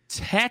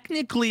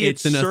 technically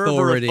it's an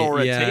server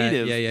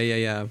authoritative.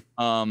 Yeah.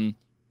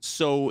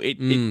 So it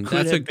could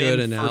that's have a good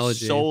been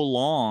analogy. for so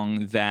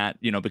long that,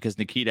 because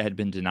Nikita had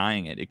been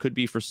denying it. It could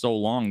be for so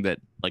long that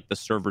like the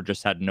server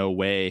just had no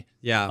way.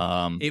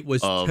 Yeah. It was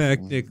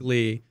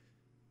technically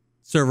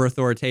server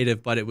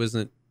authoritative, but it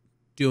wasn't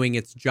doing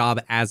its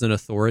job as an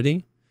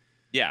authority.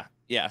 Yeah.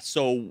 Yeah.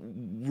 So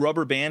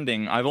rubber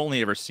banding, I've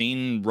only ever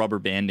seen rubber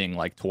banding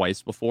like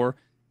twice before.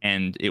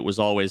 And it was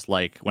always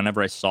like,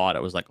 whenever I saw it, I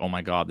was like, oh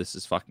my God, this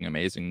is fucking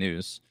amazing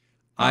news.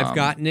 I've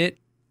gotten it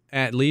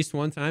at least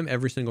one time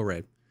every single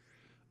raid.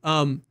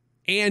 And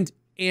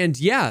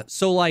yeah,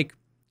 so like,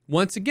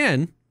 once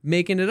again,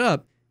 making it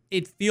up,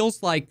 it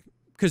feels like,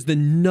 because the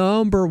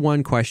number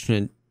one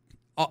question,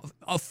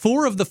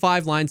 4 of the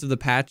 5 lines of the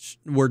patch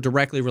were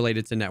directly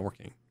related to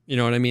networking. You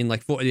know what I mean?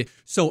 Like,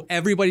 so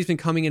everybody's been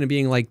coming in and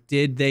being like,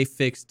 did they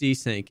fix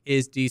desync?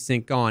 Is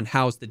desync gone?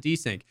 How's the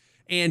desync?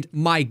 And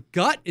my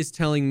gut is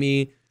telling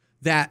me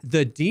that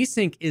the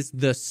desync is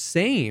the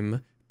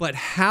same, but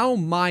how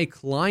my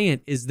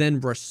client is then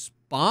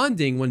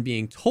responding when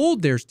being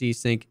told there's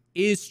desync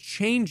is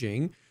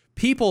changing.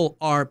 People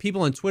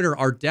on Twitter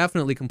are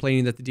definitely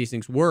complaining that the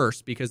desync's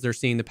worse because they're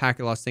seeing the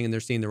packet loss thing and they're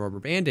seeing the rubber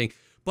banding.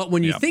 But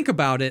when you think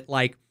about it,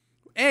 like,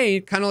 A,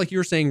 kind of like you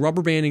were saying,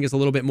 rubber banding is a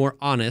little bit more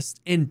honest.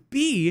 And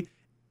B,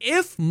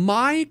 if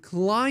my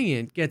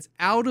client gets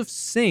out of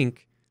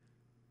sync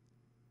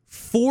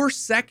 4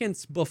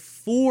 seconds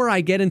before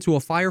I get into a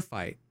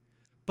firefight,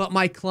 but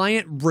my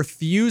client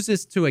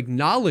refuses to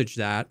acknowledge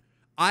that,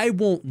 I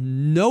won't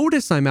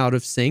notice I'm out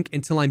of sync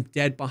until I'm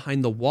dead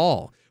behind the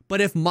wall.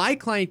 But if my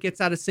client gets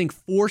out of sync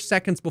 4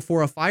 seconds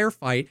before a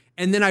firefight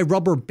and then I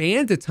rubber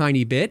band a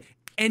tiny bit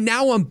and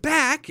now I'm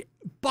back,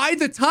 by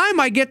the time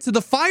I get to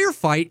the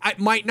firefight, I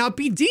might not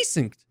be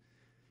desynced.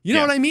 You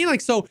know what I mean?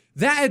 Like, so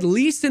that at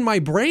least in my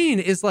brain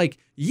is like,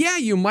 yeah,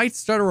 you might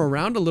stutter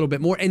around a little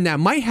bit more and that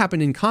might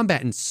happen in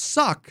combat and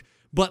suck,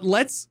 but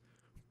let's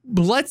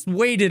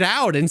wait it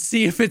out and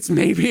see if it's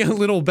maybe a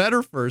little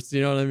better first.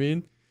 You know what I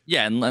mean?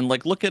 Yeah. And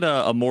like, look at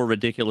a more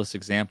ridiculous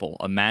example.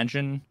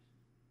 Imagine,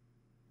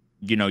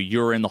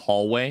 you're in the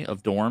hallway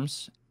of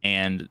dorms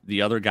and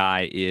the other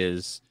guy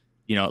is,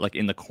 like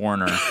in the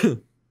corner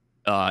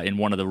in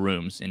one of the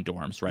rooms in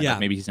dorms, right? Yeah. Like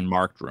maybe he's in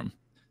marked room.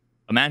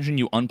 Imagine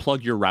you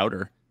unplug your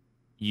router,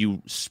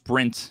 you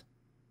sprint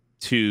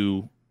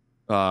to,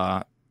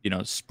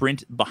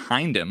 sprint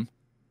behind him.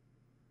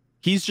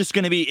 He's just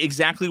going to be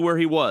exactly where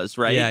he was,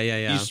 right?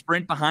 Yeah. You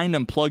sprint behind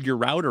him, plug your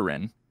router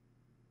in,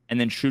 and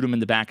then shoot him in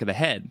the back of the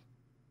head.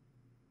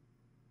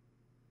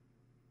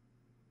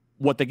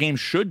 What the game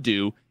should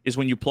do is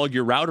when you plug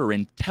your router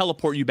in,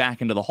 teleport you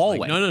back into the hallway.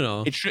 Like,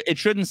 no. It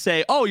shouldn't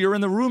say, oh, you're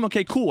in the room.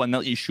 Okay, cool. And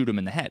then you shoot him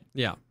in the head.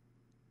 Yeah.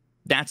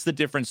 That's the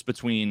difference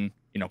between,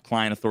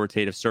 client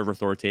authoritative, server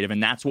authoritative.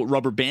 And that's what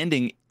rubber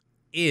banding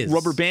is.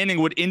 Rubber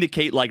banding would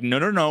indicate like,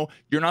 no,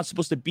 you're not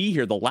supposed to be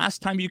here. The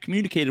last time you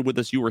communicated with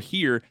us, you were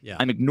here. Yeah.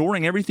 I'm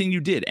ignoring everything you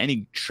did.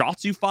 Any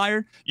shots you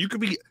fired, you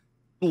could be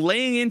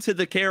laying into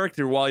the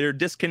character while you're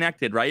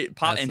disconnected, right?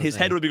 And his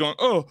head would be going,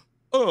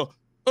 oh,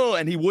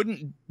 and he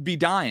wouldn't be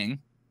dying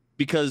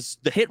because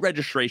the hit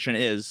registration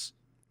is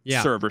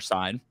server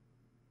side.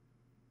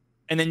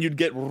 And then you'd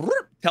get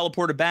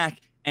teleported back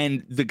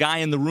and the guy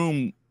in the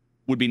room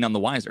would be none the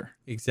wiser.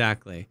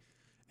 Exactly.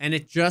 And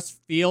it just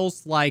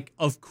feels like,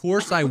 of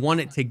course, I want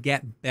it to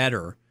get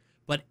better.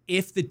 But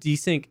if the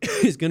desync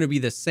is going to be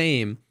the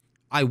same,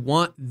 I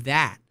want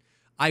that.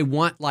 I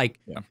want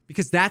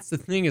because that's the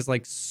thing is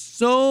like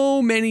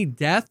so many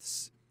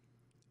deaths,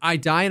 I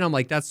die and I'm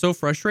like, that's so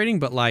frustrating.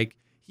 But like,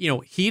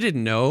 he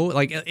didn't know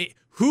like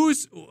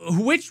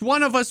which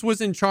one of us was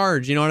in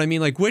charge. You know what I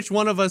mean? Like which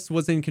one of us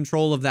was in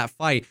control of that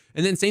fight.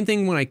 And then same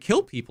thing when I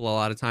kill people a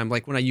lot of time,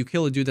 like when you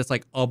kill a dude that's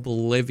like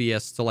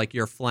oblivious to like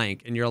your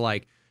flank and you're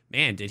like,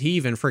 man, did he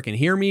even freaking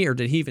hear me or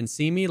did he even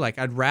see me? Like,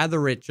 I'd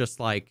rather it just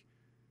like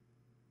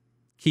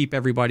keep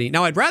everybody.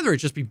 Now, I'd rather it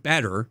just be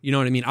better, you know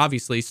what I mean?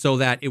 Obviously, so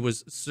that it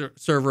was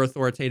server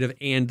authoritative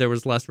and there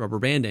was less rubber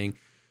banding.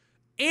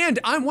 And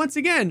I'm once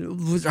again,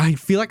 I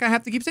feel like I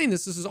have to keep saying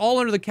this. This is all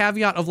under the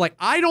caveat of like,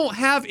 I don't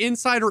have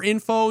insider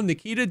info.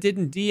 Nikita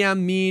didn't DM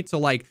me to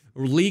like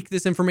leak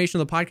this information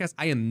on the podcast.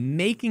 I am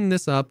making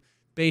this up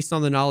based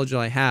on the knowledge that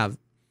I have.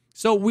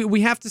 So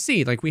we have to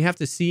see, like, we have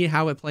to see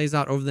how it plays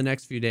out over the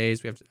next few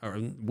days. We have to, or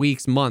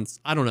weeks, months,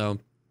 I don't know.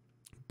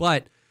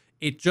 But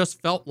it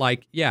just felt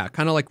like,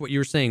 kind of like what you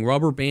were saying,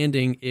 rubber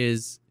banding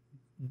is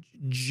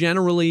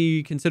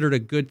generally considered a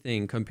good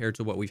thing compared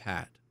to what we've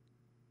had.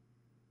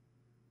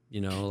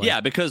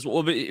 Because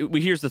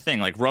here's the thing,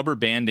 like rubber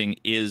banding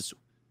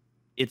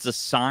it's a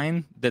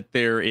sign that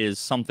there is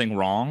something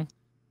wrong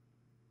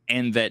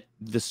and that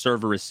the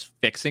server is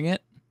fixing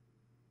it.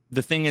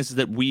 The thing is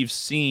that we've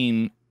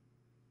seen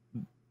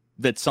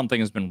that something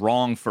has been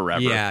wrong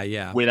forever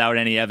without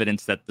any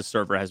evidence that the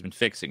server has been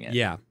fixing it.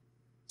 Yeah.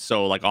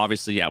 So, like,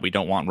 obviously, we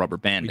don't want rubber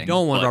banding. We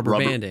don't want rubber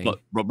banding. But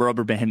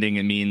rubber banding,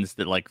 it means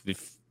that, like,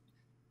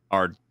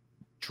 our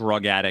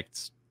drug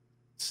addict's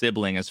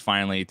sibling has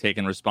finally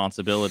taken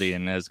responsibility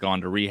and has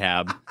gone to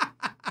rehab.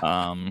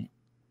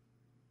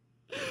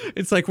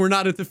 It's like we're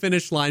not at the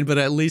finish line, but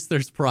at least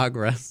there's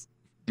progress.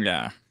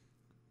 Yeah.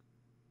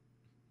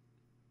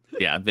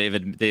 Yeah, they've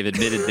admitted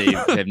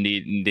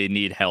they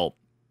need help.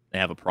 They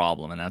have a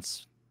problem, and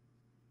that's,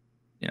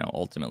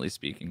 ultimately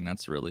speaking,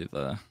 that's really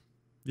the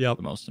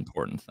most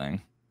important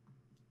thing.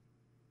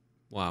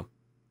 Wow.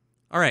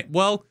 All right.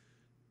 Well,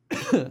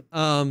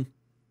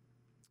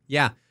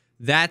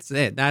 that's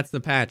it. That's the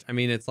patch. I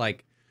mean, it's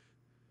like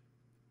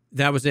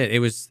that was it. It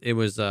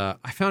was I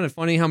found it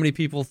funny how many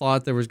people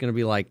thought there was going to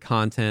be like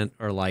content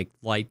or like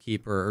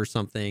Lightkeeper or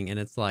something, and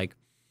it's like,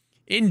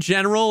 in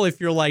general, if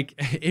you're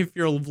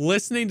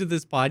listening to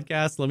this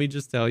podcast, let me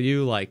just tell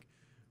you, like,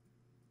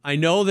 I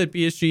know that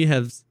BSG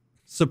has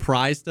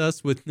surprised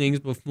us with things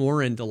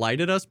before and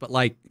delighted us, but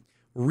like,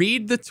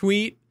 read the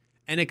tweet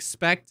and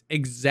expect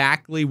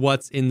exactly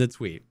what's in the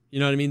tweet. You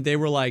know what I mean? They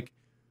were like,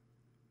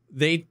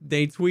 they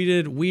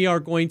tweeted, "We are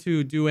going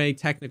to do a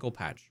technical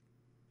patch,"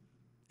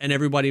 and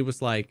everybody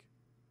was like,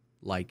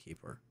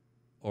 "Lightkeeper,"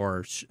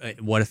 or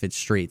what if it's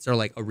Streets, or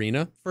like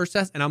Arena first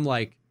test? And I'm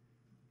like,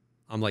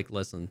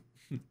 listen,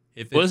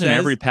 if it Wasn't says,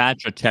 every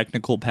patch a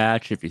technical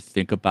patch? If you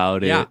think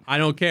about it, yeah, I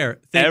don't care.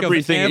 Think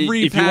everything. of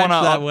every If you patch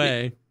want that to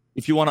way.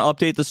 if you want to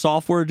update the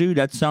software, dude,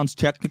 that sounds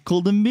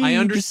technical to me.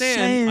 I Just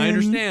saying.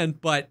 understand,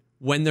 but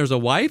when there's a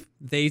wipe,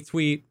 they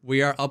tweet,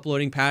 "We are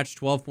uploading patch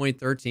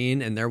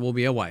 12.13 and there will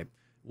be a wipe."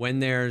 When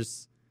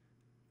there's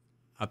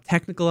a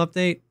technical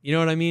update, you know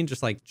what I mean?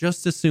 Just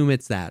assume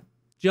it's that.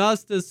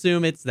 Just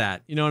assume it's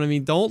that. You know what I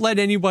mean? Don't let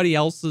anybody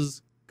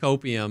else's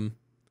copium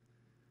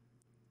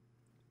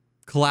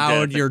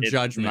cloud your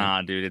judgment.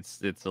 Nah, dude,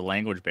 it's a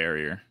language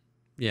barrier.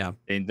 Yeah.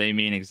 They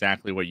mean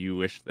exactly what you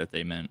wish that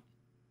they meant.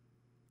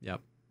 Yep.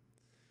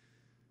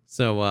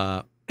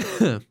 So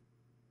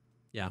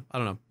yeah, I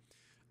don't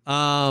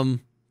know.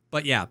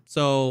 But yeah,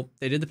 so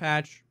they did the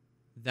patch.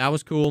 That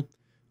was cool.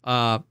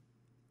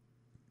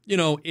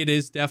 It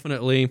is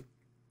definitely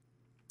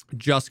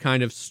just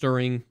kind of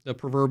stirring the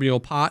proverbial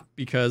pot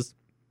because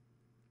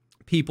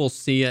people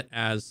see it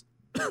as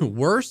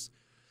worse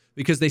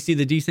because they see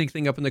the desync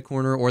thing up in the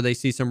corner or they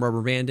see some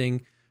rubber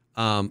banding.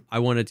 I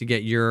wanted to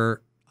get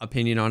your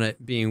opinion on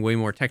it being way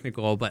more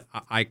technical, but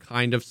I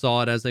kind of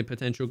saw it as a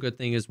potential good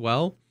thing as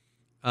well.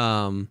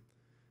 Yeah,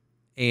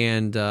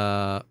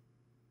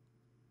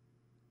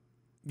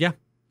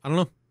 I don't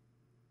know.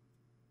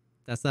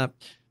 That's that.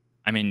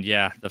 I mean,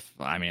 yeah.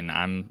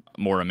 I'm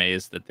more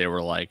amazed that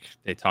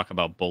they talk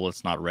about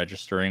bullets not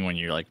registering when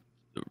you're like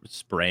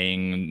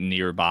spraying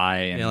nearby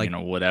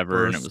and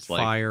whatever, and it was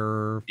like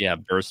fire. Yeah,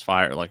 burst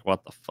fire. Like,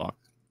 what the fuck?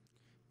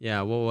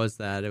 Yeah, what was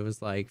that? It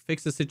was like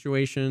fix the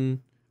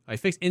situation. I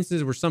fix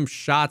instances where some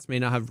shots may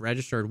not have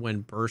registered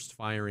when burst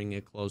firing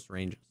at close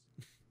ranges.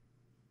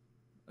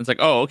 It's like,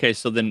 oh, okay.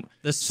 So then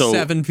the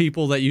 7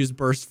 people that use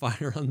burst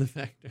fire on the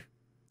vector.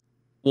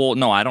 Well,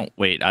 no, I don't.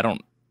 Wait, I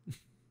don't.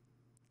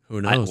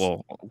 Who knows?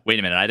 Wait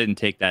a minute. I didn't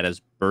take that as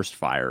burst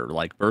fire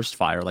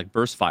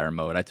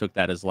mode. I took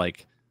that as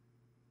like,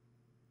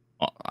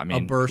 a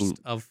burst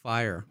of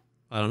fire.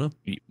 I don't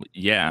know.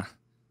 Yeah,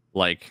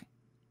 like,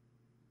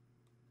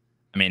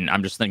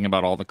 I'm just thinking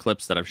about all the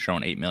clips that I've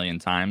shown 8 million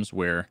times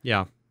where,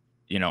 yeah,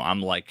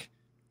 I'm like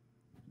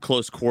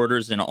close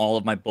quarters and all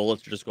of my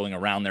bullets are just going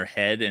around their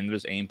head and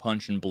there's aim,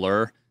 punch, and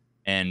blur,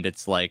 and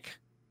it's like,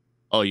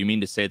 oh, you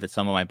mean to say that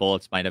some of my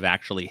bullets might have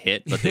actually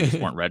hit, but they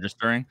just weren't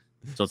registering?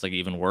 So it's like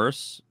even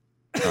worse.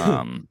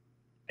 Yeah,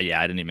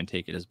 I didn't even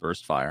take it as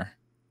burst fire.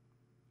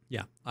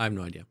 Yeah, I have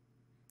no idea.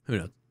 Who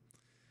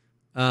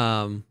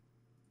knows?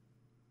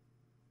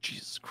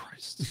 Jesus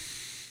Christ.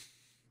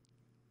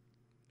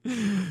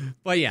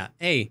 But yeah,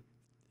 hey,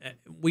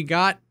 we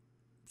got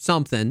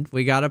something.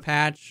 We got a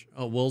patch.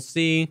 Oh, we'll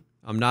see.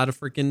 I'm not a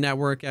freaking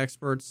network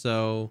expert,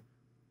 so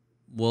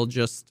we'll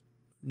just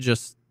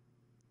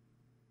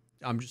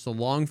I'm just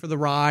along for the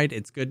ride.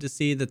 It's good to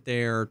see that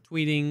they're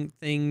tweeting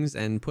things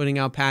and putting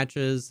out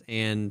patches,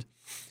 and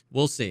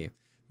we'll see.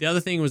 The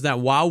other thing was that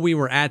while we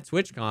were at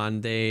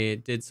TwitchCon, they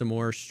did some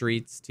more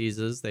Streets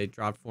teases. They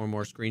dropped 4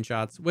 more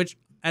screenshots, which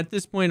at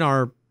this point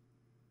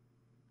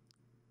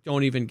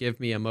don't even give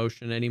me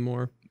emotion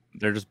anymore.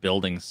 They're just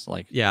buildings,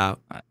 like, yeah.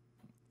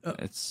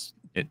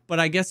 But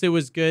I guess it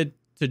was good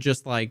to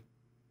just like.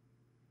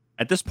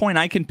 At this point,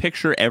 I can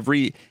picture I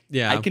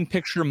can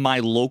picture my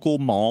local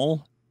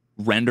mall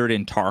rendered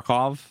in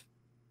Tarkov,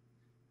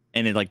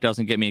 and it like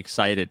doesn't get me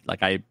excited.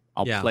 Like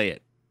I'll play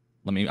it.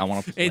 I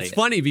want to play it. It's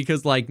funny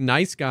because like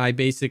Nice Guy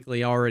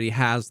basically already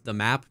has the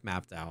map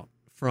mapped out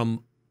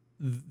from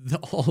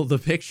all the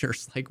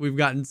pictures. Like we've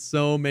gotten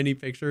so many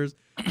pictures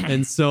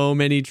and so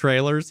many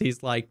trailers.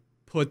 He's like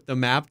put the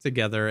map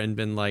together and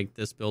been like,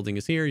 this building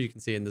is here. You can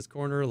see it in this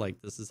corner.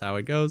 Like this is how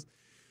it goes.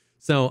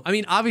 So I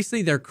mean,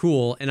 obviously they're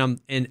cool, and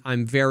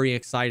I'm very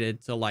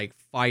excited to like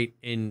fight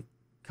in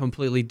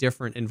completely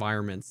different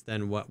environments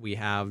than what we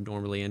have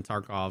normally in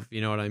Tarkov. You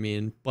know what I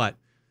mean? But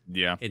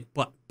yeah,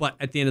 but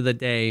at the end of the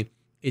day,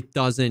 it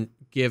doesn't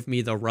give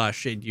me the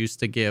rush it used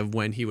to give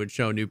when he would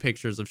show new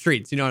pictures of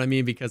Streets. You know what I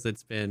mean? Because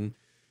it's been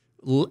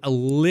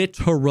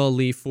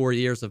literally 4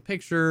 years of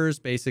pictures,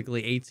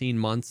 basically 18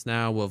 months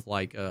now of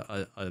like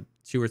a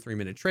 2 or 3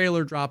 minute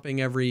trailer dropping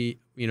every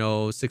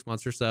 6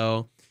 months or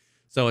so.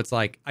 So it's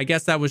like, I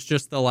guess that was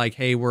just the like,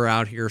 hey, we're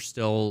out here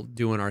still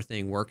doing our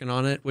thing, working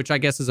on it, which I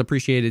guess is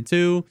appreciated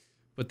too.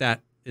 But that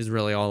is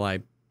really all I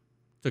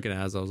took it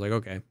as. I was like,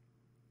 okay.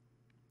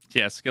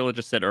 Yeah, Skilla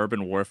just said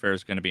urban warfare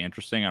is going to be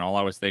interesting. And all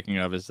I was thinking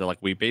of is that like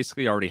we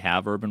basically already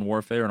have urban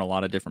warfare in a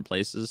lot of different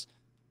places.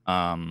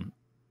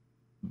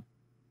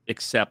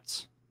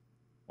 Except,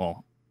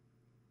 well,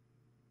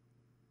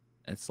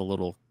 it's a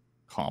little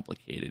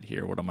complicated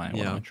here. What am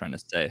I trying to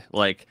say?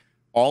 Like,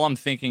 all I'm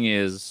thinking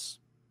is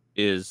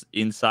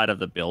inside of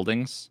the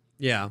buildings.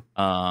 Yeah.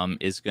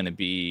 Is going to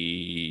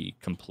be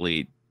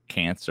complete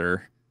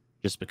cancer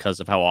just because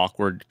of how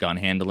awkward gun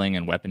handling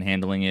and weapon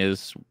handling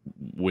is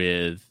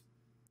with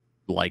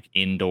like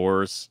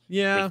indoors.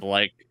 Yeah. With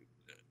like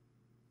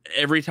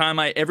every time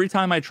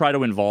I try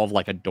to involve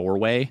like a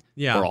doorway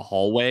or a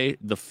hallway,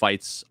 the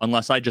fights,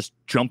 unless I just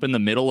jump in the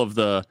middle of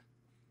the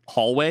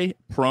hallway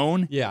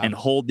prone and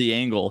hold the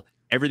angle,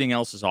 everything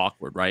else is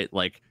awkward, right?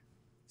 Like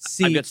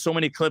I've got so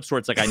many clips where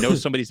it's like I know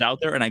somebody's out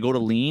there and I go to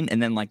lean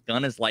and then like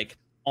gun is like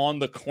on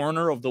the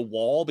corner of the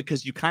wall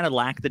because you kind of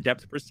lack the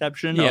depth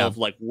perception of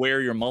like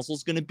where your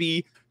muzzle's going to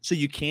be, so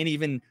you can't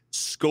even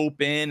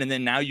scope in, and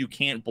then now you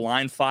can't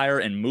blind fire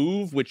and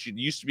move, which you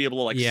used to be able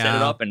to like set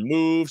it up and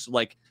move. So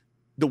like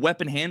the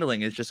weapon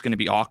handling is just going to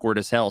be awkward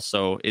as hell.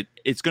 So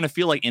it's going to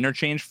feel like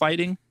interchange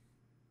fighting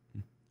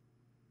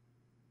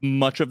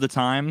much of the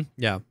time.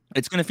 Yeah,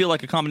 it's going to feel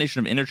like a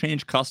combination of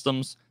interchange,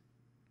 customs,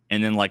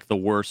 and then like the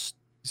worst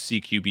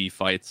CQB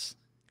fights.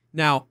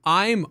 Now,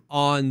 I'm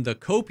on the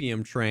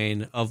copium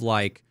train of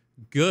like,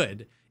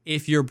 good.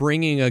 If you're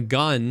bringing a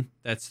gun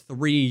that's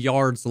 3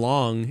 yards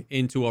long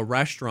into a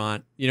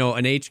restaurant, you know,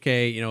 an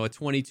HK, you know, a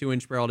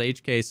 22-inch barreled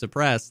HK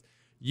suppressed,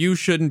 you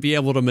shouldn't be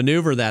able to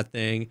maneuver that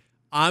thing.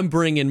 I'm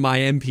bringing my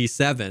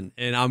MP7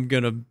 and I'm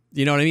going to,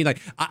 you know what I mean? Like,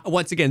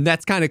 once again,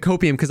 that's kind of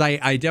copium because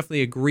I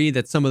definitely agree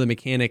that some of the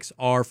mechanics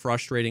are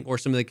frustrating, or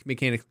some of the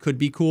mechanics could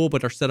be cool,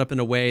 but are set up in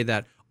a way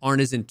that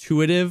aren't as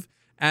intuitive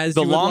as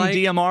the you would long like.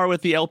 DMR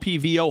with the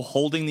LPVO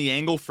holding the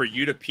angle for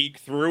you to peek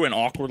through and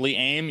awkwardly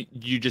aim,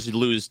 you just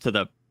lose to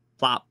the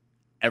plop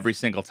every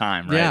single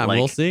time, right? Yeah, like,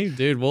 we'll see,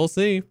 dude. We'll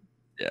see.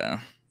 Yeah.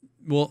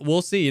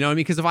 We'll see. You know what I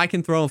mean? Because if I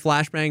can throw a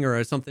flashbang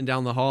or something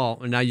down the hall,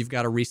 and now you've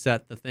got to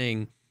reset the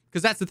thing.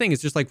 Because that's the thing.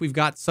 It's just like we've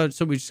got so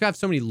we just have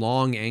so many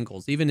long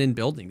angles, even in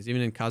buildings,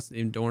 even in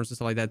custom doors and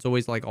stuff like that. It's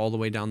always like all the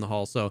way down the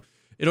hall. So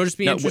it'll just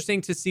be interesting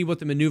to see what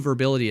the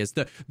maneuverability is.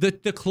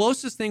 The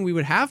closest thing we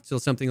would have to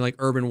something like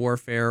urban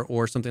warfare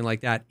or something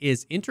like that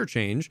is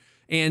interchange.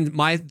 And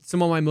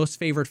some of my most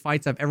favorite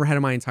fights I've ever had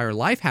in my entire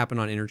life happen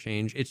on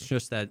interchange. It's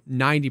just that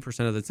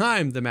 90% of the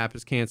time the map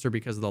is cancer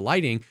because of the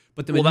lighting,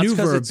 but the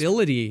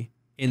maneuverability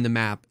in the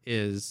map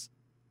is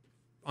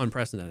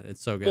unprecedented.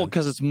 It's so good. Well,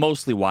 because it's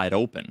mostly wide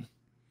open.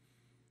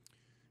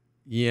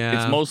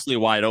 Yeah. It's mostly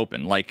wide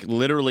open. Like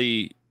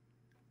literally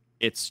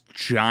it's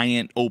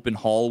giant open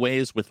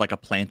hallways with like a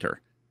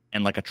planter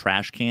and like a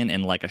trash can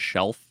and like a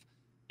shelf.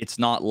 It's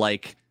not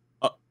like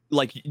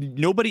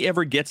nobody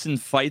ever gets in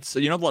fights.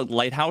 You know, like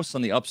lighthouse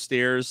on the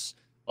upstairs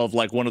of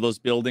like one of those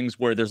buildings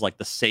where there's like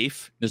the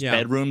safe, there's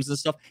bedrooms and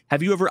stuff.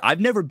 I've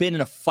never been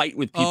in a fight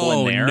with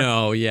people in there.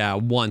 No, yeah,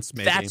 once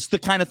maybe. That's the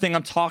kind of thing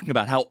I'm talking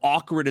about. How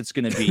awkward it's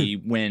going to be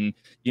when,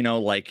 you know,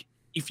 like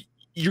if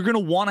you're going to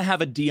want to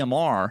have a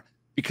DMR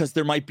because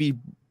there might be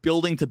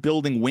building to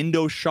building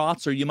window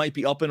shots, or you might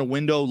be up in a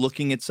window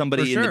looking at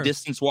somebody in the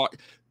distance walk.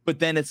 But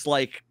then it's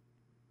like,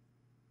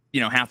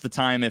 you know, half the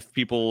time if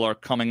people are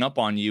coming up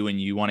on you and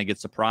you want to get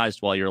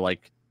surprised while you're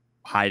like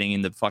hiding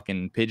in the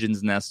fucking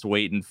pigeon's nest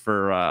waiting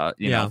for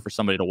you know, for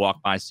somebody to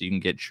walk by so you can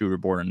get Shooter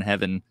Born in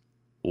Heaven,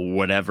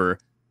 whatever.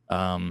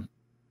 Yeah,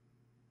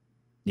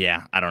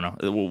 I don't know.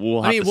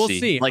 We'll have to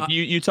see. Like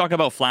you talk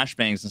about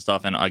flashbangs and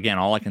stuff, and again,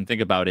 all I can think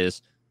about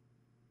is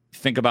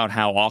think about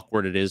how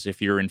awkward it is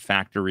if you're in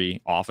factory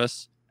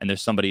office and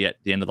there's somebody at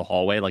the end of the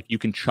hallway. Like you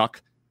can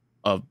chuck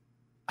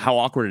how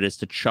awkward it is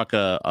to chuck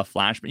a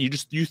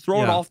flashbang. You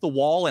throw it off the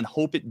wall and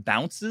hope it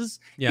bounces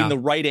in the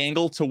right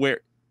angle to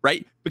where,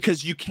 right?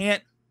 Because you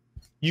can't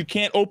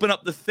open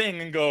up the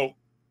thing and go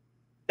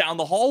down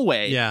the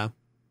hallway. Yeah.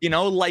 You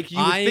know, like you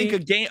would think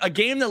a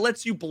game that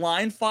lets you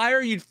blind fire,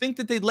 you'd think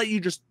that they'd let you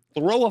just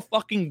throw a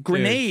fucking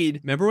grenade.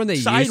 Dude, remember when they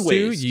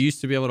sideways. You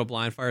used to be able to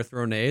blind fire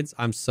throw nades?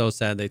 I'm so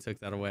sad they took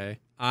that away.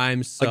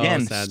 I'm so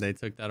sad they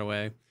took that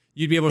away.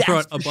 You'd be able to throw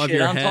it above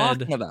your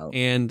head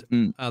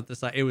and out the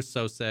side. It was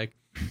so sick.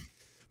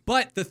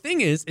 But the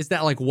thing is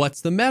that like,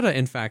 what's the meta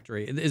in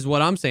factory? Is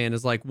what I'm saying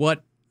is like,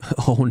 what?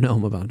 Oh no,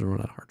 I'm about to run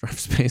out of hard drive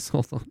space.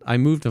 Hold on, I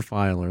moved a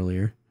file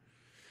earlier.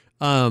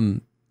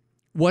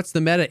 What's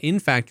the meta in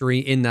factory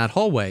in that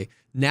hallway?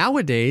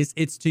 Nowadays,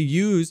 it's to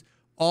use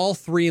all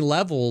 3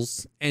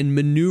 levels and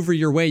maneuver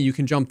your way. You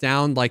can jump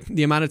down. Like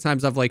the amount of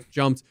times I've like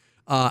jumped.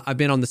 I've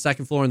been on the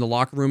second floor in the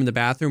locker room in the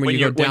bathroom when you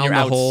go down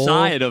the hole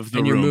outside of the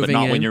and you're room, moving but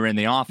not in. when you're in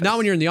the office. Not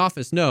when you're in the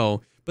office,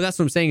 no. But that's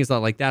what I'm saying is that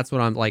like that's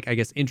what I'm like I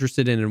guess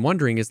interested in and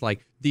wondering is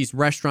like these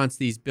restaurants,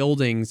 these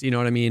buildings. You know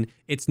what I mean?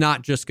 It's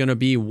not just going to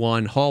be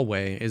one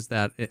hallway. Is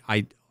that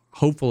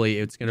hopefully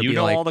it's going to be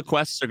like all the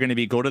quests are going to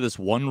be go to this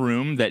one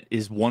room that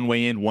is one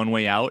way in, one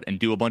way out, and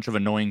do a bunch of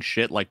annoying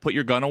shit like put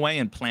your gun away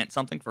and plant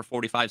something for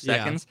 45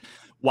 seconds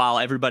while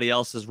everybody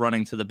else is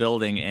running to the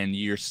building and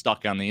you're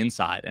stuck on the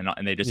inside and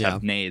they just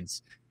have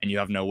nades and you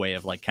have no way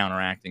of like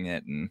counteracting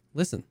it. And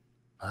listen,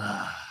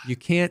 you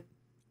can't.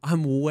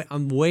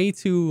 I'm way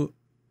too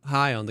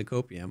high on the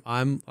copium.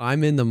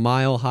 I'm in the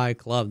mile high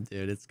club,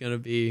 dude. It's gonna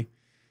be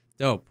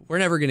dope. We're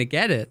never gonna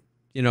get it.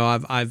 You know,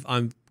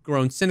 I'm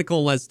grown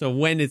cynical as to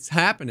when it's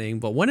happening,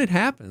 but when it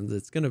happens,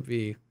 it's gonna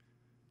be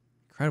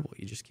incredible.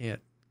 You just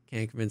can't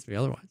convince me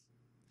otherwise.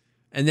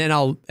 And then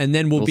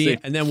we'll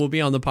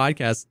be on the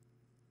podcast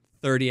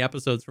 30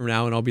 episodes from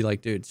now, and I'll be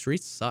like, dude,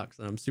 Streets sucks,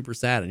 and I'm super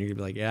sad, and you're gonna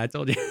be like, yeah, I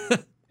told you.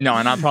 No,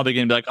 and I'm probably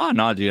gonna be like, oh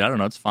no, dude, I don't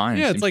know, it's fine.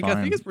 Yeah, It it's seems like I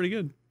fine. think it's pretty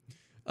good.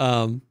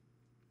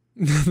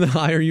 The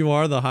higher you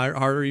are, the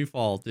harder you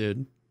fall,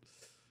 dude.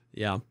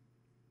 Yeah.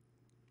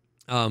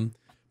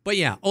 But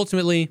yeah,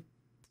 ultimately,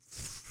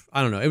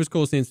 I don't know. It was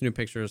cool seeing some new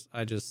pictures.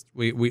 I just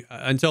we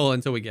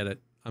until we get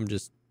it, I'm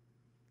just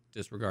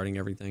disregarding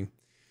everything.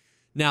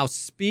 Now,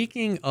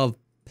 speaking of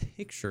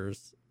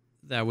pictures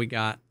that we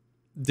got,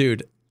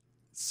 dude,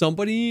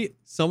 somebody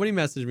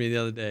messaged me the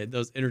other day,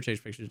 those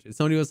interchange pictures, dude.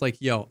 Somebody was like,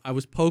 yo, I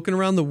was poking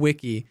around the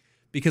wiki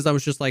because I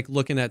was just like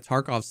looking at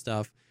Tarkov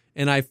stuff,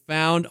 and I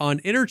found on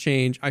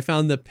interchange, I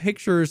found the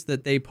pictures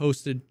that they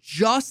posted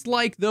just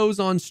like those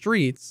on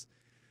streets,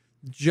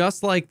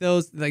 just like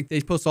those, like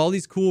they post all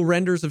these cool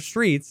renders of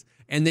streets,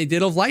 and they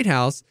did of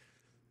Lighthouse.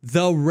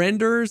 The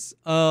renders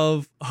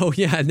of, oh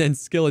yeah, and then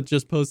Skillet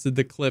just posted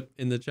the clip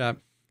in the chat,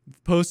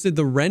 posted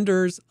the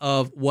renders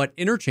of what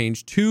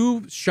interchange,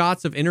 2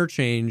 shots of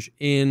interchange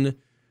in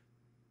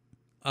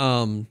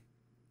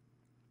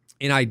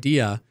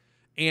idea.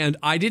 And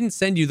I didn't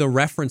send you the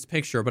reference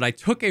picture, but I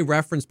took a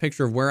reference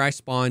picture of where I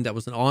spawned. That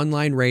was an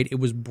online raid. It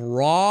was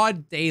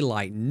broad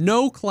daylight,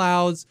 no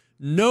clouds,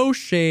 no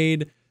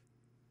shade,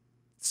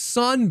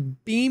 sun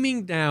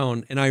beaming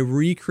down, and I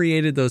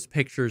recreated those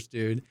pictures,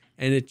 dude.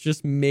 And it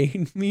just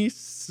made me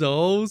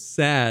so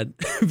sad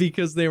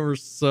because they were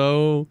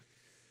so...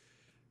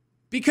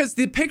 Because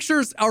the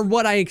pictures are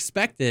what I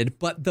expected,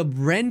 but the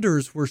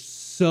renders were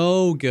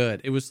so good.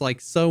 It was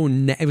like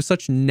it was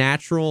such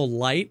natural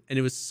light, and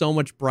it was so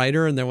much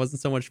brighter, and there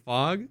wasn't so much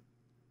fog.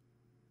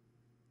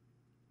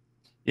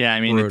 Yeah, I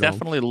mean, Brutal. it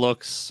definitely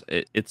looks...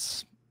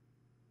 It's...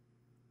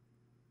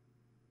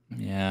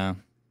 Yeah.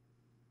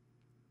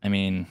 I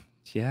mean,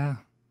 yeah.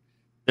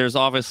 There's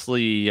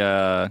obviously...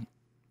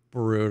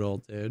 Brutal,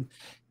 dude.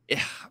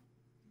 Yeah.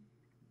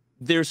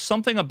 There's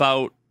something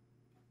about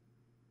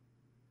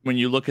when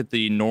you look at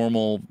the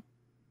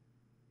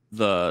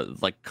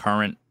like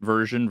current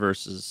version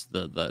versus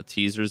the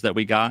teasers that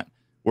we got,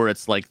 where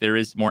it's like there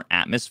is more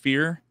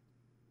atmosphere,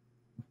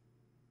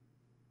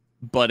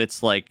 but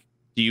it's like,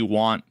 do you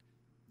want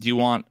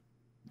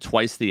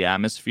twice the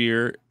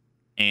atmosphere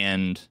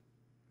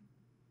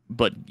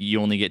but you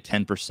only get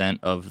 10%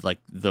 of like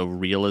the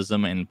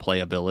realism and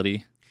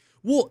playability?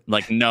 Well,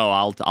 like, no,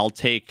 I'll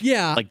take,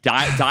 yeah, like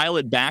dial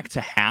it back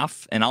to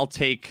half, and I'll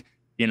take,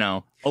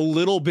 a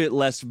little bit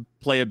less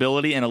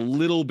playability and a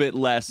little bit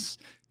less,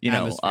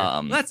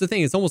 that's the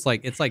thing. It's almost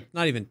like, it's like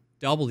not even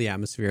double the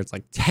atmosphere. It's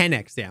like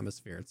 10x the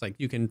atmosphere. It's like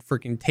you can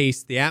freaking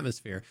taste the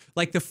atmosphere.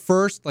 Like the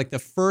first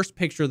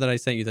picture that I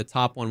sent you, the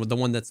top one with the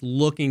one that's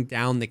looking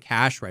down the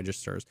cash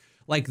registers,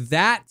 like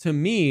that to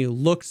me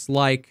looks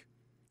like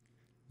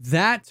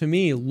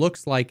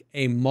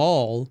a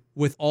mall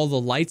with all the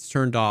lights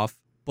turned off,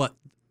 but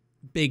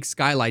big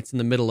skylights in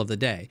the middle of the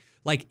day.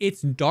 Like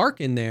it's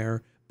dark in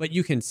there, but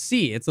you can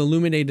see it's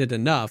illuminated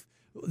enough.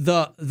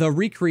 The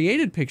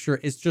recreated picture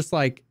is just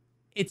like,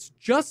 it's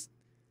just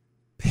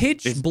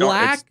pitch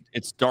black.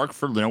 It's dark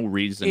for no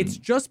reason. It's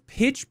just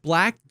pitch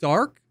black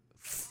dark,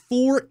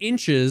 4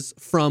 inches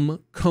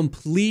from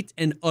complete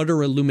and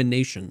utter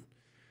illumination.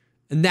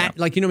 And that,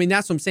 like, you know what I mean?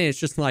 That's what I'm saying. It's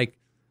just like,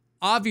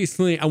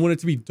 obviously I want it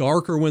to be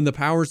darker when the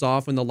power's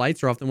off, when the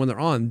lights are off, than when they're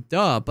on.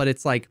 Duh. But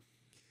it's like,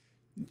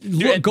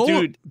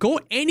 go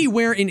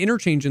anywhere in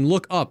interchange and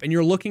look up, and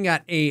you're looking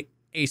at a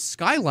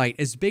skylight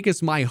as big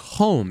as my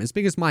home, as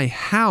big as my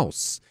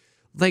house.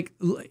 Like,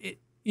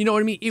 you know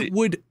what I mean? It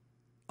would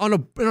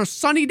on a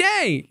sunny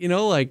day,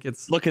 like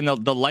it's... Look, and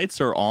the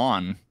lights are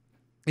on.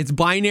 It's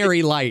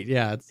binary light.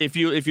 Yeah. If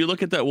you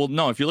look at that,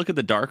 if you look at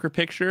the darker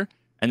picture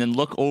and then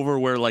look over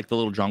where like the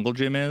little jungle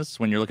gym is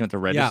when you're looking at the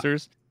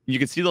registers, you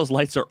can see those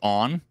lights are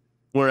on.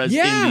 Whereas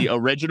in the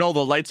original,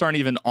 the lights aren't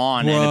even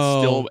on,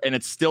 and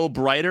it's still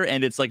brighter,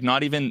 and it's like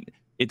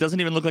it doesn't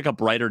even look like a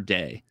brighter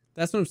day.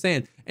 That's what I'm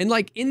saying. And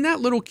like in that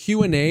little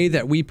Q&A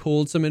that we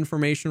pulled some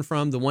information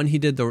from, the one he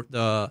did,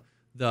 the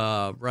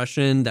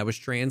Russian that was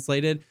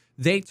translated,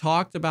 they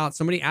talked about,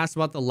 somebody asked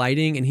about the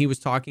lighting, and he was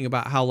talking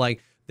about how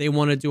like they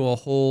want to do a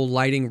whole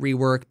lighting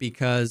rework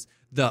because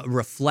the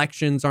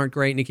reflections aren't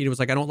great. Nikita was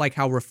like, I don't like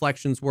how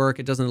reflections work.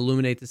 It doesn't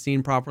illuminate the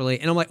scene properly.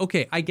 And I'm like,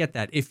 okay, I get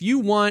that. If you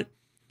want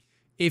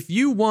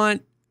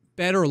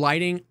better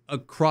lighting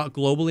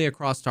globally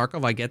across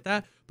Tarkov, I get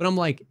that. But I'm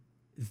like,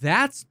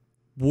 that's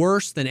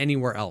worse than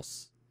anywhere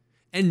else.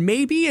 And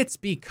maybe it's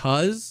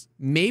because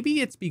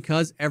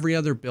every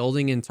other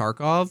building in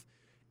Tarkov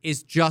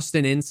is just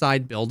an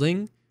inside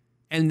building,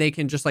 and they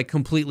can just like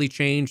completely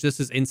change, this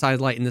is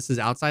inside light and this is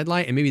outside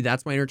light. And maybe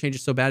that's why interchange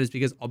is so bad, is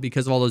because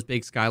of all those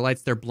big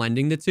skylights, they're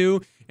blending the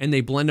two, and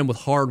they blend them with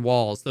hard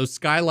walls. Those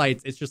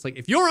skylights, it's just like,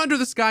 if you're under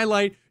the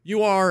skylight,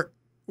 you are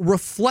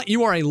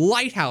a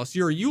lighthouse.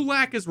 Your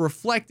ULAC is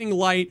reflecting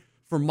light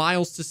for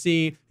miles to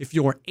see. If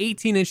you're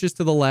 18 inches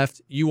to the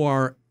left, you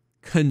are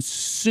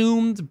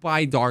consumed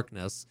by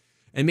darkness.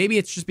 And maybe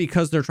it's just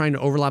because they're trying to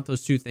overlap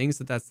those two things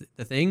that's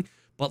the thing.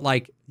 But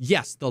like,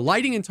 yes, the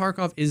lighting in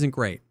Tarkov isn't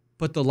great,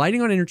 but the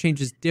lighting on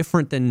interchange is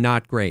different than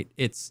not great.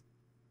 It's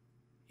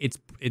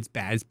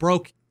bad. It's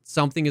broke.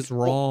 Something is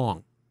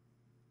wrong.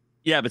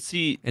 Yeah, but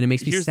see, And it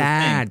makes me here's the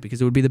sad thing.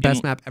 because it would be the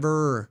best map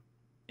ever.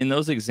 In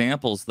those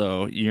examples,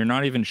 though, you're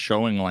not even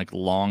showing like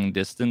long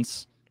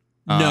distance.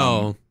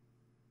 No.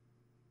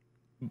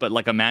 But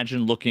like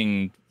imagine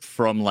looking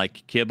from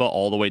like Kiba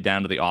all the way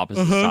down to the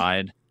opposite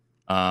side,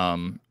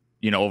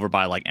 over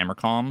by like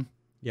Emercom.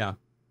 Yeah.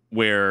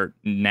 Where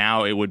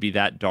now it would be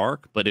that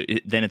dark, but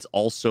then it's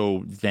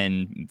also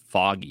then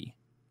foggy.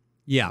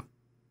 Yeah.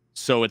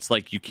 So it's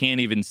like you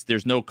can't even,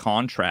 there's no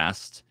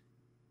contrast.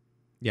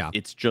 Yeah.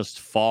 It's just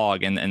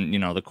fog. And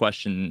the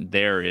question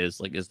there is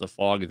like, is the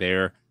fog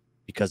there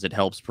because it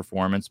helps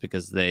performance?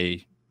 Because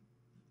they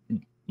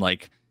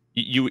like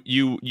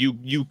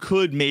you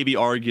could maybe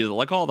argue that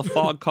like, oh, the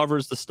fog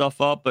covers the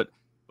stuff up, but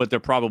they're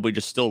probably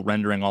just still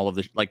rendering all of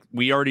the, like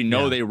we already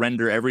know they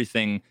render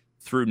everything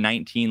through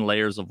 19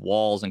 layers of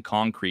walls and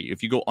concrete.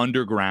 If you go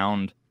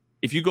underground,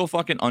 if you go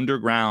fucking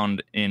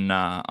underground in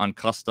on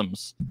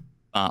customs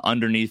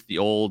underneath the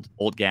old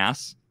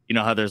gas, you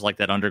know how there's like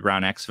that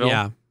underground exfil?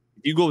 Yeah.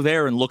 If you go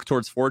there and look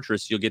towards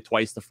Fortress, you'll get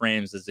twice the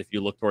frames as if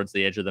you look towards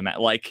the edge of the map.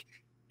 Like,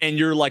 and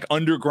you're like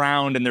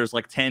underground and there's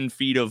like 10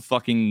 feet of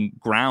fucking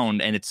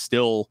ground and it's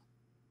still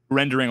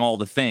rendering all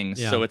the things.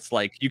 Yeah. So it's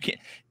like you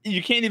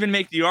can't even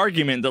make the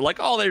argument that like,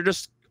 oh, they're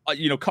just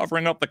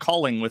covering up the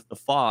culling with the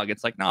fog.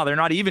 It's like, no, they're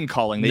not even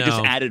culling. They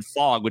just added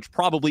fog, which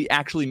probably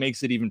actually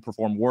makes it even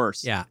perform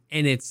worse. Yeah,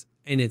 and it's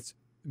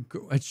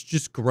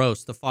just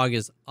gross. The fog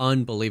is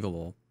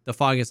unbelievable.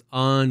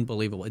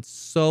 It's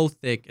so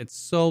thick. It's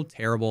so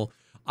terrible.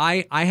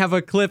 I have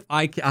a clip.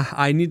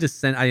 I need to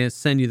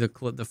send you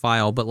the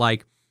file. But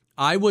like,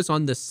 I was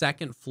on the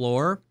second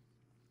floor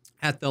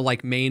at the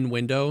like main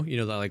window,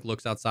 that like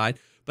looks outside.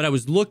 But I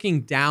was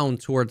looking down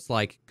towards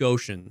like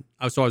Goshen.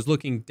 So I was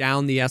looking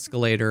down the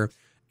escalator,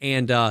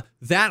 and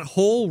that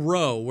whole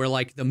row where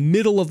like the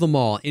middle of the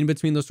mall, in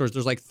between those stores,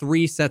 there's like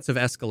 3 sets of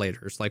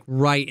escalators, like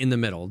right in the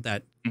middle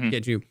that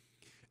get you.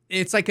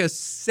 It's like a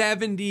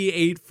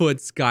 78-foot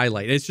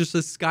skylight. It's just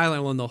a skylight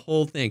on the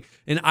whole thing.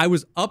 And I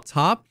was up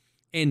top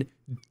and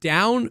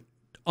down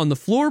on the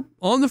floor,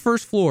 on the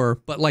first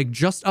floor, but like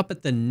just up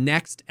at the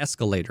next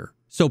escalator.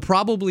 So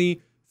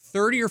probably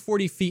 30 or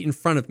 40 feet in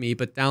front of me,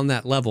 but down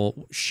that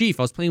level. I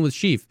was playing with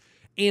Sheaf.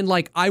 And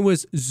like I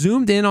was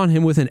zoomed in on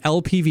him with an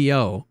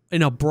LPVO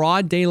in a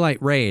broad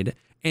daylight raid,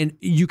 and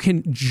you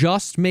can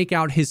just make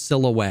out his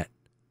silhouette.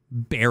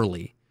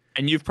 Barely.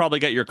 And you've probably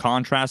got your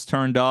contrast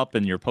turned up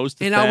and your post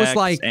effects, and I was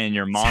like, and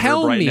your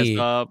monitor brightness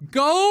up.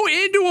 Go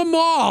into a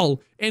mall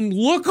and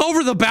look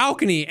over the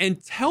balcony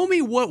and tell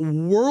me what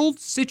world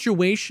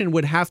situation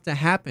would have to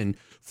happen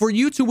for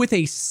you to, with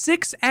a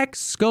 6x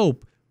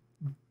scope,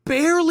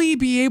 barely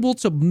be able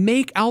to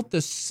make out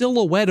the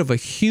silhouette of a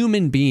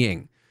human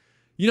being.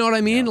 You know what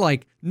I mean? Yeah.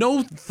 Like,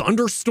 no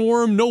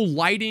thunderstorm, no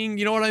lighting.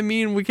 You know what I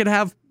mean? We could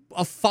have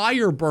a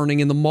fire burning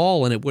in the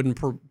mall and it wouldn't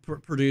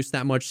produce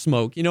that much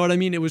smoke. You know what I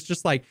mean? It was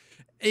just like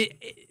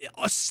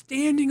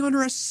standing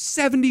under a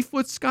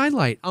 70-foot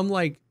skylight. I'm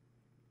like,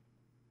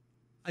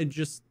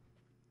 Interchange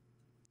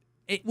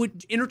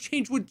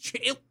would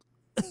it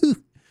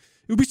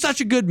would be such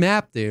a good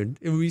map, dude.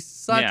 It would be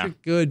such a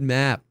good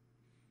map.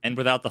 And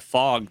without the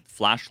fog,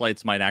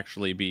 flashlights might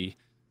actually be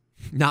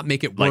not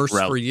make it worse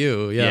for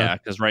you. Yeah,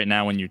 because right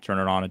now when you turn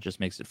it on, it just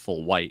makes it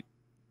full white.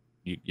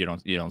 You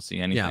don't see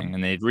anything. Yeah.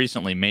 And they've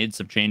recently made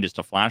some changes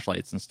to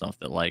flashlights and stuff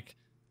that like,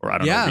 or I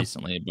don't know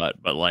recently,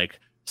 but like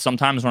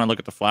sometimes when I look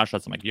at the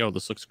flashlights, I'm like, yo,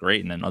 this looks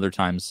great. And then other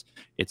times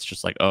it's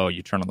just like, oh,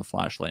 you turn on the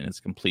flashlight and it's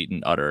complete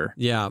and utter.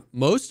 Yeah.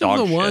 Most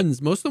of the ones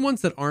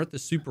that aren't the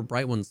super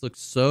bright ones look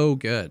so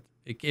good.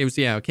 It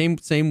came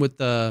same with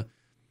the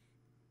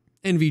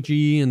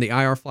NVG and the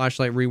IR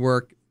flashlight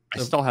rework. I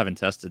still haven't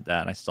tested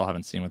that. I still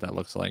haven't seen what that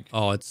looks like.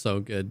 Oh, it's so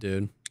good,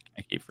 dude.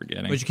 I keep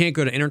forgetting. But you can't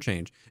go to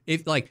Interchange.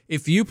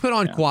 If you put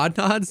on quad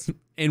nods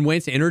and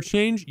went to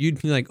Interchange,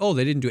 you'd be like, oh,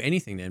 they didn't do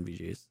anything to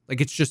NVGs.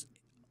 Like, it's just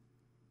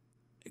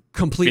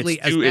completely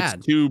as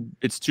bad.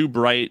 It's too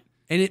bright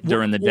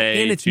during the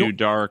day, and it's too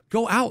dark.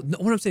 Go out.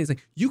 What I'm saying is,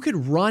 like, you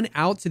could run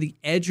out to the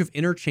edge of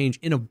Interchange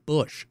in a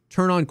bush,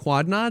 turn on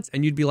quad nods,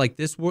 and you'd be like,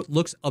 this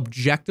looks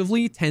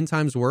objectively 10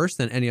 times worse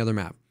than any other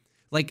map.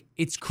 Like,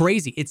 it's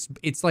crazy.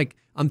 It's like,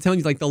 I'm telling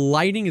you, like, the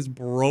lighting is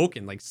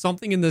broken. Like,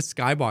 something in this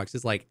skybox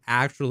is like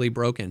actually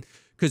broken.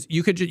 Because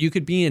you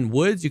could be in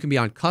woods, you could be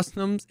on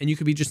customs, and you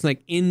could be just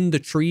like in the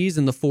trees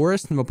in the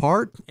forest and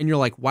apart, and you're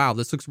like, wow,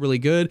 this looks really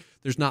good.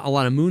 There's not a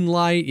lot of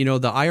moonlight. The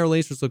IR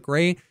lasers look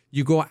great.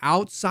 You go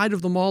outside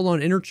of the mall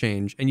on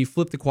Interchange, and you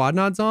flip the quad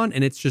nods on,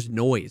 and it's just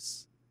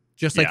noise.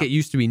 Just like it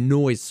used to be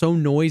noise, so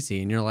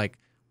noisy. And you're like,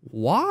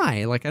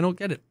 why? Like, I don't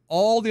get it.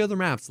 All the other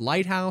maps,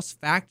 Lighthouse,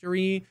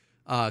 Factory,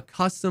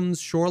 Customs,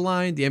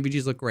 Shoreline, the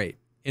MVGs look great.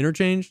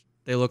 Interchange,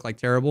 they look like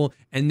terrible.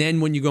 And then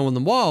when you go in the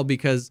mall,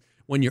 because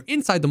when you're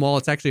inside the mall,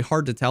 it's actually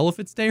hard to tell if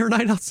it's day or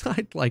night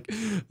outside. Like,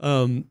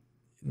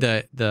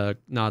 the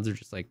nods are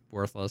just like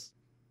worthless.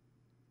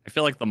 I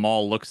feel like the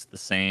mall looks the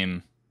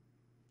same.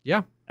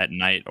 Yeah. At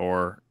night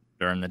or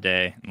during the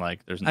day.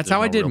 Like, that's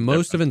how I did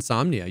most of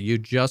Insomnia. You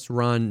just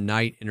run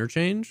night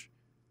Interchange,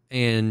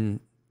 and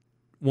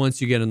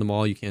once you get in the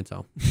mall, you can't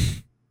tell.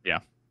 Yeah.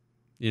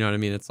 You know what I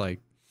mean? It's like,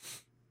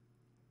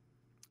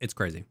 it's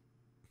crazy.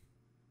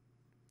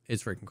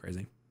 It's freaking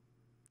crazy.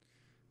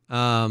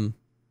 But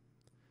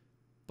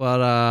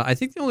I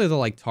think the only other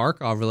like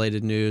Tarkov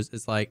related news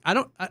is like,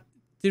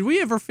 did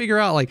we ever figure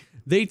out like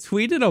they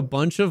tweeted a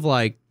bunch of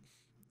like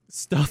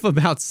stuff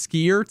about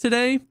Skier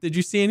today? Did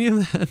you see any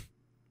of that?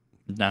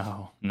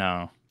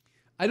 No.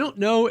 I don't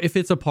know if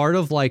it's a part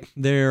of like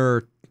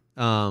their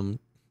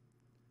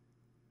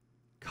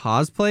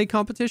cosplay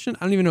competition.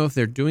 I don't even know if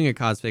they're doing a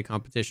cosplay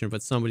competition,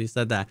 but somebody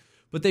said that.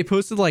 But they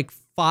posted like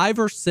 5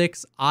 or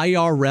 6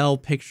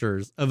 IRL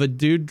pictures of a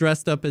dude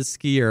dressed up as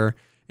Skier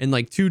and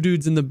like 2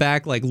 dudes in the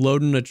back like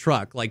loading a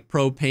truck, like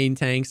propane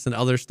tanks and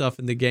other stuff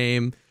in the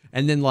game.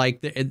 And then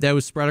like that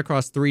was spread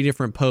across 3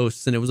 different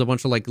posts, and it was a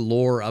bunch of like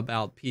lore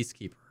about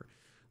Peacekeeper.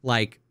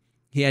 Like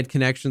he had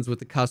connections with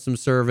the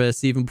customs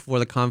service. Even before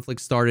the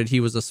conflict started, he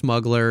was a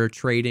smuggler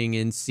trading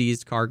in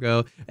seized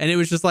cargo. And it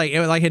was just like,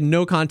 it like had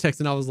no context.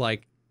 And I was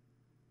like,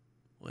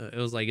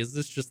 is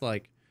this just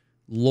like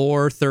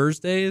lore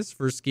Thursdays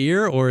for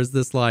Skier? Or is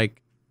this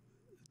like,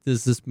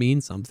 does this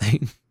mean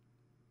something?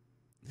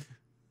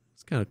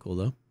 It's kind of cool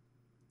though.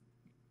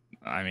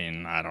 I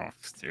mean, I don't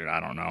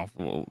know.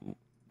 Well,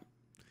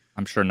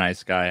 I'm sure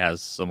Nice Guy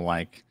has some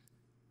like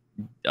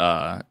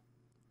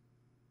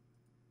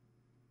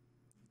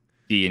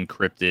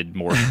de-encrypted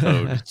Morse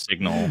code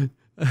signal.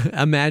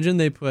 Imagine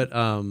they put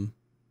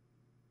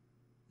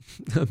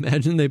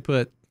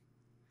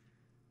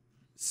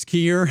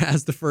Skier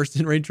as the first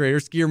in-raid trader.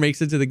 Skier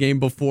makes it to the game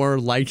before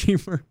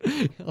Lightkeeper.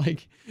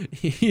 Like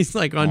he's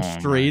like on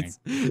streets.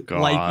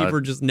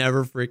 Lightkeeper just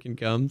never freaking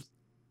comes.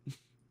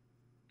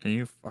 Can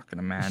you fucking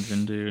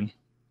imagine, dude?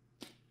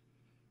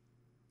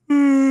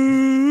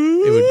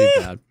 It would be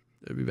bad.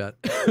 It would be bad.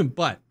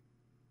 But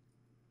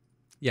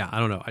yeah, I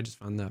don't know. I just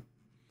found that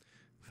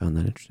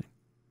interesting.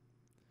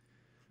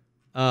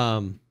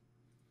 But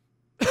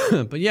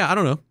yeah, I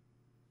don't know.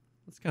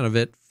 That's kind of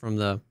it from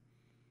the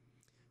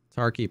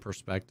Tarky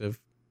perspective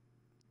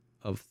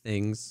of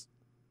things.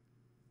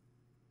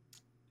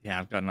 Yeah,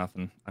 I've got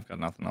nothing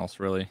else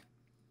really,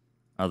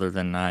 other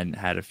than I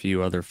had a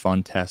few other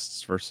fun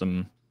tests for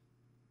some.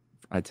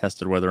 I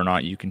tested whether or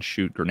not you can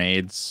shoot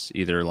grenades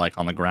either like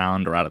on the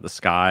ground or out of the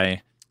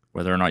sky,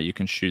 whether or not you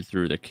can shoot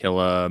through the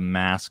Killa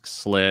mask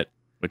slit,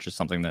 which is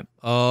something that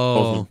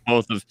both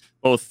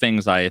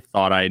things I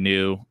thought I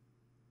knew,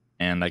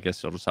 and I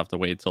guess you'll just have to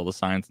wait till the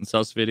Science and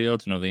Sus video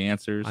to know the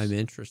answers. I'm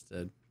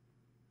interested.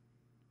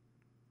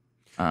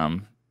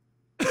 One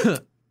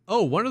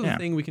other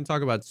thing we can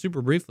talk about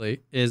super briefly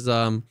is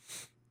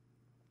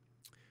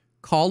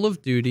Call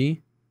of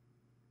Duty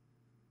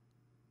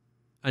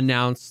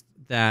announced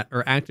that,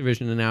 or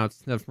Activision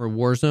announced that for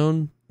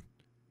Warzone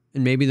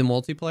and maybe the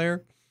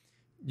multiplayer,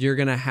 you're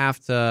going to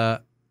have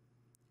to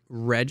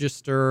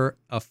register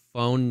a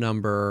phone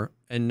number,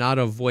 and not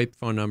a VoIP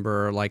phone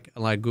number like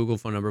Google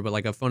phone number, but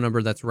like a phone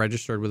number that's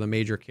registered with a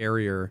major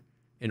carrier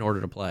in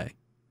order to play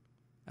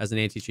as an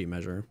anti-cheat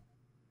measure.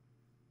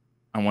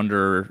 I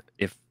wonder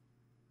if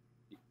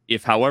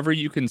however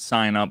you can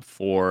sign up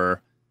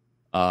for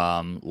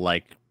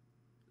CSGO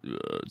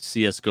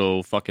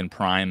fucking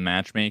Prime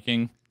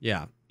matchmaking.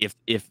 Yeah. If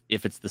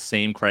it's the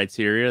same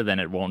criteria, then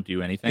it won't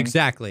do anything.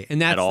 Exactly.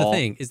 And that's the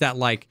thing, is that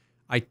like,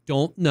 I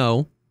don't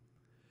know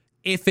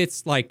if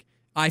it's like,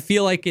 I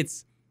feel like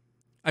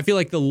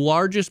the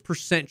largest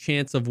 %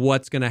 chance of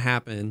what's going to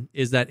happen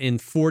is that in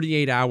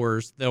 48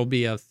 hours, there'll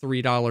be a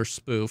 $3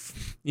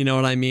 spoof. You know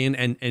what I mean?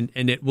 And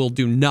it will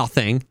do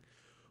nothing.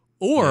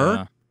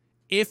 Or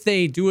if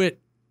they do it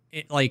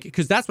like,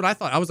 because that's what I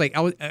thought. I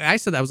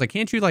said that. I was like,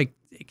 can't you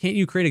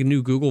create a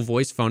new Google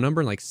Voice phone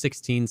number in like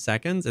 16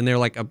 seconds? And they're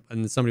like,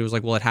 and somebody was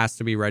like, well, it has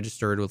to be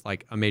registered with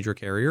like a major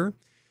carrier.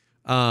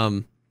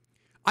 I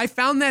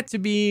found that to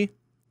be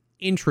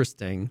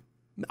interesting.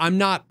 I'm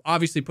not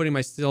obviously putting my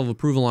seal of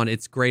approval on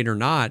it's great or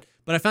not,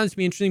 but I found it to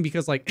be interesting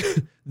because like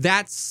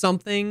that's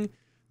something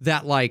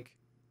that like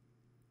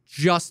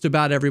just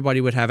about everybody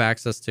would have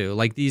access to.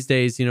 Like these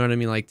days, you know what I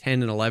mean? Like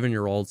 10 and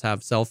 11-year-olds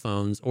have cell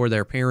phones, or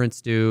their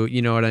parents do.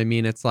 You know what I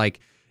mean? It's like,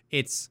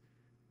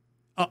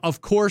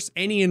 of course,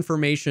 any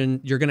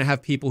information, you're going to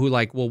have people who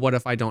like, well, what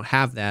if I don't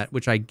have that?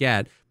 Which I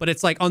get. But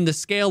it's like on the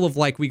scale of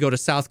like, we go to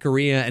South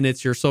Korea and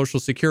it's your social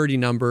security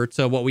number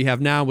to what we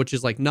have now, which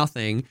is like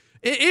nothing.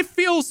 It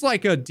feels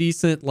like a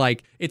decent,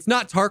 like, it's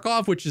not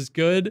Tarkov, which is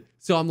good.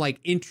 So I'm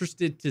like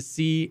interested to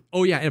see.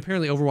 Oh yeah, and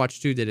apparently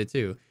Overwatch 2 did it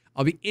too.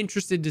 I'll be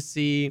interested to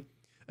see,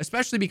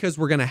 especially because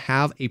we're going to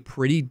have a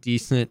pretty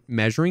decent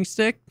measuring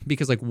stick,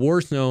 because like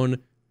Warzone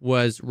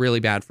was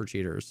really bad for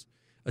cheaters,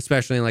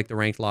 especially in like the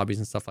ranked lobbies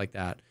and stuff like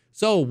that.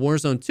 So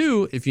Warzone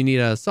 2, if you need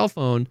a cell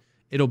phone,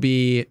 it'll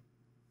be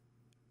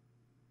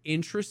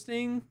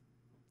interesting.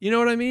 You know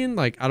what I mean?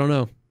 Like, I don't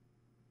know.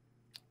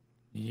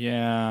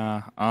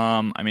 Yeah.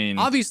 I mean,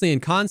 obviously in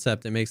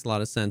concept, it makes a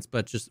lot of sense,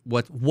 but just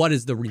what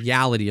is the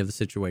reality of the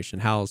situation?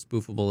 How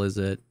spoofable is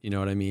it? You know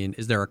what I mean?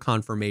 Is there a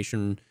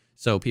confirmation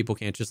so people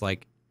can't just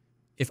like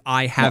if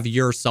I have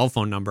your cell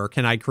phone number,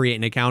 can I create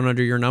an account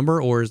under your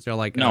number, or is there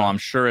like no? I'm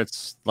sure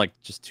it's like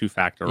just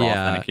 2-factor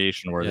Yeah,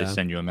 authentication where they yeah.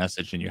 send you a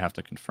message and you have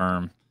to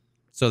confirm.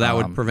 So that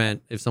would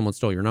prevent if someone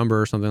stole your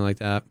number or something like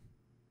that.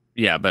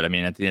 Yeah, but I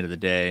mean, at the end of the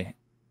day,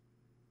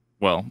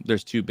 well,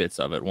 there's two bits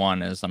of it.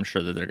 One is I'm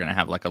sure that they're going to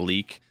have like a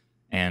leak,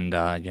 and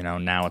you know,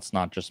 now it's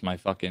not just my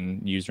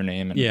fucking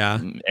username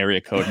and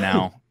area code.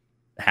 Now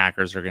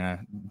hackers are going to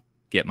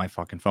get my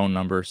fucking phone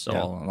number, so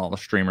all the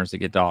streamers that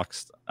get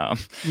doxxed.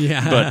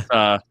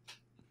 But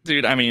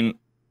dude, I mean,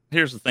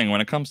 here's the thing: when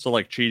it comes to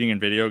like cheating in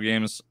video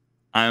games,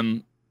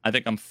 I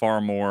think I'm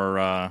far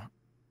more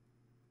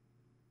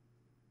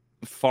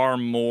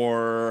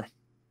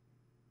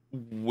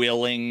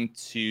willing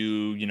to,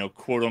 you know,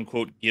 quote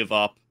unquote give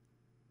up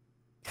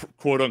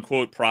quote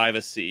unquote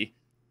privacy.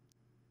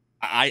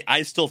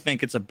 I still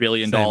think it's $1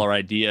 billion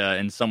idea,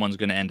 and someone's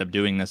going to end up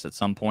doing this at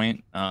some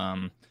point.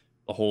 The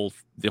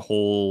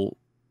whole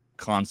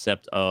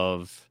concept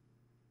of,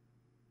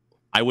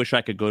 I wish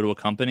I could go to a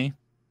company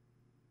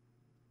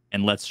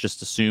and let's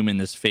just assume in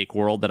this fake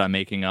world that I'm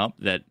making up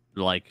that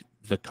like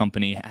the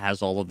company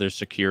has all of their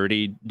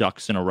security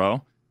ducks in a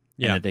row,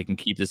 and that they can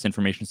keep this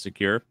information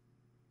secure.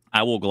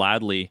 I will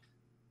gladly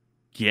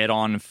get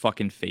on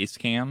fucking face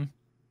cam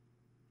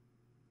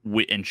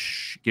and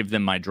give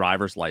them my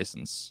driver's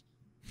license.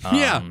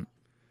 To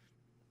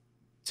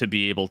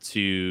be able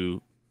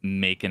to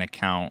make an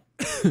account.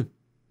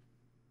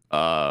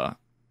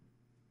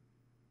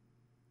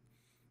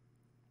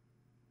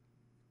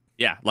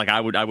 Yeah, like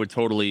I would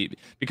totally,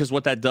 because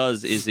what that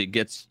does is it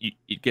gets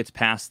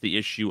past the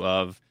issue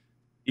of,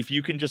 if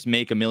you can just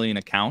make 1 million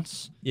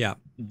accounts,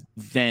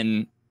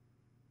 then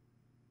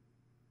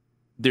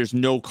there's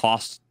no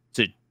cost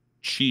to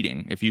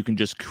cheating. If you can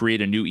just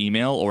create a new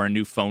email or a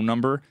new phone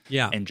number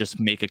and just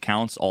make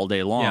accounts all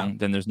day long,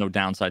 then there's no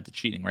downside to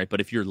cheating, right?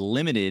 But if you're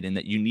limited in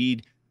that you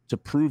need to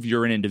prove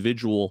you're an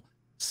individual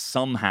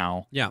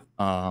somehow,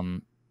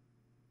 then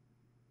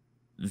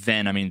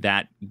I mean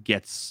that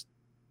gets,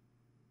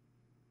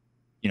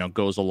 you know,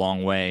 goes a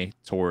long way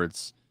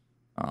towards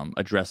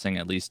addressing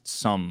at least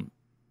some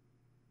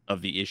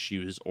of the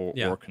issues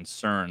or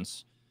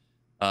concerns.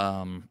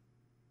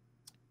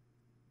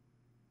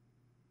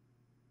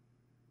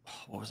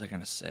 What was I going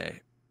to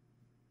say?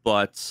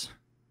 But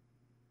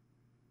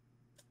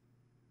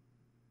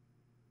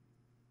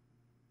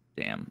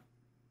damn.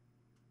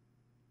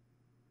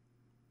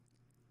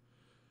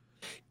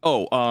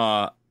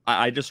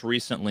 I just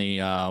recently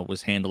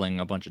was handling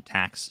a bunch of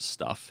tax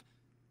stuff.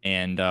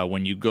 And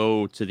when you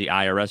go to the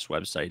IRS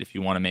website, if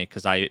you want to make,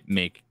 because I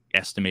make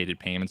estimated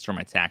payments for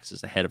my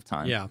taxes ahead of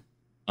time.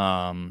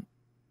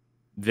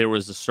 There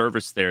was a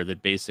service there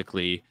that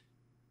basically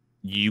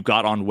you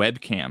got on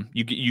webcam.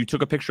 You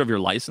took a picture of your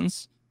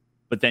license,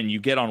 but then you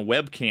get on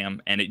webcam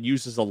and it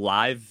uses a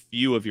live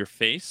view of your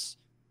face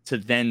to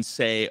then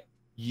say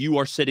you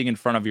are sitting in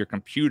front of your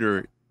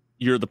computer.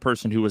 You're the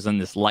person who was on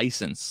this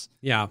license.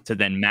 To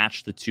then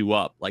match the two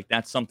up. Like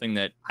that's something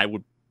that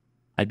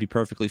I'd be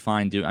perfectly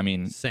fine doing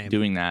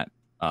that.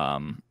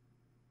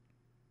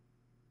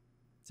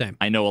 Same.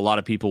 I know a lot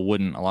of people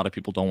wouldn't. A lot of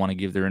people don't want to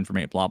give their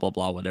information, blah, blah,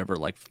 blah, whatever.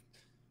 Like,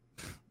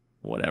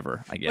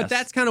 whatever, I guess. But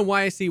that's kind of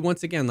why I see,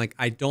 once again, like,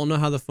 I don't know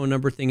how the phone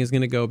number thing is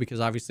going to go, because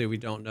obviously we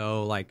don't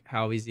know, like,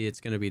 how easy it's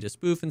going to be to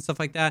spoof and stuff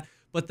like that.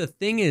 But the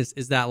thing is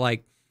that,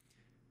 like,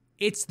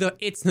 it's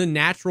the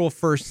natural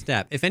first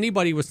step. If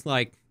anybody was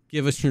like,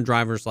 give us your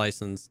driver's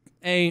license,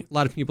 A,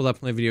 lot of people that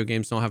play video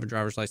games don't have a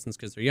driver's license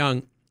because they're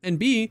young. And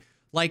B,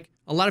 like,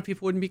 a lot of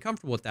people wouldn't be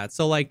comfortable with that.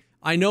 So, like,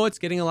 I know it's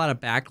getting a lot of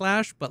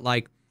backlash, but,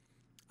 like,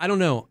 I don't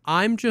know.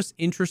 I'm just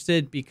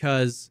interested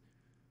because,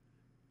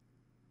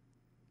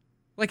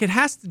 like,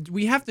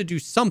 we have to do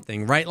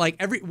something, right? Like,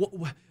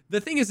 the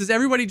thing is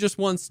everybody just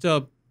wants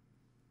to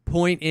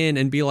point in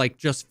and be like,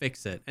 just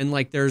fix it. And,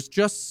 like, there's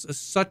just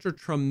such a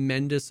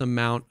tremendous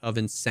amount of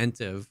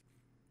incentive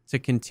to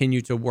continue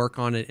to work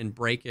on it and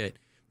break it,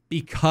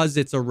 because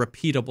it's a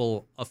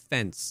repeatable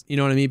offense. You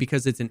know what I mean?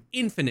 Because it's an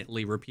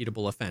infinitely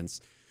repeatable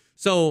offense.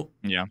 So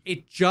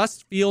it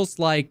just feels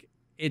like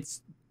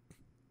it's,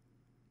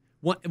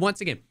 once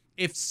again,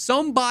 if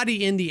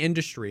somebody in the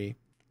industry,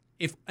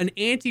 if an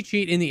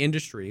anti-cheat in the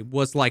industry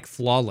was like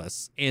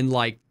flawless, and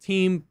like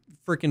Team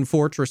freaking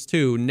Fortress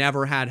 2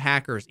 never had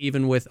hackers,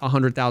 even with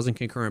 100,000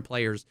 concurrent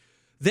players,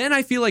 then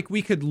I feel like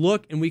we could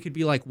look and we could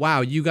be like,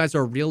 wow, you guys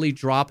are really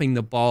dropping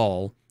the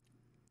ball.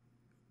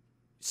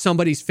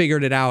 Somebody's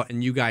figured it out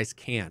and you guys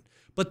can't.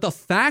 But the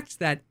fact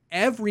that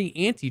every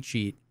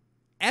anti-cheat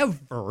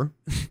ever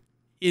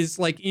is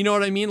like, you know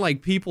what I mean?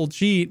 Like, people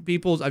cheat.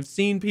 I've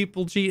seen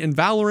people cheat in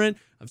Valorant.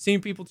 I've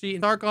seen people cheat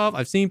in Tarkov.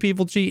 I've seen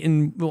people cheat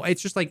in,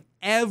 it's just like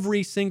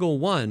every single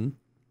one.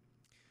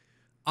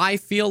 I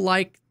feel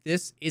like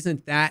this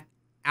isn't that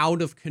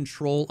out of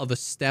control of a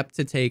step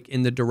to take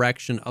in the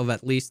direction of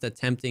at least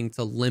attempting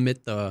to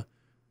limit the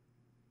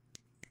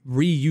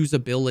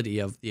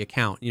reusability of the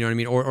account, you know what I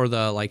mean? Or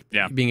the, like,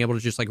 being able to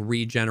just like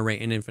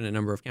regenerate an infinite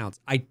number of accounts.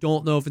 I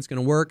don't know if it's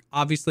going to work.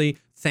 Obviously,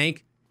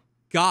 thank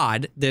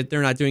God that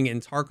they're not doing it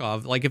in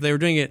Tarkov. Like if they were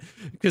doing it,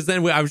 because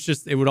then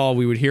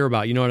we would hear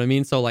about, you know what I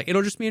mean? So like,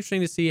 it'll just be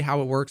interesting to see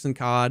how it works in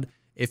COD,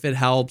 if it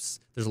helps.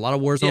 There's a lot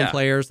of Warzone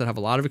players that have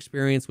a lot of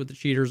experience with the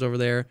cheaters over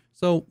there.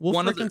 So we'll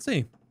freaking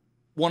see.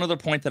 One other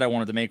point that I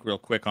wanted to make real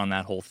quick on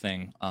that whole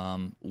thing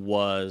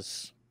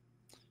was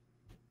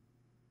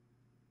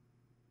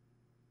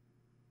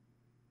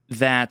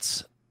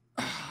that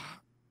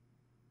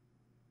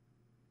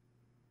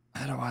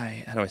how do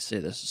I say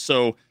this?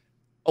 So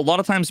a lot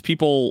of times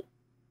people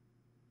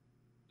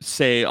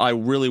say, I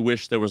really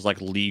wish there was like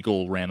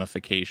legal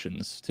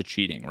ramifications to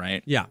cheating,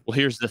 right? Yeah. Well,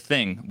 here's the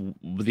thing.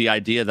 The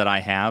idea that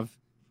I have,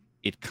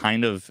 it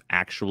kind of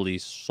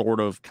actually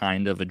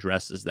kind of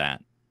addresses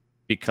that.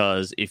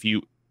 Because if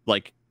you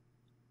like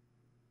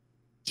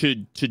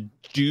to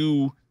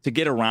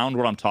get around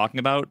what I'm talking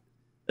about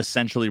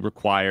essentially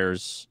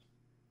requires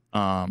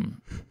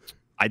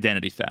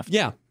identity theft.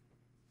 Yeah.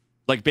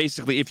 Like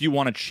basically, if you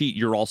want to cheat,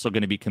 you're also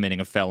going to be committing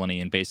a felony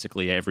in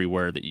basically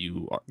everywhere that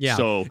you are. Yeah.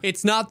 So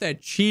it's not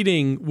that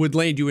cheating would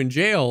land you in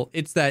jail.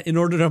 It's that in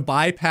order to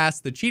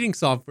bypass the cheating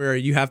software,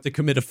 you have to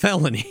commit a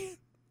felony.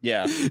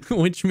 Yeah.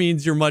 Which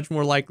means you're much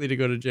more likely to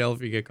go to jail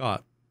if you get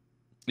caught.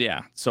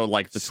 Yeah. So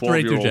like the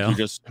Straight to 12-year-old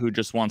jail. who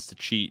just wants to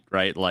cheat,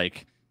 right?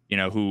 Like, you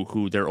know,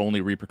 who their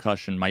only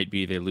repercussion might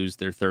be they lose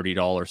their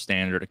 $30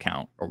 standard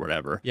account or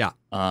whatever. Yeah.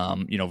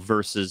 You know,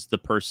 versus the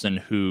person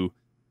who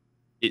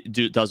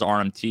does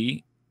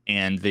RMT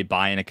and they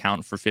buy an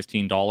account for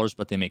 $15,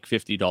 but they make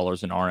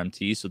 $50 in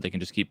RMT, so they can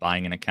just keep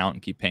buying an account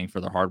and keep paying for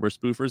their hardware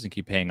spoofers and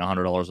keep paying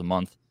 $100 a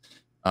month.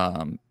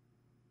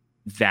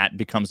 That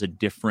becomes a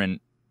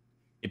different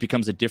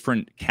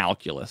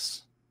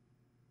calculus.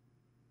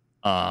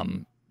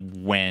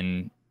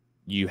 When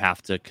you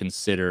have to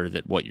consider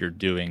that what you're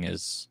doing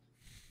is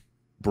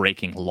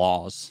breaking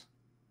laws,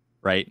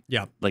 right?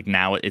 Yeah. Like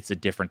now it's a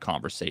different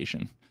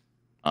conversation.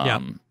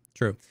 Yeah,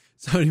 true.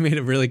 Somebody made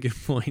a really good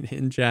point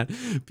in chat.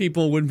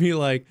 People would be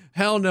like,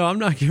 hell no, I'm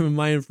not giving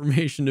my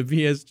information to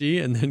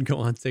BSG, and then go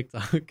on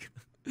TikTok.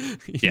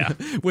 Yeah.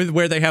 With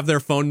where they have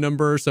their phone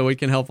number so it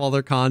can help all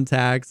their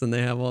contacts, and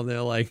they have all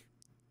their like.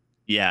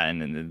 Yeah,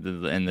 and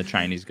the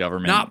Chinese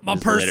government. Not my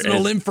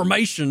personal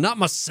information, not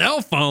my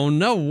cell phone.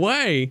 No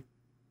way.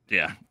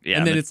 Yeah.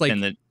 And then it's like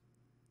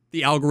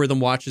the algorithm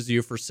watches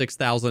you for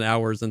 6,000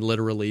 hours and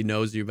literally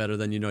knows you better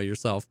than you know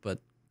yourself. But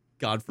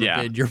God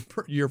forbid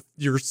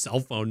your cell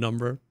phone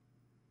number.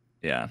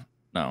 Yeah.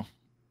 No.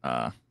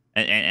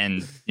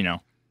 And you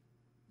know,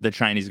 the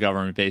Chinese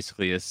government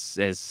basically has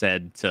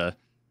said to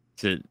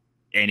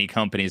any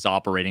companies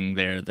operating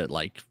there that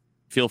like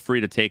feel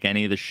free to take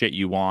any of the shit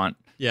you want.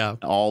 Yeah.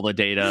 All the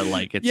data,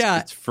 like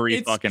it's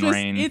free fucking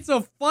reign. It's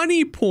a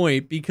funny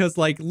point because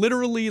like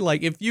literally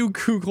like if you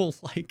Google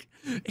like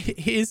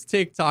his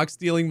TikTok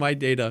stealing my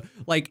data,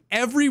 like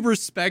every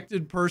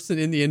respected person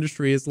in the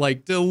industry is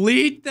like,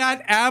 delete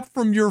that app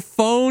from your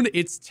phone.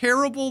 It's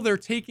terrible. They're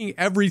taking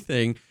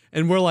everything.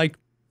 And we're like,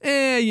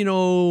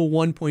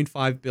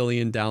 1.5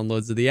 billion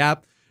downloads of the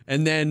app.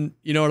 And then,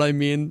 you know what I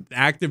mean?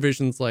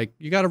 Activision's like,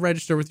 you got to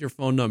register with your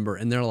phone number.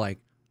 And they're like,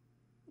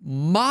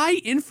 my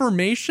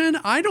information?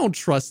 I don't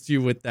trust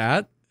you with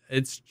that.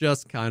 It's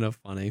just kind of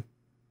funny.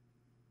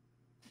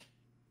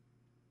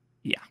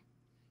 Yeah.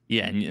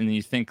 Yeah. And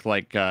you think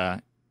like,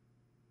 someone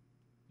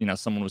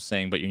was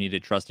saying, but you need a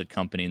trusted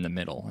company in the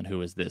middle. And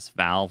who is this?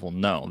 Valve? Well,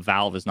 no,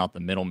 Valve is not the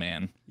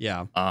middleman.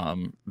 Yeah.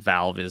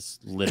 Valve is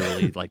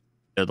literally like,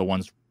 they're the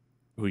ones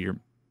who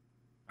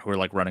are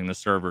like running the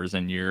servers,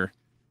 and you're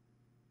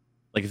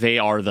like, they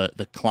are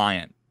the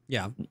client.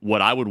 Yeah.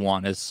 What I would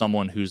want is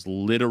someone whose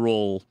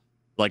literal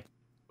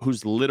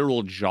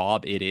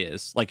job it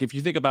is. Like if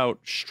you think about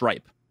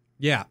Stripe.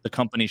 Yeah. The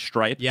company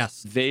Stripe.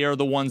 Yes. They are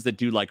the ones that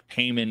do like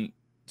payment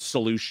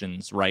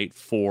solutions, right?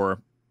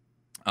 For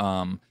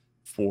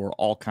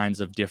all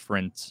kinds of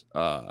different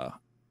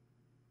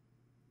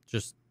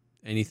just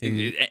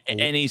anything,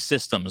 any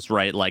systems,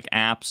 right? Like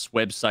apps,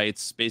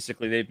 websites.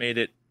 Basically, they've made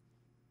it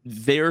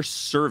their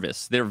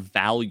service, their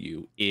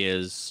value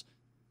is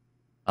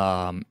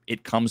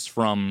it comes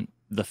from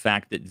the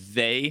fact that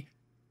they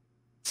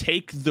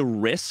take the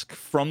risk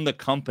from the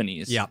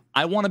companies. Yeah.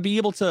 I want to be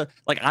able to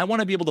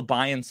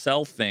buy and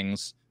sell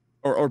things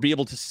or be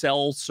able to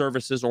sell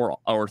services or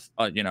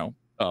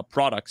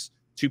products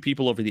to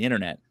people over the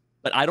internet.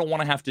 But I don't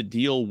want to have to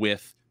deal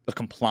with the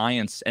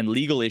compliance and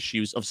legal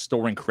issues of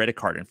storing credit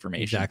card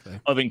information, exactly,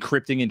 of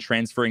encrypting and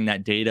transferring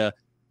that data.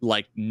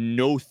 Like,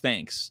 no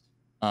thanks.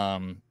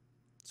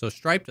 So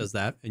Stripe does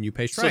that, and you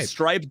pay Stripe. So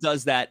Stripe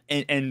does that,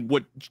 and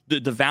what the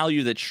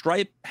value that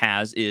Stripe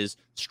has is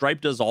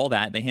Stripe does all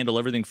that. They handle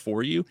everything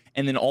for you,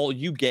 and then all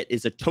you get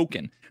is a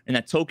token, and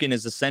that token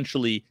is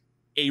essentially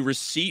a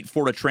receipt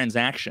for a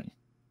transaction.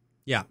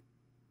 Yeah.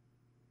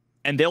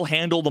 And they'll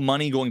handle the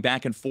money going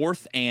back and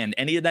forth, and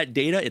any of that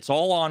data, it's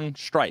all on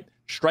Stripe.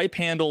 Stripe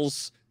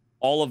handles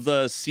all of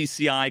the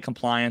CCI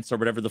compliance or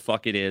whatever the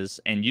fuck it is,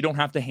 and you don't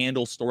have to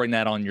handle storing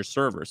that on your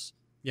servers.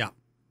 Yeah.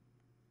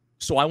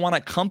 So I want a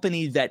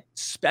company that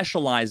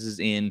specializes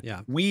in,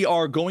 we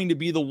are going to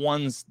be the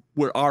ones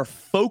where our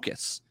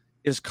focus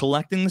is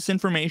collecting this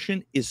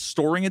information, is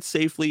storing it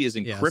safely, is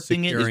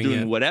encrypting it, is securing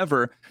doing it.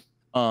 whatever.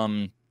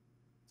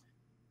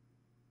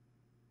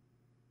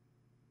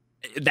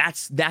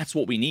 That's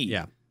what we need.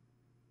 Yeah.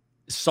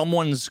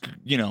 Someone's,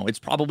 it's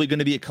probably going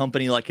to be a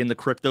company like in the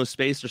crypto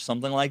space or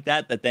something like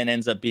that then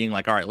ends up being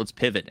like, all right, let's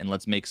pivot and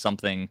let's make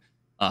something,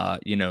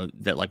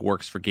 that like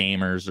works for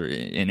gamers or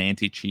an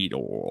anti-cheat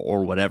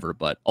or whatever.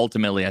 But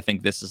ultimately, I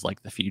think this is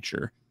like the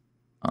future.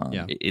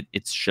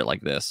 It's shit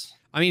like this.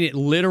 I mean, it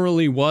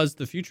literally was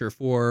the future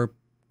for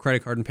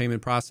credit card and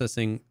payment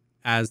processing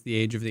as the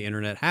age of the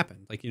internet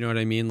happened. Like, you know what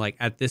I mean? Like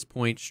at this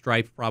point,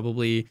 Stripe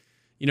probably,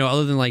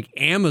 other than like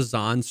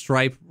Amazon,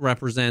 Stripe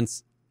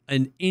represents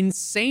an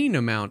insane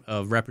amount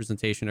of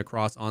representation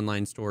across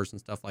online stores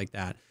and stuff like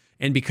that.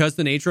 And because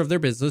the nature of their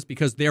business,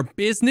 because their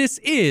business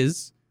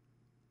is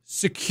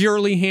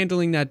securely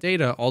handling that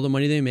data, all the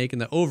money they make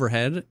and the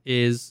overhead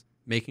is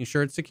making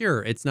sure it's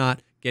secure. It's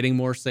not getting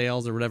more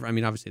sales or whatever. I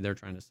mean, obviously they're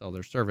trying to sell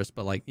their service,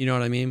 but like, you know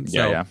what I mean?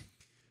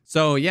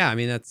 So yeah, I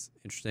mean, that's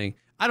interesting.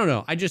 I don't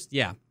know.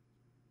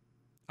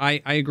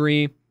 I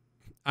agree.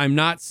 I'm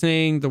not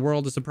saying the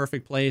world is a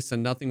perfect place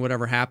and nothing would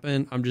ever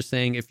happen. I'm just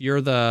saying if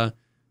you're the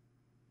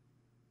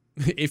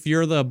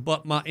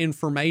but my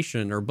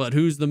information or but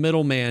who's the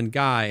middleman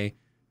guy,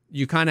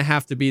 you kind of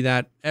have to be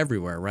that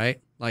everywhere,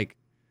 right? Like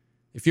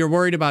if you're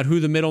worried about who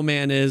the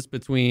middleman is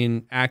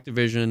between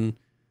Activision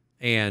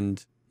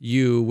and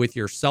you with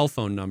your cell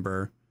phone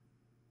number,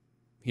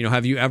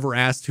 have you ever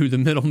asked who the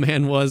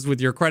middleman was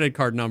with your credit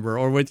card number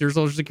or with your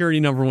social security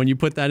number when you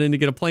put that in to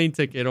get a plane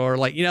ticket? Or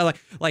like,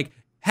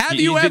 have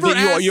you ever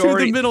asked who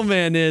the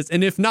middleman is?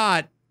 And if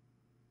not,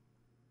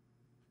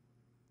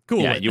 cool.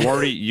 Yeah,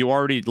 you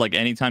already like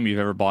anytime you've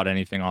ever bought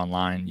anything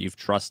online, you've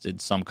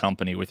trusted some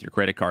company with your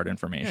credit card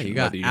information. Yeah, you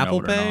got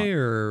Apple Pay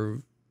or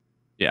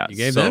yeah, you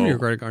gave them your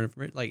credit card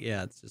information. Like,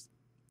 yeah, it's just.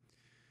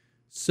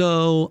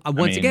 So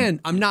once again,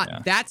 I'm not. Yeah.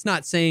 That's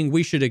not saying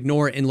we should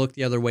ignore it and look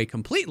the other way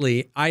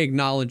completely. I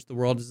acknowledge the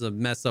world is a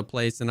mess up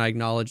place, and I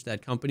acknowledge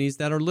that companies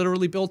that are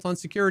literally built on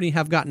security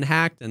have gotten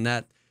hacked, and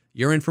that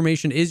your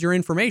information is your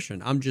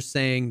information. I'm just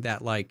saying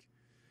that, like,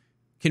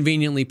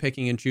 conveniently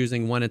picking and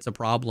choosing when it's a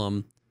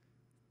problem,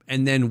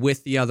 and then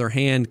with the other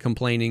hand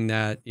complaining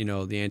that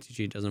the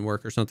anti-cheat doesn't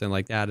work or something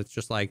like that. It's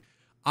just like.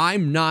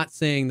 I'm not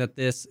saying that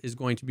this is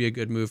going to be a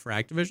good move for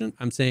Activision.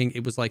 I'm saying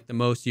it was like the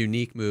most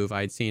unique move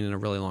I'd seen in a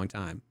really long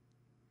time.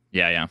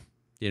 Yeah.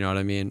 You know what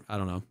I mean? I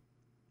don't know.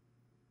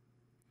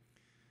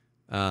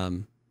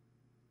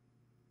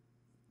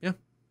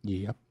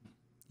 Yeah.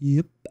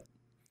 Yep.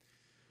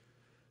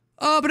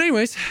 But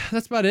anyways,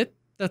 that's about it.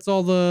 That's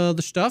all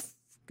the stuff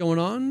going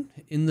on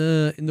in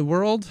the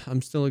world.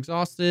 I'm still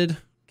exhausted,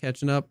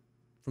 catching up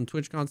from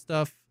TwitchCon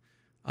stuff.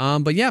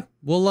 But yeah,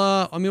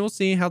 we'll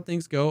see how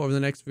things go over the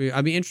next few.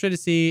 I'd be interested to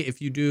see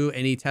if you do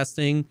any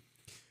testing,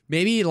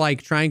 maybe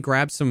like try and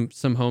grab some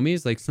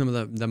homies, like some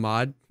of the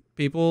mod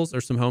peoples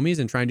or some homies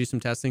and try and do some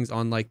testings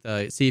on like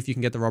see if you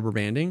can get the rubber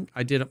banding.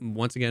 I did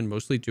once again,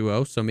 mostly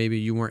duo. So maybe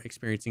you weren't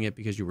experiencing it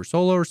because you were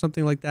solo or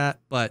something like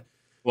that, but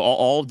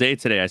all day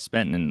today I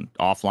spent in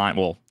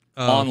offline,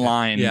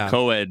 online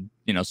co-ed,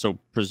 so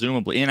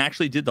presumably, and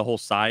actually did the whole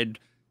side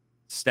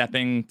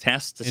stepping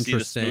test to see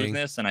the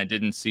smoothness, and I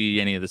didn't see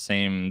any of the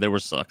same. There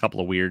was a couple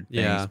of weird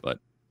things, but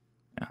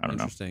I don't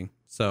know. Interesting.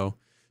 So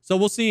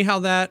we'll see how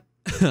that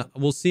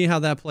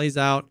plays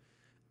out,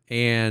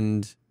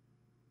 and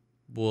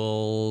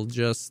we'll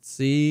just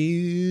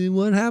see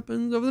what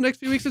happens over the next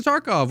few weeks of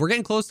Tarkov. We're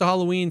getting close to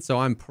Halloween, so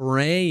I'm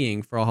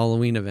praying for a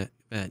Halloween event.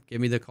 Give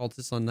me the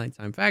Cultists on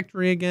Nighttime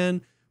Factory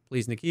again,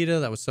 please, Nikita.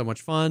 That was so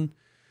much fun.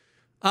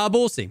 But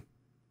we'll see.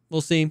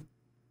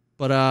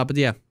 But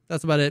yeah,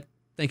 that's about it.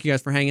 Thank you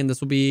guys for hanging.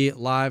 This will be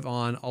live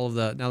on all of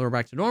now that we're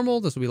back to normal,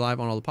 this will be live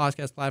on all the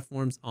podcast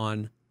platforms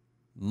on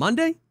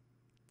Monday.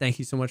 Thank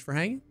you so much for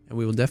hanging, and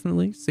we will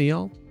definitely see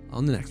y'all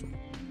on the next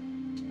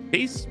one.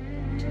 Peace.